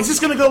 because he's... Is this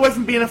going to go away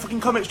from being a fucking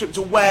comic strip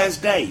to Where's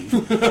Dave?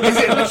 Is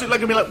it literally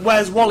going to be like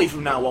Where's Wally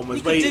from now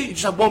onwards, where you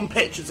just have one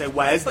picture and say,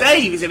 Where's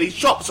Dave? He's in his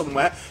shop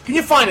somewhere. Can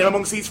you find him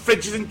amongst these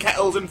fridges and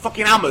kettles and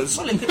fucking hammers?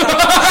 Well,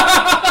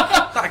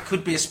 that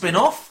could be a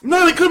spin-off.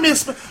 No, it couldn't be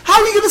a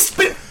How are you going to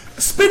spin...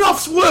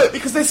 Spin-offs work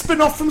because they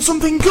spin off from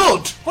something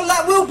good. Well,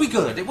 that will be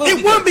good. It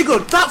won't be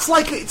good. That's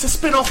like it's a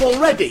spin-off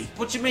already.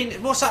 What do you mean?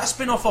 What's that a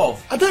spin-off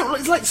of? I don't.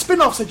 It's like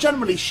spin-offs are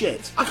generally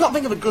shit. I can't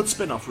think of a good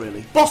spin-off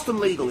really. Boston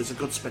Legal is a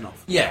good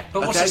spin-off. Yeah,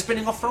 but what's it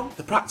spinning off from?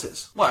 The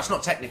Practice. Well, it's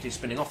not technically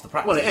spinning off the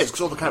Practice. Well, it is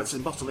because all the characters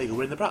in Boston Legal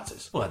were in the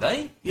Practice. Were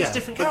they? Yeah, it's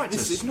different but characters.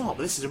 This is not.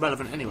 But this is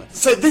irrelevant anyway.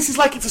 So this is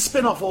like it's a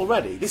spin-off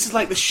already. This is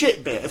like the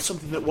shit bit of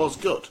something that was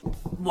good.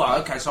 Well,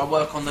 okay, so I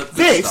work on the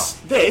good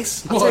stuff.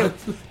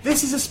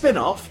 This is a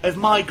spin-off of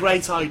my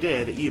great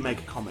idea that you make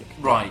a comic.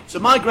 Right. So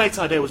my great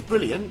idea was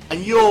brilliant,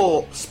 and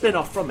your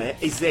spin-off from it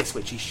is this,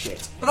 which is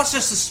shit. But that's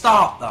just a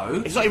start,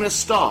 though. It's not even a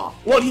start.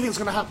 What do you think is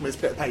going to happen with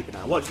this bit of paper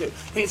now? What do you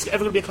think it's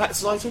ever going to be a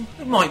collector's item?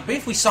 It might be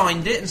if we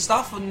signed it and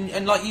stuff,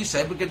 and like you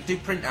said, we're going to do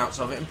printouts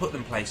of it and put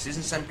them places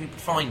and send people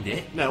to find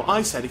it. No,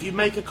 I said if you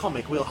make a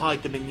comic, we'll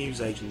hide them in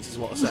newsagents. Is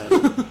what I said.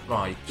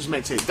 Right. Just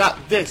make it.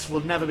 This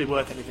will never be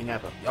worth anything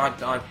ever.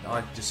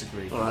 I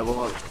disagree. All right.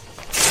 Well.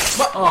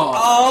 What?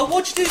 Oh,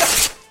 what'd you do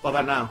that? What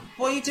about now?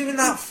 What are you doing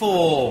that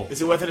for?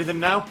 Is it worth anything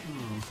now?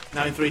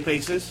 Now in 3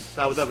 pieces?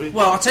 That would that be?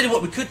 Well, I'll tell you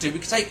what we could do. We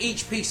could take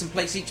each piece and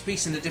place each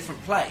piece in a different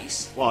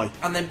place. Why?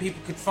 And then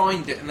people could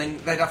find it, and then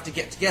they'd have to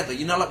get together.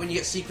 You know, like when you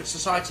get secret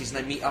societies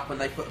and they meet up and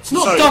they put. It's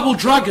not Double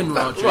Dragon,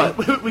 Roger.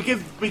 Right, we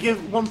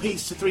give one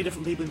piece to 3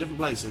 different people in different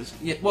places.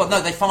 Yeah. Well,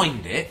 no, they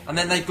find it, and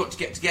then they've got to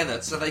get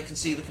together so they can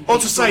see the complete Or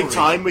to save story.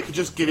 time, we could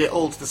just give it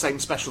all to the same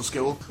special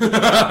school,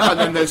 and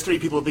then those 3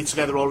 people would be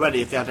together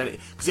already if they had any.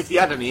 Because if they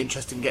had any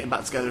interest in getting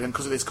back together again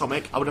because of this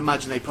comic, I would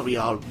imagine they probably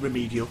are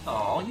remedial.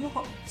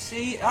 Oh,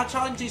 see, I'll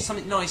try and do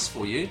something nice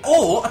for you.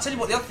 Or, I'll tell you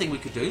what, the other thing we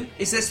could do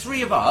is there's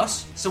 3 of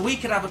us, so we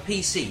could have a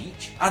piece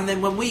each, and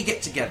then when we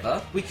get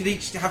together, we could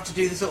each have to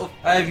do the sort of,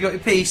 have you got your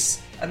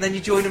piece? And then you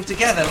join them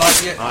together,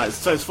 like you. Alright,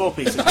 so it's 4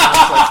 pieces. 4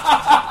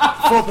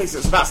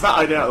 pieces, so that's that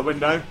idea out the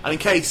window. And in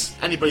case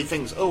anybody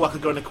thinks, oh, I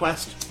could go on a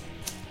quest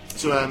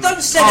to,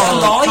 Don't set it a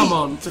lie! Come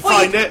on. to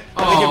find it.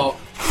 Oh,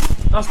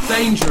 that's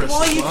dangerous.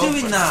 Why are you doing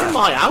It's in that?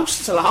 my house,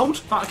 it's allowed.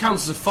 That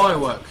counts as a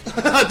firework.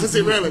 Does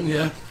it really?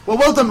 Yeah.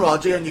 Well done,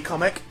 Raji, on your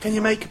comic. Can you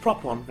make a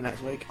prop one for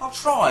next week? I'll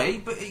try,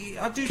 but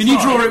I do Can you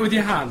draw it with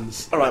your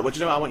hands? Alright, well, do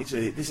you know what I want you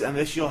to do? This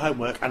is your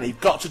homework, and you've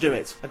got to do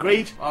it.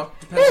 Agreed? Depends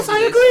Yes, on I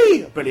what it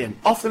is. agree! Brilliant.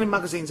 Often in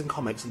magazines and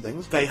comics and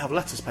things, they have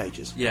letters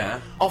pages. Yeah.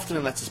 Often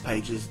in letters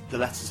pages, the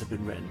letters have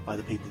been written by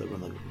the people that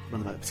run them,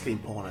 particularly in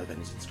porno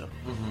things and stuff.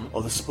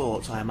 Or the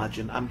sports, I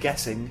imagine. I'm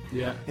guessing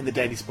in the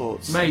Daily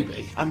Sports.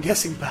 Maybe. I'm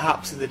guessing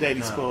perhaps in the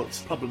Daily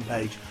Sports problem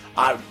page.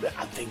 I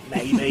think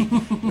maybe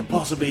they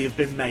possibly have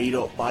been made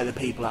up by the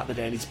people at the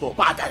Daily Sport.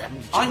 But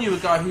I knew a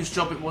guy whose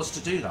job it was to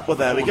do that. well,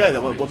 there we go.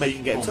 Then. Well, maybe you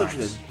can get in touch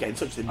with him. Get in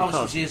touch with him Oh, this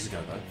because was years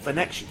ago, though.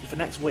 for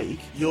next week,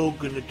 you're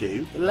going to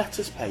do the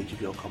letters page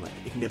of your comic.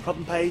 It can be a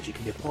problem page, it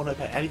can be a porno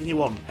page, anything you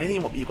want. Anything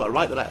you want, but you've got to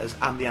write the letters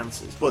and the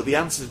answers. But the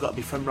answers have got to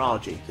be from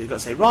Raji. So you've got to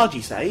say,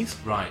 Raji says.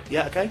 Right.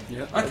 Yeah, okay?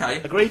 Yeah. Okay.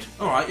 Agreed?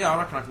 Alright, yeah, I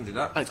reckon I can do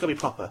that. And it's got to be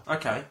proper.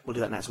 Okay. We'll do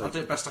that next I'll week. do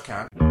it best I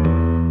can.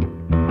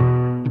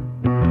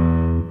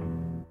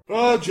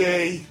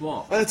 Raji!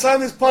 What? By the time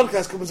this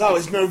podcast comes out,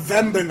 it's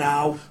November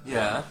now.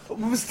 Yeah.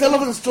 We still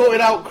haven't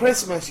sorted out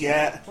Christmas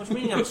yet. What do you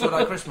mean you haven't sorted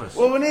out Christmas?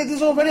 Well,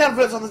 there's already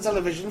adverts on the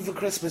television for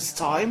Christmas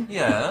time.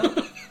 Yeah.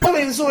 I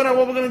mean, sorting out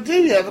what we're going to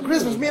do yet for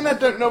Christmas. Me and Ed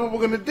don't know what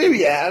we're going to do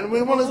yet, and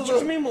we want What do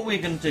you mean what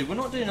we're going to do? We're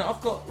not doing that.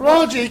 I've got...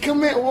 Raji,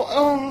 come here.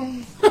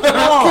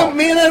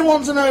 Me and Ed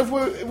want to know if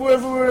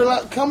we're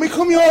allowed. Can we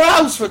come to your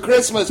house for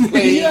Christmas,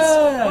 please?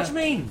 Yeah. What do you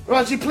mean?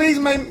 Raji, please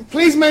make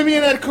me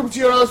and Ed come to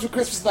your house for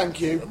Christmas.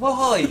 Thank you. Well,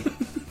 hi.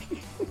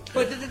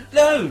 But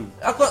no,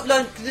 I've got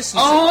no. Listen.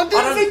 Oh, I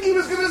didn't think he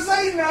was going to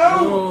say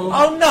no.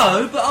 Oh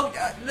no, but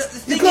the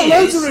thing You've got is,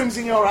 loads of rooms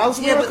in your house,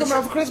 and Yeah, we're but coming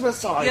around for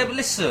Christmas time. yeah, but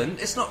listen,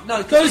 it's not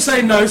no. Don't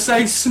say no,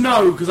 say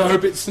snow, because I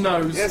hope it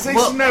snows. Yeah, say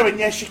Well- snow, and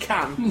yes, you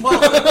can. Well,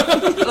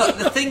 look,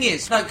 the thing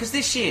is, no, because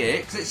this year,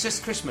 because it's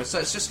just Christmas, so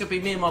it's just going to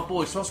be me and my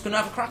boys, so I was going to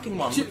have a cracking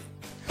one.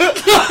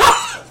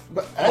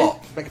 But, hey,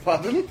 beg your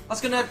pardon? I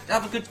was going to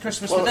have a good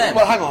Christmas Well, with them.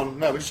 well, hang on.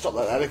 No, we just stop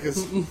that there,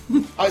 because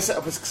I set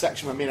up a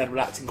section where me and Ed were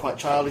acting quite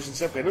childish and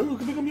stuff, going, oh,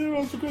 can we come here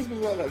around for Christmas?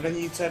 Like that. And then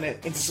you turn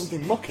it into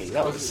something mucky.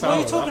 That was What are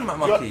you talking about,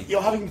 Mucky?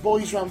 You're having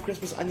boys round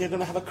Christmas, and you're going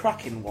to have a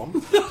cracking one.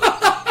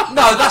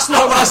 No, that's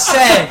not what I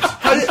said.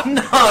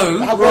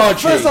 No, Well,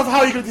 first off, how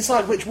are you going to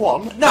decide which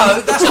one?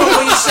 no, that's not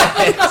what you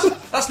said.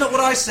 That's not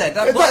what I said.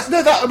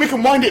 We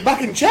can wind it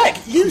back and check.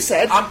 You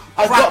said, I'm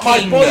I've got my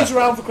cracking. boys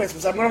around for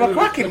Christmas, I'm going to have a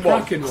cracking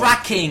one.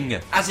 Cracking,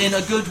 as in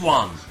a good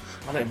one.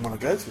 I don't even want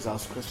to go to his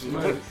house for Christmas.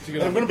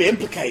 No, I'm going to be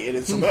implicated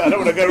in something. I don't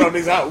want to go around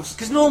his house.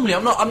 Because normally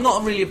I'm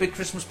not really a big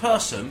Christmas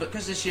person, but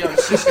because this year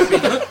it's just going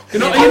to be...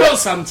 You're not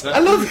Santa. I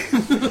love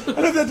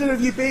the idea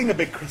of you being a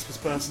big Christmas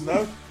person,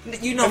 though.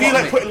 You know Have you what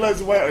I like mean? putting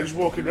loads of weight on and just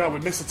walking around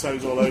with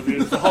mistletoes all over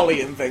you, and holly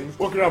and things,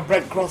 walking around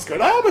Brent Cross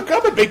going, I'm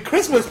a big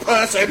Christmas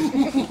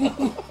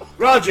person.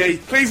 Raji,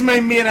 please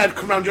make me and Ed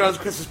come round your house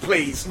for Christmas,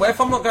 please. Well,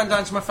 if I'm not going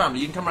down to my family,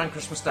 you can come around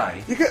Christmas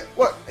Day. You could,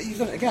 what? You've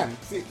done it again.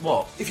 See,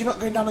 What? If you're not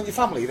going down on your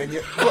family, then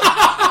you.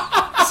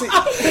 See,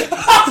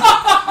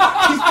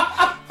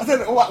 I don't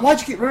know. Why'd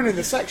you keep ruining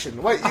this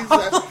section? Wait, I'm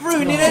not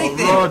ruining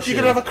anything. Roger.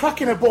 You're gonna have a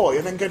crack in a boy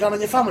and then go down on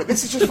your family.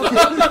 This is just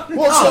fucking.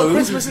 What sort of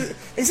Christmas is?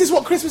 Is this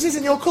what Christmas is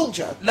in your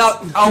culture? No,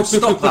 I'll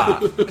stop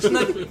that.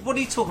 What are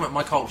you talking about,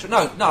 my culture?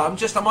 No,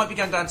 I might be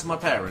going down to my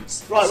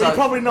parents. Right, so, well,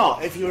 probably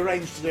not. If you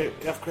arrange to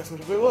have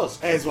Christmas with us,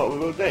 here's what we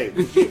will do.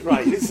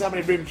 Right, this is how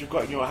many rooms you've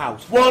got in your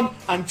house: 1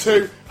 and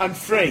 2 and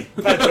 3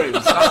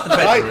 bedrooms. That's the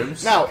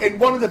bedrooms. Right? Now, in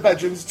one of the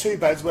bedrooms, 2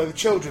 beds where the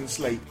children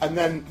sleep, and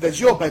then there's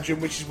your bedroom,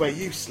 which is where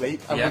you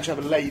sleep, and Yeah.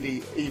 whichever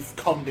lady you've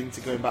conned into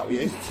going back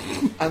with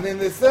you. And in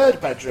the 3rd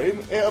bedroom,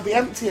 it'll be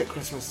empty at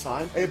Christmas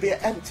time. It'll be an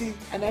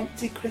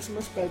empty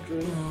Christmas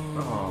bedroom,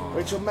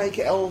 which will make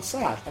it all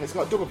sad. And it's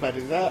got a double bed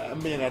in there,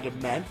 and me and Ed are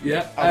men.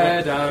 Yeah,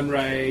 And Ed and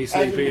Ray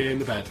sleeping in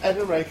the bed. Ed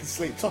and Ray can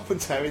sleep top and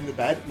toe in the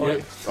bed. Yep.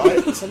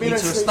 Right? So me You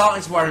and two Ed are sleep.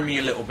 starting to worry me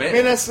a little Me bit.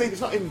 and Ed sleep.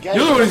 It's not even gay.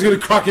 You're the one who's going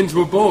to crack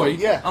into a boy.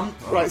 Yeah.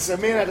 Right. So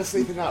me and Ed are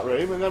sleep in that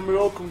room, and then we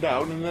all come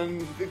down, and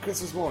then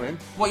Christmas morning,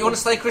 What, you want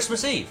to stay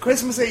Christmas Eve?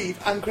 Christmas Eve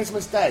and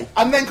Christmas Day,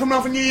 and then come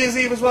round for New Year's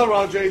Eve as well,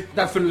 Raji.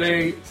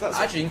 Definitely. So that's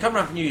Actually, you can come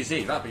round for New Year's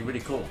Eve. That'd be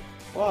really cool.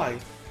 why.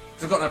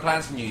 Because I've got no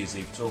plans for New Year's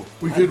Eve at all.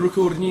 We could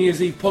record a New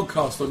Year's Eve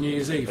podcast on New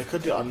Year's They Eve.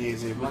 could do it on New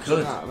Year's Eve. Imagine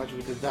could. that. Imagine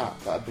we did that.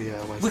 That'd be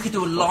a waste. We could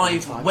do a of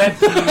live time.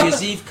 web New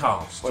Year's Eve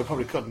cast. Well, we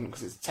probably couldn't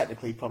because it's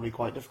technically probably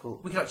quite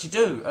difficult. We could actually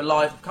do a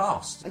live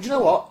cast. And do you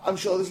know what? I'm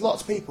sure there's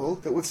lots of people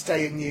that would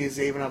stay in New Year's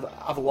Eve and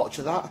have a watch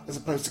of that as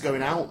opposed to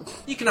going out.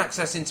 You can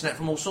access internet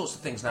from all sorts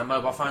of things now,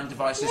 mobile phone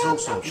devices, all I'm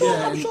sorts. sure,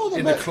 Yeah, I'm sure they'll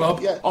in the make-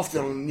 club. Yeah,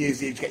 often on New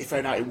Year's Eve to get your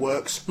phone out, it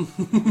works.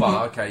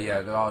 Well, okay, yeah,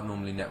 there are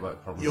normally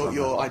network problems.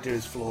 Your idea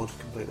is flawed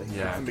completely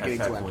yeah, from okay, beginning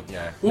fair to end. point,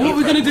 yeah. Well, what are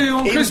we going to do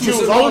on Even Christmas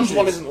Jules at Orange Raji's?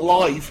 one isn't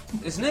live.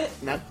 Isn't it?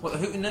 No. What, the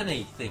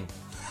hootenanny thing?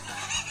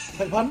 Beg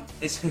your pardon?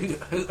 It's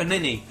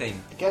hootenanny thing.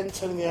 Again,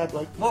 turning the air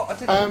bloke. What?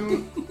 I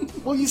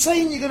didn't... Well, you're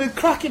saying you're going to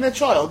crack in a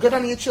child, go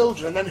down to your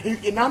children, and then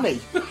hoot your nanny.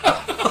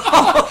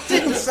 I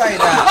didn't say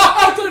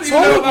that. I don't even know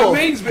what horrible.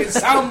 that means, but it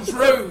sounds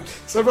rude.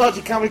 So,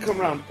 Raji, can we come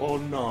round or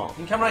not? You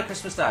can come around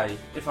Christmas Day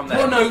if I'm there.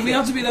 Well, no, we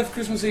have to be there for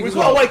Christmas Eve We've as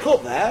got to well. wake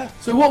up there.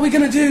 So what are we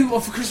going to do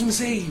for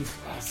Christmas Eve?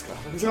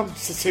 I'm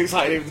just too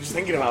excited even just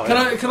thinking about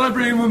it. Can I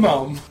bring my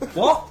mum?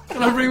 What?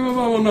 Can I bring my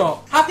mum or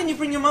not? How can you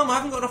bring your mum? I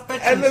haven't got enough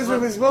Ed lives with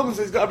bedrooms. his mum,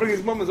 so he's got to bring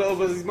his mum as well,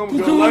 because his mum will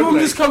Can go my mum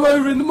lonely. just come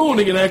over in the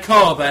morning in her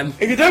car then?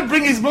 If you don't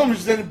bring his mum,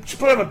 she'll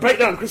probably have a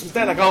breakdown on Christmas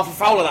Day like half a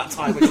foul at that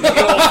time, which is your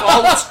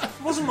fault.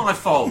 It wasn't my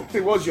fault.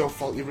 It was your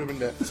fault, you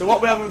ruined it. So what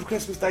are we having for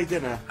Christmas Day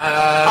dinner?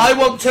 I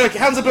want turkey.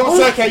 Hands up on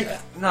turkey.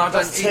 No, I don't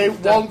That's eat... 2.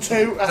 1,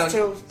 2. That's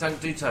 2.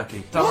 Don't do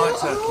turkey. Don't like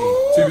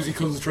turkey. Too busy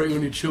concentrating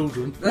on your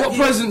children. What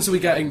presents are we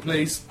getting,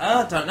 please?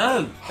 Don't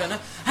know.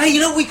 Hey,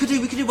 you know what we could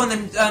do? We could do one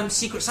of them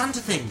Secret Santa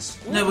things.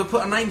 No, we'll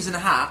put our names in a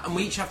hat and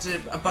we each have to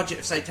a budget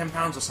of, say, £10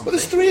 or something. But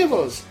there's 3 of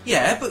us.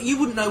 Yeah, but you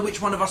wouldn't know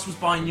which one of us was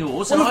buying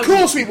yours. Well, and of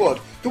course we would.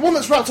 The one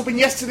that's wrapped up in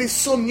yesterday's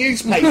Sun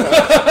newspaper and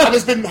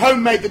has been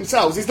homemade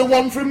themselves is the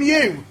one from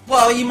you.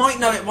 Well, you might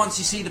know it once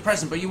you see the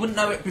present, but you wouldn't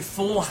know it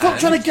beforehand. Stop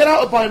trying to get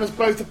out of buying us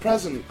both a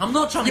present. I'm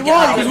not trying to You get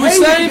are, out. Because Hey, we're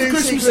we staying can for do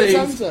Christmas Secret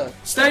Eve. Santa.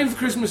 Staying for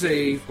Christmas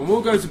Eve, and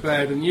we'll go to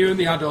bed, and you and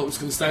the adults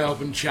can stay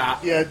up and chat.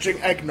 Yeah,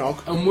 drink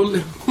eggnog. And we'll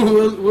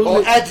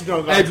Or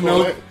eggnog, I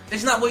call it.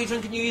 Isn't that what you're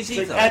drinking New Year's Eve,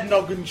 Drink though?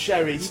 eggnog and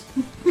cherries.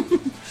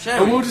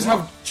 Sherry, and we'll just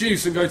have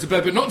juice and go to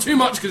bed, but not too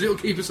much because it'll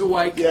keep us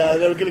awake. Yeah,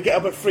 they were going to get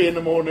up at 3 in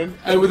the morning.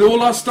 And with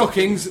all our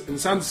stockings, and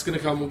Santa's going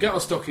to come, we'll get our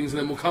stockings, and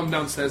then we'll come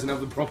downstairs and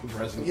have the proper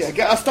presents. Yeah,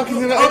 get our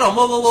stockings in Hold on,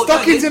 whoa,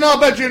 stockings in our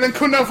bedroom and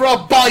come down for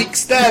our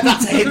bikes there,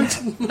 that's a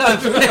hint. No,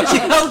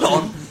 hold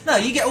on. No,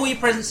 you get all your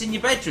presents in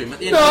your bedroom at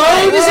the end No,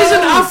 of the day. this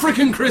isn't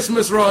African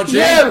Christmas, Raji.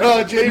 Yeah,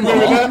 Raji, they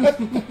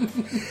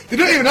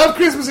don't even have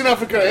Christmas in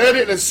Africa. I heard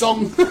it in a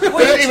song. They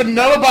don't even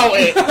know about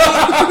it.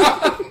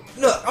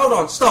 Look, hold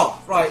on,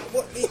 stop. Right,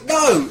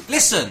 no,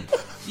 listen.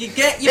 You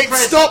get your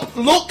presents. Stop,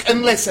 look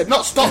and listen,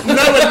 not stop, no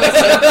and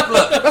listen.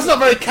 Look, that's not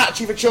very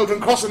catchy for children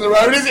crossing the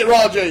road, is it,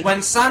 Raji?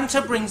 When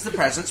Santa brings the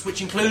presents,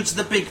 which includes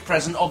the big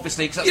present,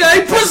 obviously, because Yeah,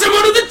 he puts them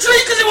under the tree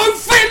because it won't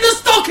fit in the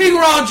stocking,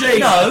 Raji.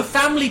 No,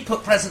 family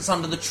put presents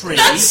under the tree.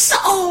 That's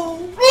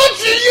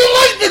Raji, you're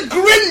like the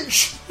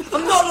Grinch.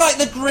 I'm not like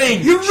the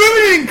Grinch. You're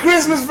ruining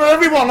Christmas for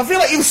everyone. I feel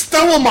like you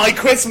stole my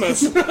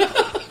Christmas.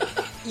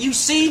 You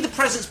see the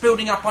presents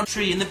building up on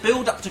tree in the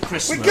build up to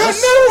Christmas. No,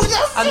 that's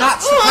and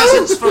that's the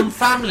presents from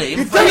family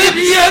and friends.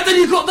 Then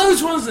you've got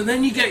those ones, and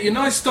then you get your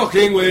nice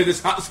stocking with a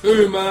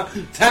Satsuma,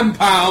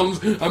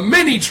 £10, a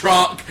mini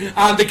truck,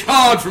 and a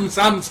card from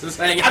Santa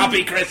saying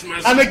Happy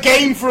Christmas. And a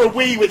game for a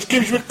Wii which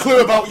gives you a clue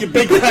about your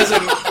big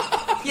present.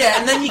 Yeah,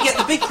 and then you get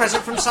the big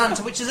present from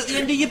Santa, which is at the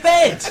end of your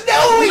bed.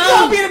 No, it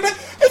can't be in a bed.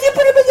 If you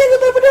put him in the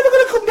bed, we're never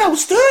going to come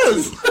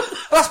downstairs.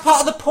 That's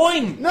part of the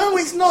point. No,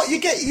 it's not. You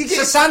get.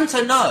 So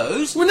Santa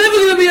knows. We're never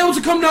going to be able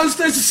to come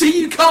downstairs to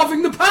see you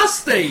carving the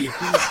pasty.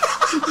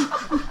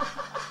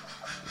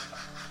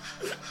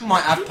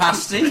 Might have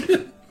pasty.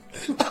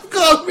 I've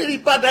got a really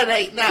bad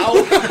headache now.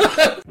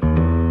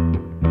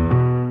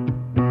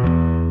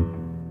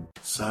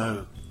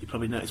 So, you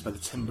probably noticed by the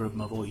timbre of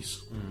my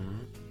voice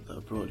that I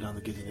brought down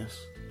the giddiness,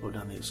 brought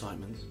down the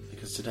excitement,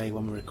 because today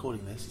when we're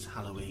recording this, it's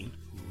Halloween.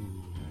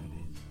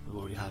 We've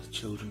already had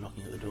children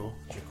knocking at the door.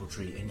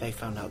 Trick-or-treating. They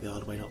found out the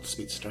hard way not to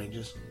speak to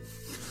strangers.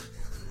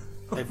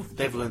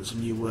 They've learnt some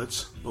new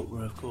words, but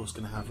we're of course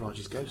going to have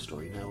Raji's ghost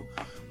story. Now,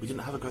 we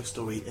didn't have a ghost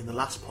story in the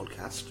last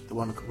podcast, the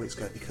one a couple weeks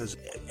ago, because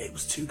it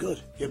was too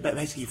good.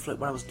 Basically,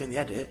 when I was doing the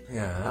edit, and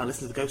I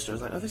listened to the ghost story, I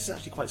was like, oh, this is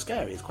actually quite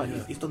scary. It's quite.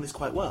 He's done this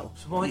quite well.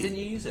 So why didn't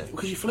you use it?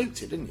 Because you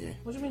fluked it, didn't you?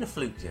 What do you mean I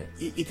fluked it?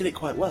 You did it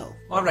quite well.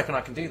 I reckon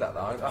I can do that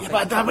though.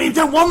 But you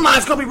don't want that.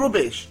 It's got to be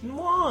rubbish.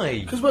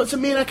 Why? Because so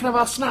me and I can have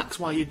our snacks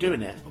while you're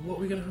doing it. What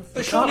are we going to have?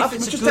 But Can't surely have if we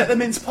it's just a good... get the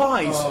mince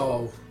pies.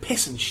 Oh.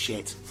 Piss and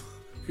shit.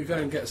 You go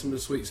and get some of the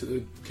sweets that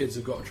the kids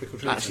have got a trick or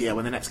treat. Actually, yeah,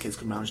 when the next kids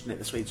come round, just nick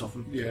the sweets off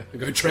them. Yeah,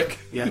 and go trick.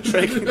 Yeah,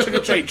 trick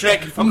or treat,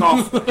 trick, fuck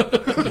off.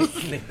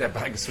 Nick their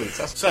bag of sweets.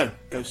 That's... So,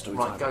 ghost story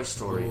Right, time. ghost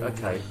story,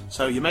 okay.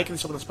 So, you're making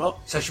this up on the spot?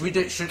 So should we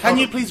do... Can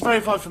you please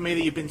verify for me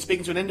that you've been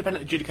speaking to an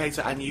independent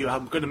adjudicator and you are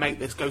going to make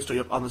this ghost story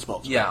up on the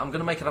spot? Yeah, I'm going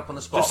to make it up on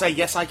the spot. Just say,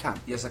 yes, I can.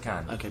 Yes, I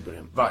can. Okay,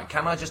 brilliant. Right,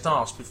 can I just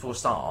ask before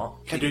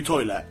start... Can you do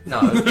toilet?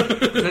 No,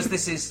 because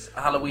this is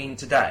Halloween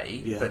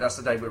today, Yeah. but that's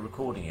the day we're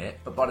recording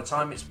it. But by the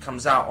time it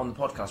comes out on the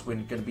podcast, we're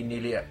going to be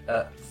nearly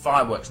at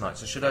fireworks night.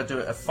 So should I do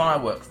a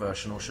firework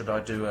version or should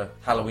I do a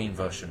Halloween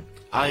version?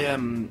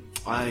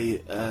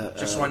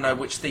 Just so I know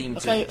which theme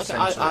to censor.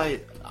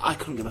 I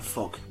couldn't give a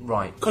fuck.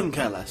 Right. Couldn't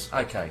care less.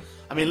 Okay.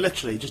 I mean,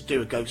 literally, just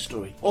do a ghost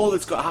story. All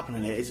that's got to happen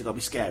in it is it's got to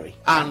be scary.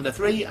 And a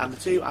 3, and a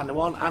 2, and a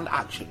 1, and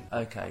action.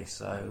 Okay,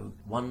 so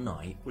one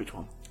night... Which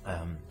one?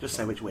 Just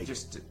say which week.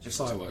 Just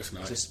Fireworks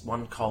night. Just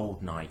one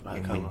cold night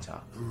in cold winter.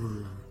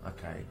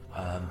 Okay.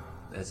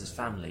 There's this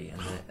family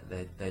and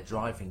they're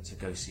driving to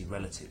go see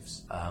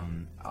relatives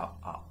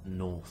up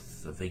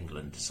north of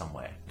England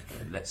somewhere.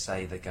 Let's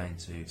say they're going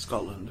to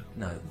Scotland.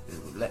 No,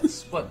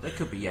 well they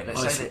could be, yeah.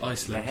 Let's say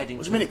they're heading.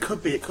 What to... do you mean it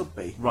could be? It could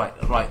be.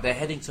 Right. They're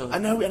heading to. I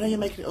know you're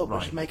making it up. Right.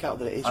 I should make out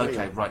that it is.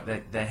 Okay, real.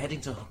 right. They're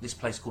heading to this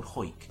place called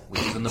Hoyk,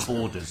 which is on the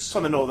borders. It's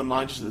on the northern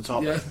line, just at the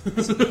top.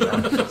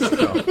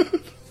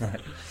 Yeah.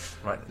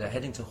 Right, they're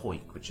heading to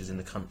Hoyk, which is in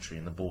the country,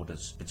 in the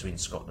borders between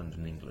Scotland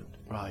and England.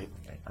 Right.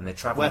 Okay, and they're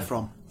travelling... Where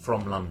from?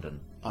 From London.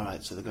 All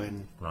right, so they're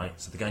going... Right,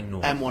 so they're going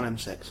north. M1,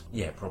 M6.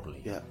 Yeah,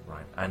 probably. Yeah.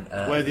 Right, and...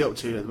 Where are they up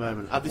to at the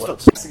moment? Have they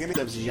stopped testing any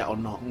services yet or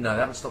not? No, they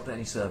haven't stopped at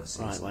any services.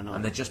 Right, why not?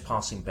 And they're just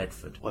passing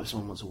Bedford. What if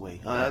someone wants a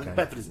wee? Okay.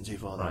 Bedford isn't too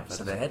far, though. Right,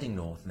 so they're heading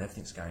north and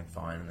everything's going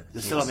fine. And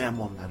They're still on the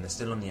M1 then? And they're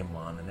still on the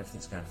M1 and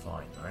everything's going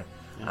fine, right?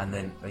 Yeah. And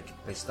then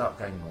they start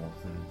going north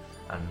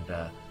and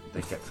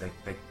they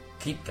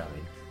keep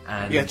going.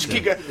 And yeah, just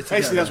keep going.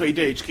 Basically, that's what you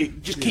do.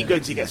 Just keep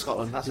going till you get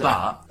Scotland. That's it.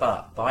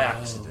 But by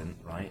accident,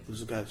 right? It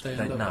was a ghost. They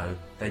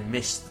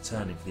missed the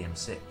turning for the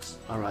M6.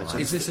 All right. So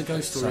is this a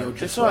ghost story or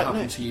just all right, what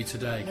happened to you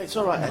today? It's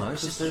all right. No,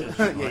 it's just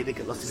yeah, you did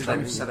get lost in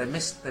time. So they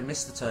missed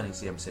the turning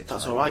to the M6.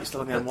 That's all right.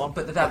 Still on the M1.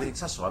 But the dad thinks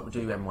that's all right. We'll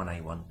do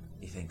M1A1.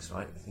 He thinks,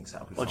 right? He thinks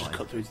that'll be fine. Or just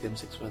cut through to the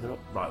M6 further up.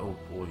 Right, or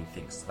he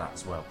thinks that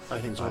as well. I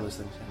think all those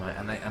things. Yeah. Right,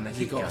 and they Has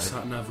he keep got going. a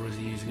sat nav or is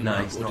he using a No,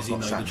 map, he's or not does he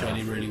got know sat the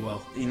journey nav. really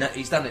well?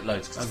 He's done it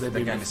loads because they've they're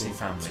been going to see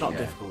before. family. It's not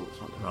difficult.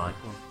 It's not difficult. Right.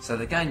 So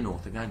they're going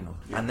north, yeah.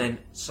 And then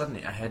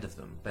suddenly ahead of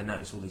them, they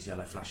notice all these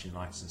yellow flashing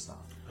lights and stuff.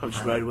 Hope it's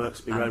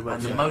roadworks, roadworks.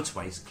 And the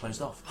motorway's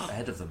closed off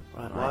ahead of them.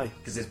 Right, why?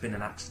 Because there's been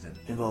an accident.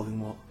 Involving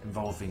what?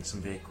 Involving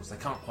some vehicles. They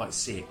can't quite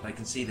see it. They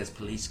can see there's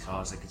police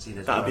cars, they can see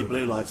there's... That'd be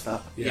blue lights,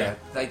 that. Yeah,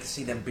 they can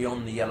see them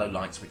beyond the yellow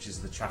lights, which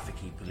is the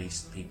trafficy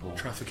police people.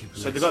 Trafficy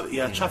police. So they've got,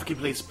 trafficy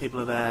police people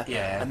are there.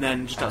 Yeah. And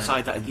then just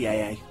outside that is the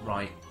AA.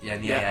 Right, the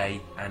AA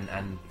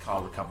and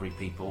car recovery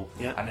people.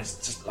 Yeah. And there's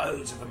just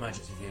loads of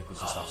emergency vehicles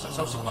and stuff. So it's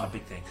obviously quite a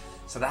big thing.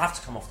 So they have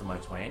to come off the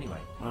motorway anyway.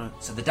 Right.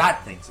 So the dad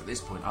thinks at this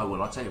point, oh,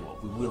 well, I'll tell you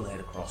what, we will head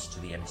across to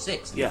the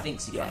M6. And he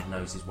thinks he kind of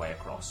knows his way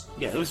across.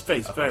 Yeah, it was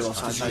very well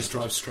Just signposted.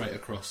 drive straight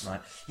across.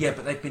 Right. Yeah,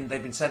 but they've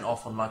been sent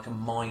off on like a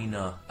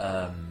minor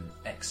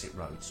exit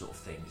road sort of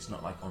thing. It's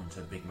not like onto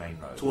a big main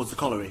road. Towards the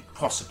colliery.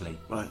 Possibly.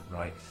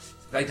 Right.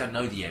 They don't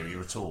know the area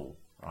at all.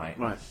 Right.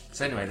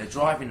 So anyway, they're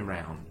driving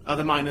around. Are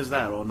the miners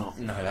there or not?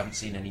 No, I haven't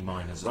seen any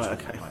miners at all.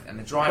 Okay. Right. And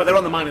they're driving. But they're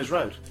on the miners'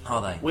 road.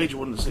 Are they? Weird you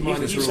wouldn't see.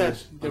 Miners You said are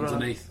they were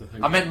underneath, I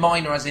think. I meant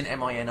minor as in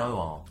minor.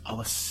 Oh,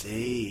 I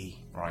see.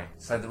 Right.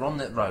 So they're on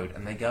that road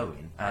and they go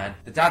in, and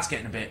the dad's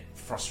getting a bit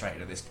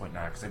frustrated at this point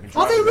now because they've been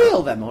Are driving. they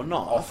real, them, or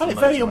not? I off find the it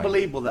very motorway.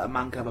 unbelievable that a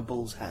man can have a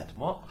bull's head.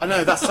 What? I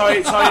know, that's...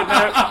 Sorry,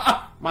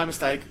 no. My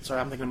mistake. Sorry,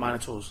 I'm thinking of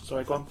Minotaurs.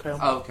 Sorry, go on, carry on.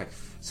 Oh, okay.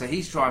 So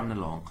he's driving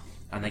along,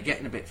 and they're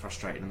getting a bit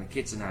frustrated, and the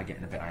kids are now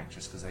getting a bit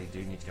anxious because they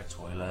do need to go to the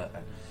toilet,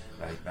 and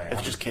they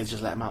If just kids,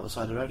 just let them out the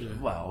side of the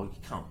road. well, you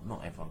can't.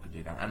 Not everyone could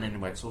do that. And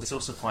anyway, it's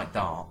also quite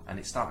dark, and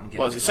it's starting to get.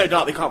 Well, is it so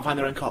dark they can't find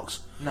their own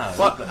cocks? No.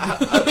 What?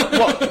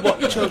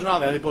 What children are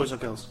they? Are they boys or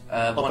girls?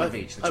 One both? of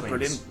each. The twins.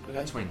 Brilliant.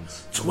 Okay.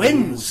 Twins.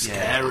 Twins. Yeah.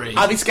 Scary.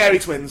 Are they scary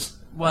twins?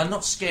 Well,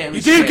 not scary.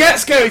 You do get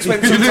scary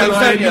twins sometimes,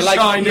 don't you? Like,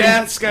 Shining.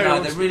 yeah, scary No,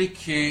 ones. they're really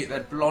cute.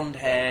 They're blonde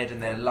haired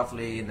and they're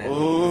lovely and they're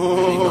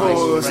Oh,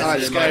 really it's nice. like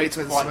They're scary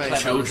twins quite to me.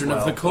 clever Children as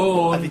of well. the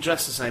corn. Are they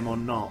dressed the same or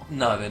not?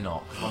 No, they're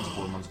not. One's a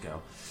boy and one's a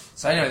girl.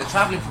 So anyway, they're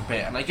travelling for a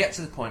bit, and they get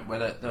to the point where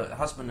the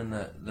husband and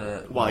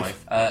the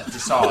wife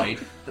decide.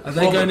 That Are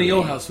they going to probably-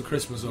 your house for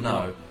Christmas or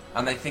not? No,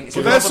 and they think it's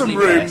Well, there's some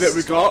probably room best- that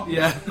we got.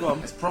 Yeah. Go on.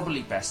 It's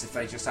probably best if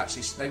they just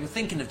actually. They were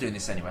thinking of doing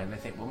this anyway, and they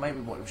think, well, maybe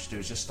what we should do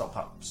is just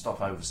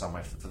stop over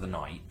somewhere for the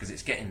night because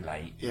it's getting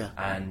late. Yeah.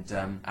 And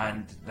they're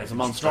a just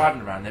monster.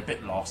 driving around. They're a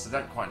bit lost. They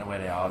don't quite know where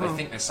they are. They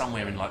think they're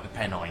somewhere in like the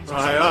Pennines. Or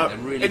Right, something.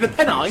 They're really in the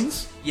confused.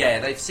 Pennines? Yeah,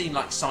 they've seen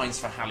like signs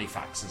for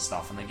Halifax and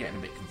stuff, and they're getting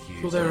a bit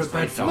confused. Well, they're It's at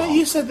very Bedford. dark. No,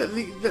 you said that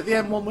the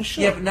M1 was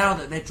shut. Yeah, but now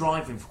that they're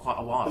driving for quite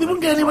a while, They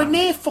wouldn't they've get been anywhere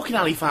driving- near fucking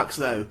Halifax,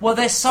 though. Well,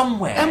 they're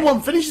somewhere.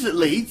 M1 finishes at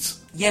Leeds.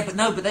 Yeah, but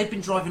no, but they've been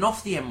driving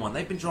off the M1.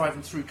 They've been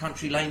driving through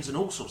country lanes and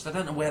all sorts. They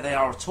don't know where they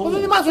are at all. Well,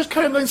 then they might as well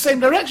carry on going the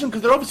same direction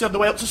because they're obviously on the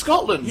way up to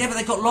Scotland. Yeah, but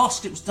they got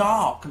lost. It was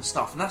dark and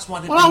stuff, and that's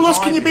why they've Well, been how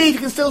lost can you driving. be if you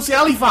can still see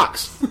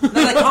Halifax? No, they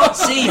can't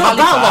see Not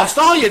that Halifax. lost,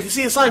 are you? If you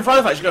see a sign for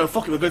Halifax, you go,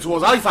 fuck it, we'll go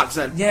towards Halifax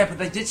then. Yeah, but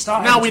they did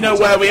start. Now heading we know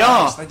towards where we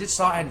Halifax. are. They did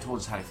start heading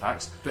towards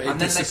Halifax, But it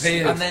and then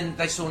disappeared. and then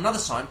they saw another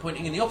sign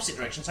pointing in the opposite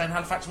direction, saying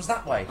Halifax was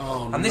that way.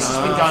 Oh, and this no.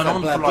 has been going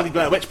on for Bloody like.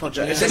 Blair Witch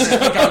Project. This has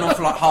been going on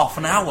for like half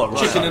an hour. Right?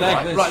 Chicken and egg,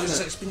 Right, this, right, isn't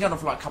so it? it's been going on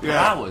for like a couple of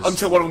Yeah, hours.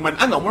 until one of them went,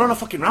 hang on, we're on a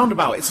fucking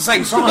roundabout. It's the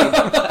same sign.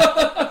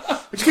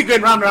 We just keep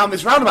going round and round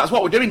this roundabout. That's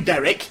what we're doing,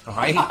 Derek.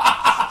 Right.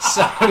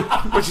 So.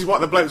 Which is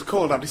what the bloke's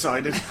called, I've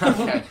decided.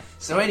 Okay.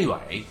 So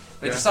anyway,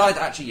 they decide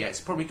actually, yeah, it's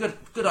probably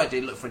good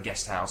idea to look for a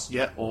guest house,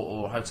 Yeah.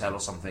 or a hotel or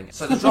something.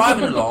 So they're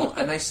driving along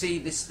and they see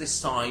this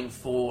sign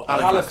for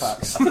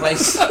Halifax.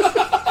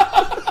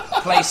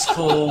 a place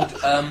called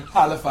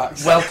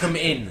Halifax. Welcome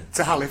Inn,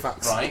 To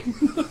Halifax. right?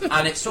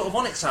 And it's sort of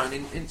on its own.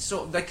 In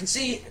sort of, they can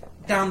see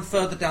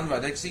further down the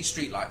road. They can see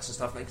street lights and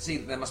stuff. They can see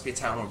that there must be a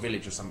town or a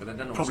village or something. They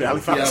don't know. Probably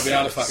what's Halifax. Yeah, it'll be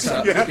Halifax.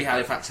 so Yeah. could be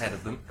Halifax ahead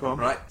of them, Go on.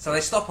 right? So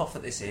they stop off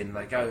at this inn.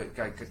 They go,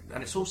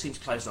 and it all seems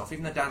closed off.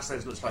 Even though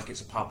downstairs looks like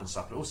it's a pub and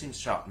stuff, it all seems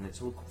shut and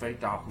it's all very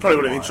dark. And Probably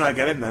wouldn't even quiet. try and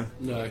get in then.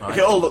 No. If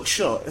it all looks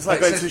shut. It's like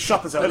But going to the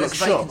shop and saying, but it looks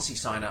there's a shut. vacancy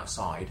sign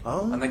outside,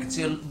 Oh. and they can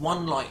see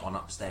one light on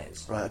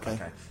upstairs. Right, okay.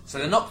 So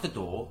they knock the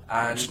door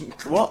and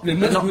What? They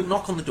they knock-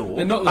 knock on the door.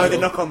 They knock the Oh, door. they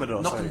knock on the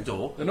door. Knock sorry. on the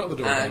door. They knock the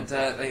door And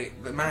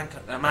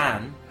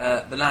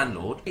the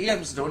landlord, he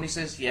opens the door and he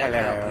says, "Yeah, I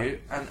can Hello. help you."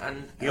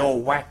 And You're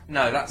wet.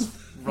 no, that's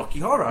Rocky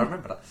Horror. I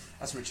remember that.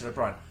 That's Richard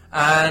O'Brien.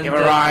 And You've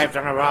arrived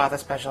on a rather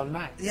special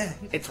night. Yeah,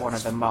 It's one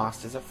of the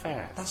master's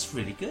affairs. That's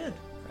really good.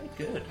 Very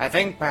good. I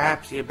think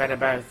perhaps you'd better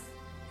both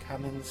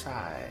come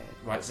inside.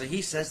 Right. So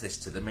he says this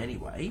to them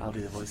anyway. I'll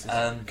do the voices.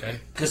 Okay.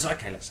 Because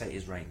let's say it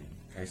is raining.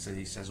 Okay, so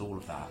he says all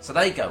of that. So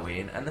they go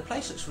in, and the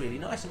place looks really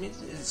nice. I mean,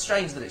 it's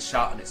strange that it's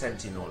shut and it's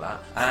empty and all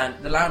that. And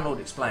the landlord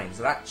explains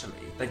that actually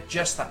they've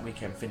just that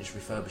weekend finished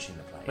refurbishing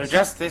the place. We'll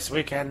just this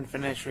weekend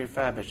finish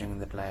refurbishing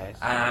the place.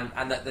 and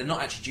that they're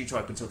not actually due to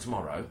open till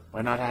tomorrow.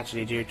 We're not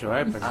actually due to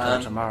open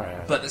until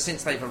tomorrow. But that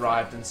since they've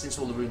arrived and since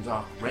all the rooms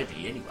are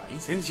ready anyway,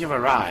 Since you've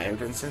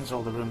arrived and since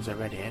all the rooms are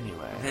ready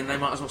anyway, then they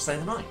might as well stay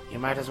the night. you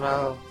might as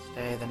well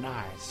stay the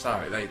night.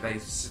 So they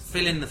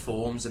fill in the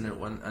forms and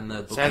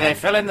the So they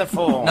fill in the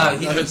form. No,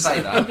 he didn't say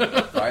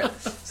that. Right.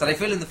 So they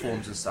fill in the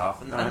forms and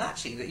stuff, and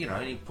actually, you know,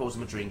 and he pours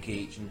them a drink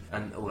each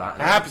and all that.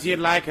 Perhaps you'd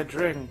like a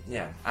drink.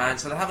 Yeah, and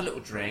so they have a little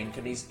drink,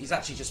 and he's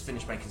actually just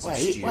finished making some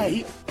stew.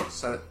 Wait.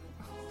 So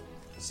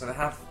they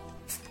have.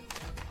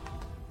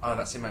 Oh,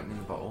 that's him opening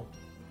the bottle.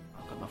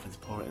 I've got nothing to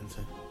pour it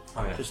into.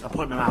 Oh, yeah. I'll put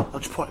it in my mouth. I'll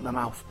just put it in my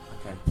mouth.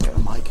 Okay. Get the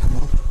mic.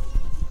 Hang on.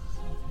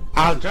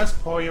 I'll just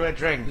pour you a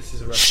drink. This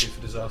is a recipe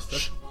for disaster.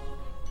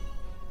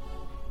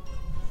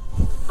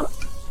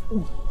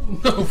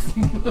 No.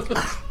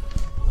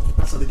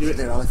 That's how they do it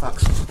near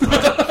Halifax.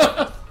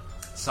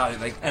 So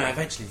they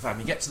eventually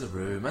you get to the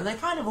room and they're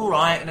kind of all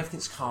right and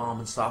everything's calm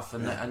and stuff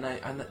but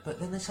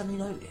then they suddenly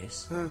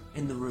notice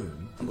in the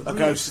room A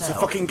ghost. It's a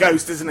fucking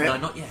ghost, isn't it? No,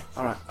 not yet.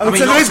 All right. I mean,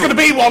 so there is going to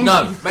be one.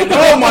 No.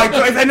 Oh my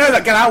god! If they know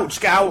that, get out. Just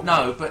get out.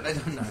 No, but they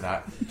don't know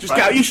that. Just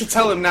get out. You should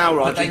tell them now,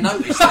 Roger. But they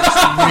notice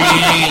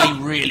that it's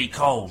really, really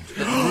cold.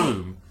 That the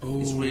room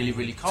is really,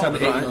 really cold. Turn the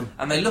heating on.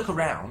 And they look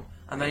around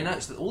and they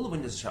notice that all the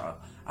windows are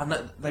shut. And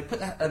they put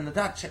that, and the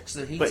dad checks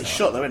the heater. But it's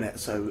shut though, isn't it?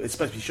 So it's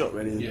supposed to be shut,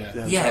 really.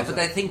 Yeah, but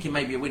they're thinking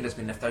maybe a window's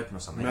been left open or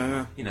something.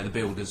 No. You know, the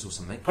builders or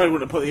something. Probably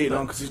wouldn't have put the heater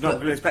on because he's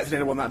not expecting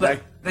anyone that day.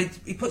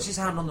 He puts his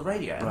hand on the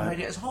radiator, and the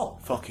radiator's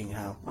hot. Fucking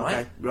hell. Right?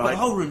 Okay, But right. the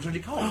whole room's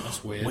really cold.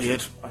 That's weird.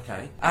 Weird.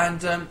 Okay.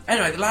 And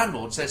anyway, the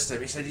landlord says to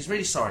him, he said he's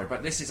really sorry,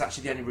 but this is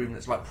actually the only room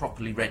that's like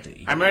properly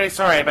ready. I'm really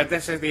sorry, but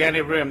this is the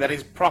only room that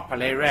is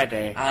properly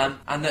ready.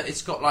 And that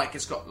it's got like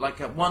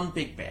a one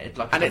big bed,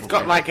 like a And it's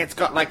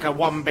got like a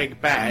one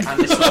big bed. and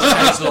this sort of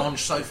chaise lounge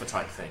sofa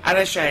type thing. And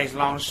a chaise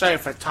lounge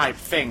sofa type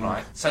thing.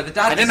 Right. So the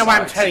dad. I don't know why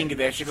I'm decides- telling you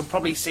this. You can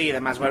probably see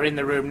them as we're in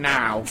the room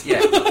now.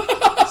 Yeah.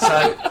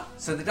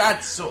 So the dad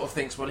sort of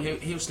thinks, well,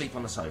 he'll sleep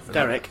on the sofa.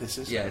 Derek, this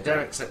is. Yeah,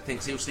 Derek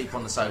thinks he'll sleep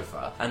on the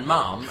sofa, and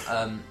Mum,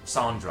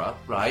 Sandra,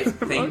 right,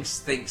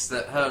 thinks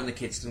that her and the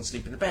kids can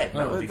sleep in the bed.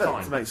 That would be that fine.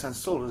 doesn't make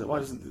sense at all, does it? Why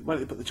don't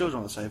they put the children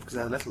on the sofa because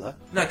they're littler?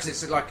 No, because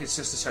it's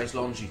just a chaise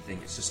lounge thing.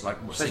 It's just like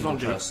what a Chaise single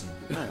lounge. person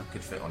Yeah.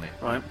 could fit on it.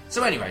 Right.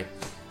 So anyway,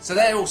 so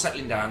they're all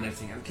settling down and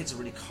everything, and the kids are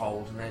really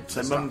cold, and they're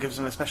So Mum gives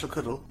them a special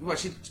cuddle. well,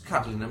 she's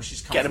cuddling them,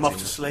 she's Get them off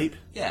comforting to sleep.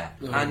 Yeah,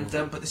 and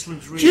but this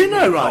room's really. Do you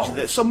know, really Roger, cold.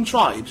 that some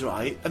tribes,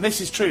 right, and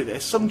this is true,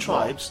 some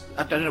tribes,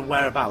 I don't know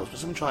whereabouts, but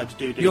some tribes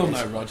do You'll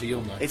this. know, Roger,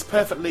 you'll know. It's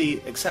perfectly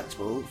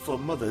acceptable for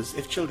mothers,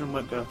 if children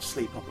won't go off to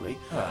sleep properly,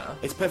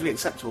 it's perfectly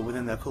acceptable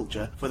within their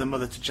culture for the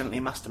mother to gently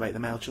masturbate the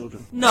male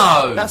children.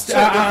 No. That's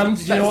And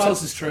do you know what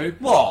else is true?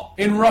 What?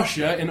 In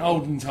Russia, in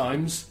olden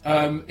times,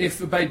 if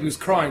a baby was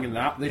crying and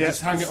that, they'd Yeah.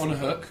 just hang it on a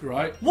hook,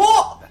 right?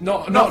 What?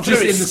 Not just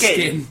through in its the skin.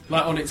 skin,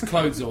 like on its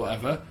clothes or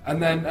whatever.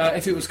 And then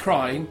if it was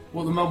crying,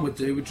 what the mum would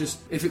do would just,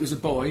 if it was a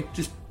boy,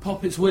 just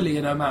pop its willy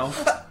in her mouth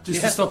just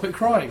to stop it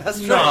crying. That's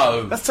true.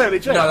 No. That's totally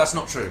true. No, that's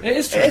not true. It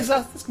is true. It is,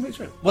 that's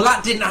completely true. Well,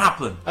 that didn't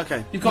happen.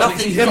 Okay. You've got,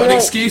 Nothing- you've Yeah, got an but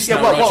excuse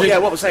now, what,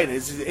 Roger. what we're saying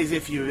is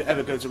if you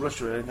ever go to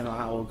Russia or anything like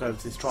that, or go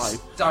to this tribe,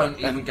 Don't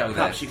even go there,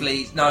 perhaps you can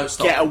please. No,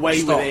 stop. get away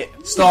Stop. with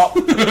it. Stop.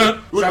 So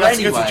Let's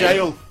anyway, go to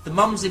jail. the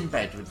mum's in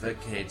bed with the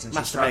kids and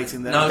she's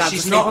Masturbating them. No, Dad's she's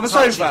asleep not on the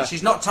touching. sofa.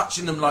 She's not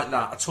touching them like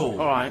that at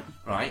all. All right.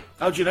 Right.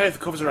 How do you know if the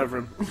covers are over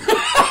him?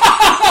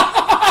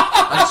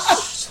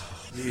 It's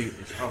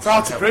It's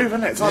hard to prove,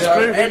 isn't it? It's hard to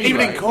prove,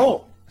 even in Anyway.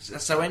 court.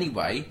 So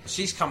anyway,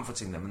 she's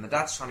comforting them, and the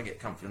dad's trying to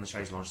get comfy on the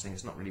chaise lounge thing.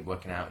 It's not really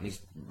working out, and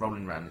he's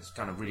rolling around. It's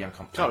kind of really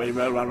uncomfortable. Can't really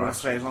roll around on a Right.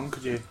 chaise long,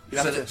 could you? You'd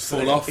So have that- to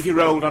Fall off. If you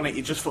rolled on it, you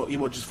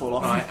would just fall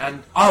off. Right,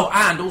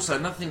 and also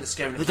another thing that's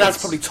scaring the The kids. dad's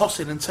probably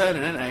tossing and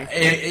turning, isn't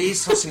he? He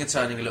is tossing and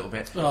turning a little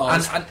bit. Oh,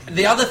 and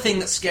the other thing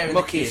that's scaring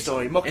Mucky the kids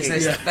story, mucky. is they,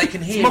 Yeah. they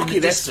can hear Mucky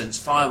in the this. distance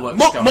fireworks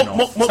Muck, going muck, off.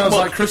 muck, muck, Sounds muck.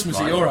 like Christmas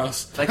at Right. your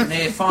house. They can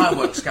hear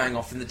fireworks going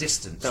off in the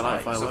distance. Don't like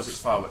right? fireworks. So it's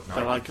firework night.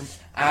 Don't like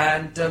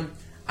 'em.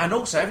 And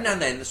also, every now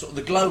and then,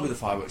 the glow of the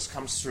fireworks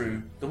comes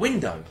through the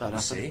window. That'd you happen.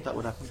 see? That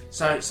would happen.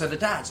 So the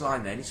dad's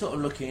lying there, and he's sort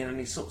of looking, and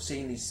he's sort of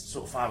seeing these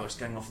sort of fireworks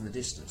going off in the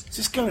distance. Is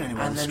this going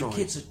anywhere in And the then the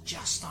story? kids are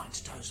just starting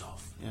to doze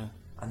off. Yeah.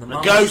 And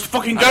the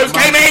fucking ghost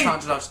came in!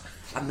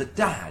 And the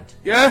dad,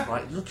 Yeah?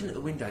 right, looking at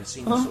the window and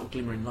seeing these sort of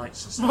glimmering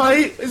lights and stuff.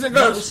 Right, is it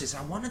ghost? Notices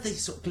how one of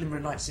these sort of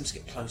glimmering lights seems to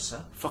get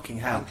closer Fucking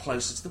hell. and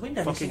closer to the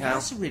window. Fucking and hell.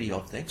 That's a really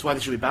odd thing. That's why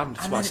they should be banned.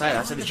 That's And what I then say. it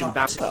I said they should be kind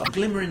banned. of a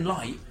glimmering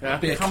light Yeah.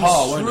 Be a comes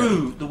car, won't it?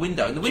 through the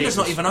window, and the window's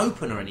not Jesus. even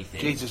open or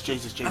anything. Jesus.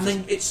 And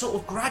then it sort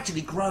of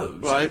gradually grows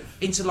Right.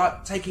 into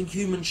like taking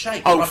human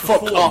shape. Oh, like a fuck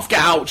form. off.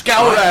 Get out. Get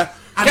out of Right. there.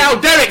 And Get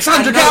out. Derek,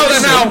 Sandra, and get out of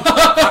there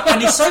now. listen,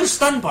 and he's so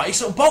stunned by it, he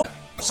sort of bolts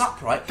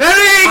upright.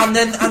 Derek! And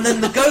then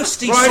the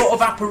ghosty Right. sort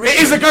of apparition.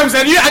 It is a ghost.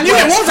 I knew Well, it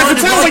it's was. I kind could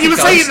of tell like when you a were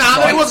saying ghost, that.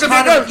 right? It was It's going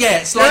to be kind a of- ghost. Yeah,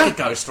 it's like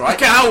a ghost, right?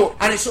 Get out.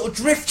 And it sort of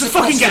drifts Just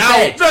across fucking the get out.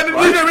 bed, Don't-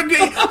 right?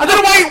 I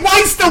don't know why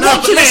he's still No, but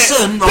watching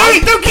listen, it.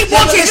 right? Don't keep Yeah,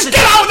 but watching it. listen,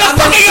 Just get out of the and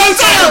then fucking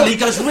hotel. suddenly it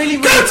goes really,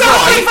 Go really to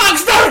bright.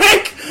 Halifax,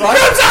 Derek. Right.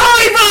 Go to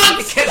Halifax.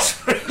 It gets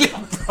really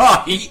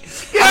bright.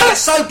 Yeah. And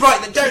it's so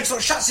bright that Derek sort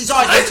of shuts his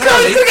eyes He's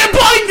entirely. going to get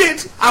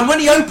blinded. And when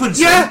he opens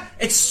Yeah. them,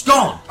 it's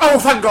gone. Oh,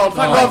 thank God.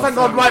 Thank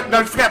God. Right,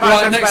 no, forget about it. Right,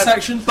 Go to next bed.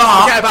 section.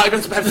 Forget about it.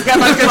 Go to bed. Forget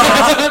about it. Go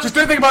to bed. Just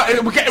don't think about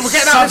it. We're getting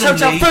out of this hotel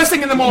Suddenly, first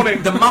thing in the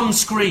morning. The mum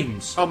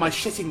screams, Oh, my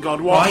shitting God.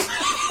 What? right?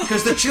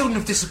 Because the children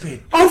have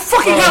disappeared. Oh,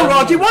 fucking hell,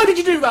 Roger. Why did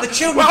you do that? The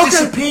children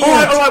disappeared.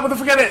 All right, well,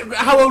 forget it.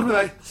 How old were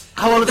they?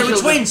 How old are They the were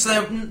children? twins,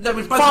 so they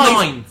were both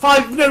 9.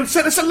 5, no, They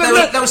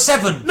were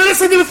 7. no, let's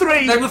say they were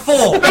 3. They were 4.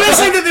 No, let's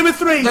say that they were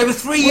 3. They were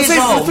 3 We'll years say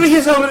old. They're 3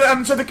 years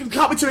old, so they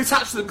can't be too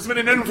attached to them because we've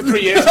only known them for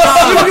 3 years.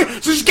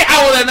 So just get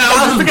out of there now.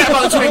 Just forget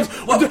about the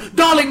twins.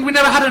 Darling, we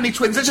never had any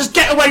twins. Let's just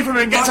get away from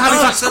her and get to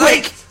Halifax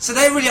quick. So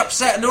they're really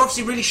upset, and they're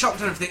obviously really shocked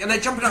and everything, and they're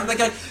jumping up and they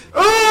go,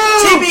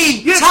 Oh,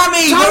 Timmy! yeah,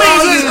 Tammy! Where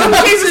are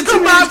you? Jesus,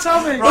 come back!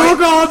 Tommy. Oh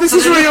God, this So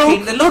is they're real!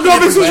 looking- they're Oh looking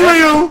God, this is everywhere,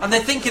 real! And they're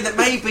thinking that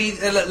maybe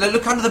they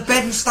look under the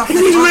bed and stuff. This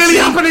and they is can't really see.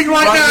 happening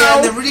right now. Yeah,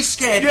 and they're really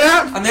scared.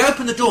 Yeah. And they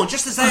open the door, and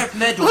just as they open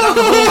their door down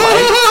the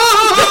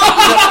hallway,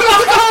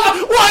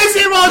 What is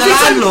it, Roger? the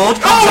landlord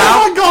comes out.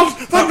 Oh my God!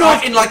 Thank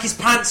God! in like his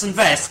pants and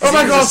vest, Oh because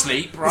my he God! was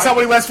asleep, right? Is that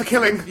what he wears for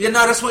killing? Yeah,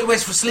 no, that's what he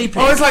wears for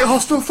sleeping. Oh, it's like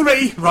Hostel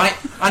 3. Right,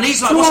 and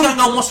he's like, what's going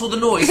on, what's all the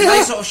noise? And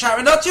they sort of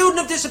shouting, our children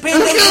have disappeared,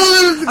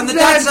 and the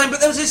dad's saying, but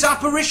there was this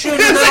apparition, and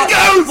It's they're a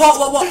like, ghost!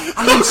 what?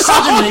 And then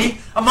suddenly,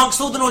 amongst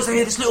all the noise, they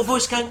hear this little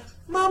voice going,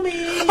 Mummy,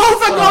 Oh,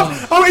 thank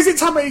God! Oh, is it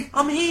Tammy?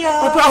 I'm here.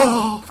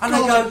 Oh, And they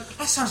go,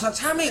 that sounds like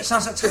Tammy, it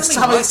sounds like Tammy. It's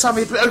Tammy, right? it's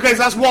Tammy. Okay, so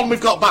that's one we've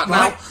got back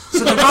now. Right, so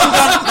they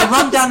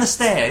run down the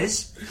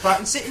stairs, right,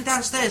 and sitting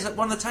downstairs at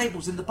one of the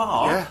tables in the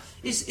bar Yeah.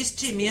 is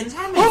Timmy and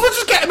Tammy. Oh, let's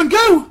just get him and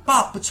go!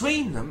 But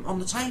between them, on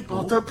the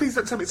table, Please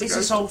don't tell me it's a is ghost.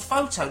 this old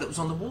photo that was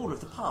on the wall of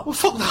the pub. Well,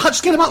 fuck that.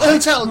 Just get him out the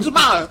hotel. It doesn't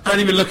matter. Don't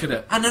even look at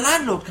it. And the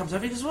landlord comes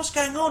over, he goes, what's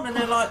going on? And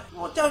they're like,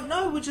 well, I don't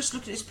know, we're just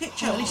looking at this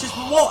picture. And he says,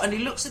 well, what? And he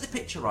looks at the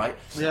picture, right?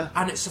 Yeah.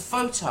 And it's a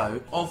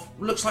photo of,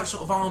 looks like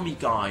sort of army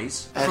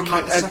guys from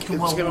like the Second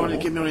World War.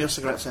 Give me one of your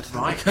cigarettes, Ed.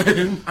 Right?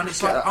 And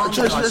it's like army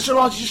guys.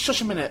 Just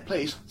shush a minute,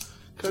 please.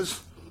 Because...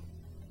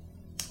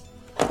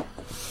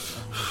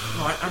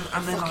 Right,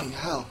 and then Fucking like...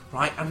 hell.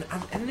 Right, and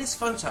in this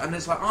photo, and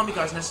there's like army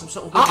guys, and there's some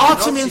sort of... Are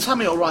Timmy and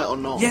Tammy alright or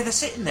not? Yeah, they're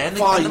sitting there, and,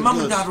 Fine, and the mum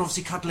and good. dad are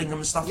obviously cuddling them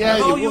and stuff. Yeah,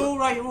 and they're, you you're would.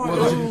 alright, you're alright.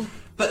 Well, you're all right.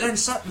 But then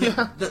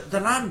the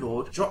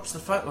landlord drops the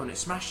photo and it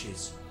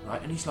smashes,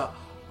 right? And he's like,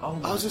 oh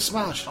my... How's it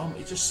smashed? Oh,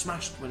 it just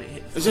smashed when it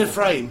hit the Is it a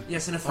floor. frame?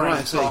 Yes, in a frame, Alright,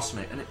 I with see. glass in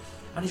it.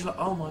 And he's like,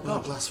 oh my Oh,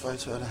 God. glass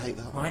photo, and I hate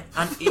that. Right,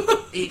 and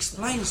he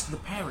explains to the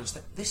parents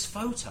that this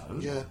photo,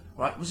 Yeah.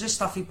 right, was this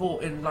stuff he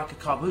bought in like a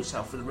car boot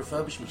sale for the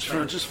refurbishment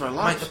stage. Just for a Make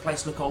life. the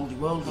place look oldie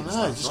worldy I and know,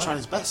 stuff, he's just right? trying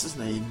his best,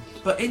 isn't he?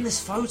 But in this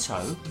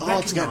photo, he Oh, to get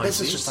recognises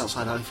business just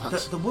outside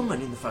Halifax. that the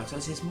woman in the photo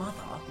is his mother,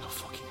 Oh,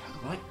 fucking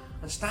hell. right,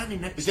 and standing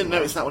next He to didn't her.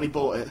 notice that when he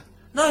bought it.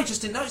 No, he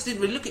just didn't notice,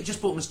 didn't really look at it,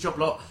 just bought him his job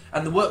lot,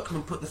 and the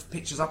workman put the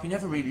pictures up, he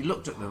never really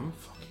looked at them.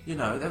 You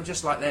know, they were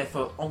just like there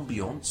for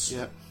ambience,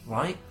 Yeah.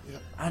 right? Yeah.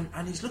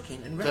 And he's looking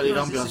and Don't need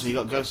recognises ambiance this- and you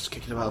got ghosts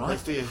kicking about the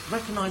place, do you?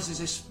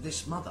 recognises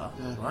this mother,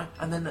 right?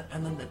 And then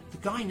the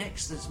guy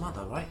next to his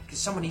mother, right? Because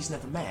someone he's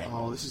never met.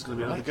 Oh, this is going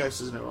to be another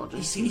ghost, isn't it, Roger?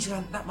 He's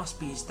going, that must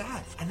be his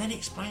dad. And then he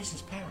explains to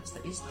his parents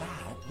that his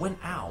dad went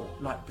out,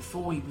 like,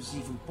 before he was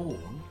even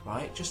born,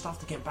 right? Just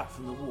after getting back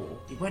from the war.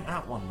 He went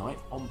out one night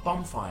on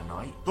bonfire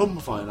night.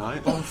 Bumfire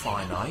night.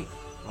 Bonfire night,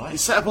 He right?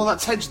 set up all that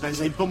tension, then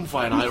say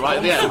bumfire night right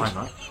at the Bonfire end.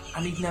 night.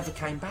 And he never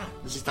came back.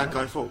 Is his dad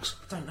Guy Fawkes?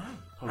 I don't know.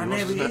 Probably And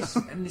there was, he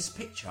isn't is in this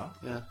picture.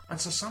 Yeah. And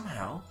so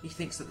somehow he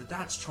thinks that the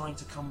dad's trying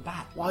to come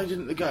back. Why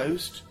didn't the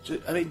ghost...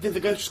 I mean, did the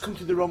ghost just come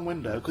through the wrong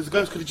window? Because the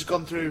ghost could have just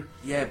gone through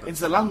Yeah, but-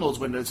 into the landlord's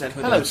window and said,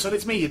 Could hello, have. son,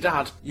 it's me, your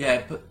dad.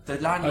 Yeah, but the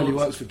landlord... Only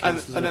works with And,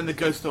 kids. and then the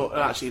ghost thought,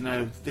 oh, actually,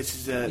 no, this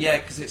is Yeah,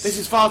 because it's... this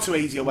is far too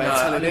easy a way of No,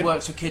 telling and it him.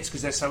 works with kids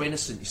because they're so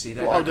innocent, you see.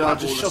 They What I'll don't do, I'll have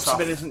just all the shove some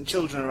stuff. innocent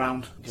children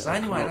around. So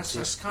anyway,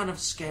 that's kind of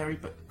scary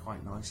but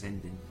quite nice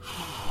ending.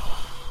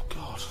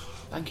 God,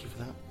 thank you for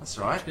that. That's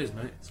all right. Cheers,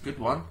 mate. It's a good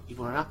one. You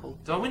want an apple?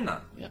 Do I win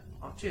that? Yeah.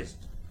 Oh, cheers.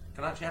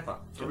 Can I actually have that?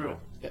 For real?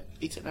 Yeah,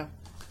 eat it now.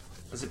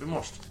 Has it been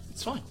washed?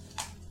 It's fine.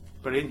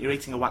 Brilliant, you're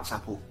eating a wax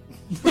apple.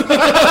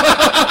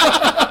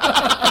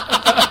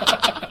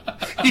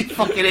 You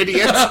fucking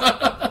idiot.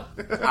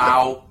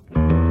 Ow.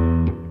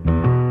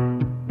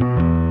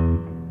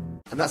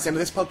 And that's the end of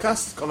this podcast.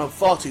 It's gone on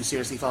far too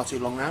seriously, far too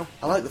long now.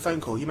 I like the phone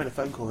call. You made a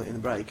phone call in the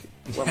break,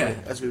 Yeah.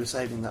 as we were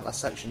saving that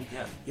last section.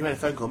 Yeah. You made a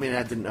phone call. Me and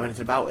Ed didn't know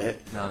anything about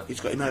it. No. You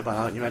just got your mobile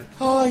out and you went,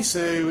 "Hi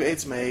Sue,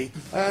 it's me.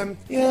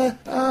 Yeah,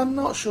 I'm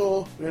not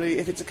sure really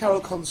if it's a carol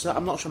concert.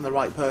 I'm not sure I'm the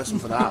right person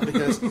for that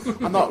because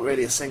I'm not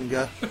really a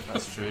singer."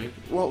 That's true.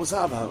 What was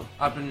that about?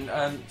 I've been...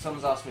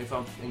 someone's asked me if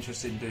I'm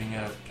interested in doing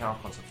a carol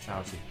concert for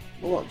charity.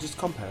 Well, what? Just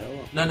compare it or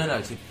what?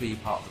 No, to be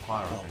part of the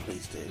choir, I Oh, think.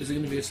 please do. Is it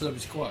going to be a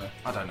celebrity choir?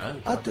 I don't know.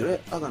 I'd do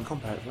it. I'll go and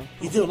compare it.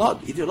 You do a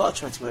lot. You do a lot of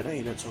charity work, don't you?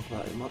 You don't talk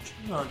about it much.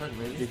 No, I don't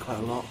You really. do quite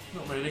a lot.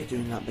 Not really. You're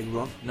doing that big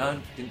run No,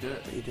 didn't do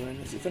it. that you're doing.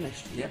 Is it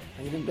finished? Yeah.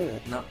 And you didn't do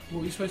it No.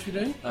 What were you supposed to be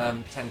doing?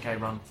 10k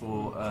run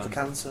for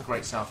cancer.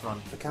 Great South Run.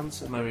 For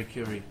cancer. Marie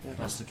Curie,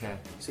 Master Care.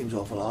 Seems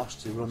awful harsh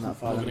to run that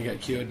far. I'm going to get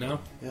cured now.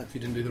 Yeah. If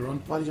you didn't do the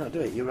run. Why did you not do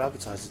it? Your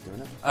advertisers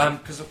doing it.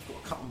 Because I've got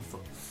a cut on the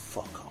foot.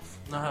 Fuck off.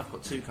 No, I've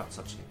got 2 cuts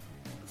actually.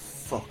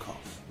 fuck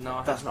off.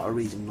 No, That's not a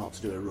reason not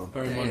to do a run.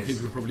 Bear in It mind, is.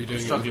 people are probably doing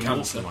it Struck with him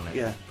cancer. walking on it.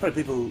 Yeah,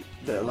 probably people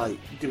that are like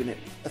doing it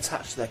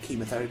attached to their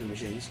chemotherapy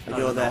machines, and No,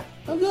 you're they're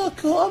there. I've got a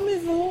cut on my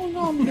phone.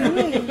 I'm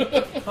doing.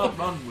 Can't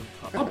run with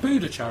I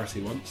booed a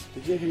charity once.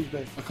 Did you? Who's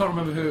been? I can't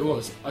remember who it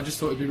was. I just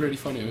thought it'd be really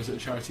funny. It was at a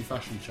charity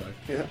fashion show,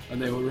 Yeah.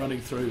 and they were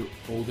running through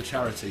all the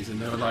charities, and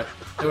there were like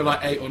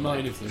 8 or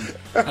 9 of them.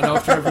 And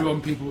after every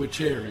one, people were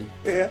cheering.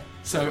 Yeah.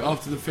 So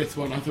after the 5th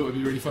one, I thought it'd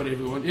be really funny.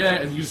 Everyone, yeah,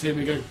 and you just hear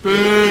me go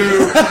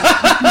boo,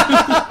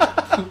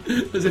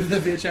 as if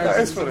there'd be a charity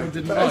That is someone funny.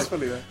 didn't That like. is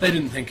funny, though. They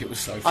didn't think it was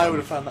so I funny. would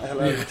have found that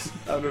hilarious.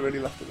 I would have really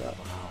laughed at that.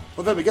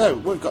 Well, there we go.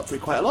 We've got through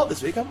quite a lot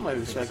this week, haven't we?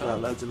 We've spoken about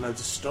loads and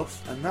loads of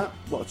stuff and that.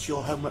 What's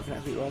your homework for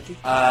next week, Raji?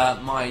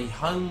 My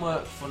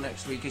homework for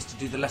next week is to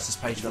do the letters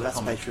page The for the Let's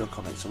comic. Page for your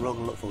comments, so we're all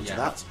going to look forward to Yeah.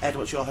 that. Ed,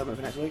 what's your homework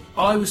for next week?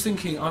 I was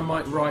thinking I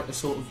might write a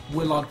sort of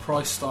Willard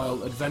Price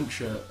style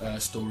adventure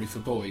story for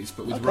boys,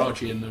 but with Okay.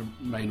 Raji in the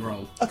main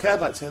role. Okay,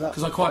 I'd like to hear that.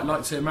 Because I quite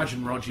like to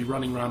imagine Raji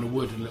running around a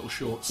wood in little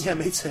shorts. Yeah,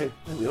 me too.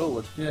 I think we all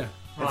would. Yeah.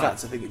 In Right.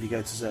 fact, I think if you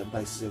go to certain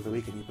places over the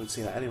weekend, you would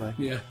see that anyway.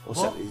 Yeah. Or What?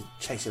 certainly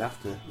chasing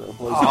after little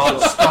boys. Oh,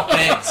 stop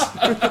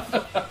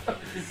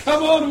it!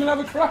 Come on, we'll have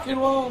a cracking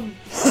one!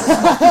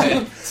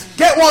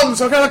 Get one,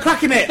 so I can have a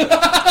crack in it!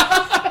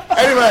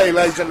 Anyway,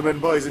 ladies and gentlemen,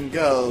 boys and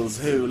girls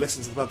who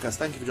listen to the podcast,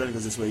 thank you for joining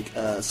us this week.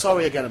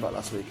 Sorry again about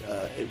last week.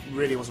 It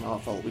really wasn't our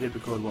fault. We did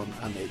record one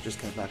and it just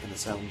came back and the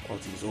sound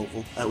quality was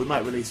awful. We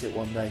might release it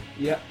one day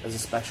Yeah. as a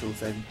special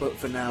thing, but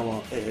for now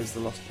on, it is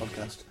the Lost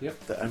Podcast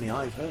Yep. that only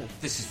I've heard.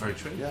 This is very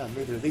true. Yeah,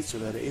 neither of these two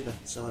have heard it either.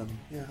 So,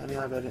 yeah, only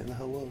I've heard it in the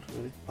whole world,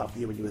 really. Apart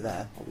from you when you were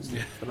there, obviously.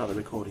 Yeah. But not the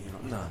recording,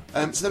 you're not.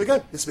 No. So there we go.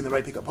 This has been the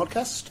Ray Peacock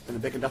Podcast, been a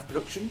Big and Daft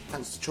production.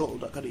 Thanks to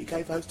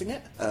chortle.co.uk for hosting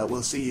it.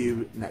 We'll see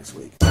you next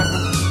week.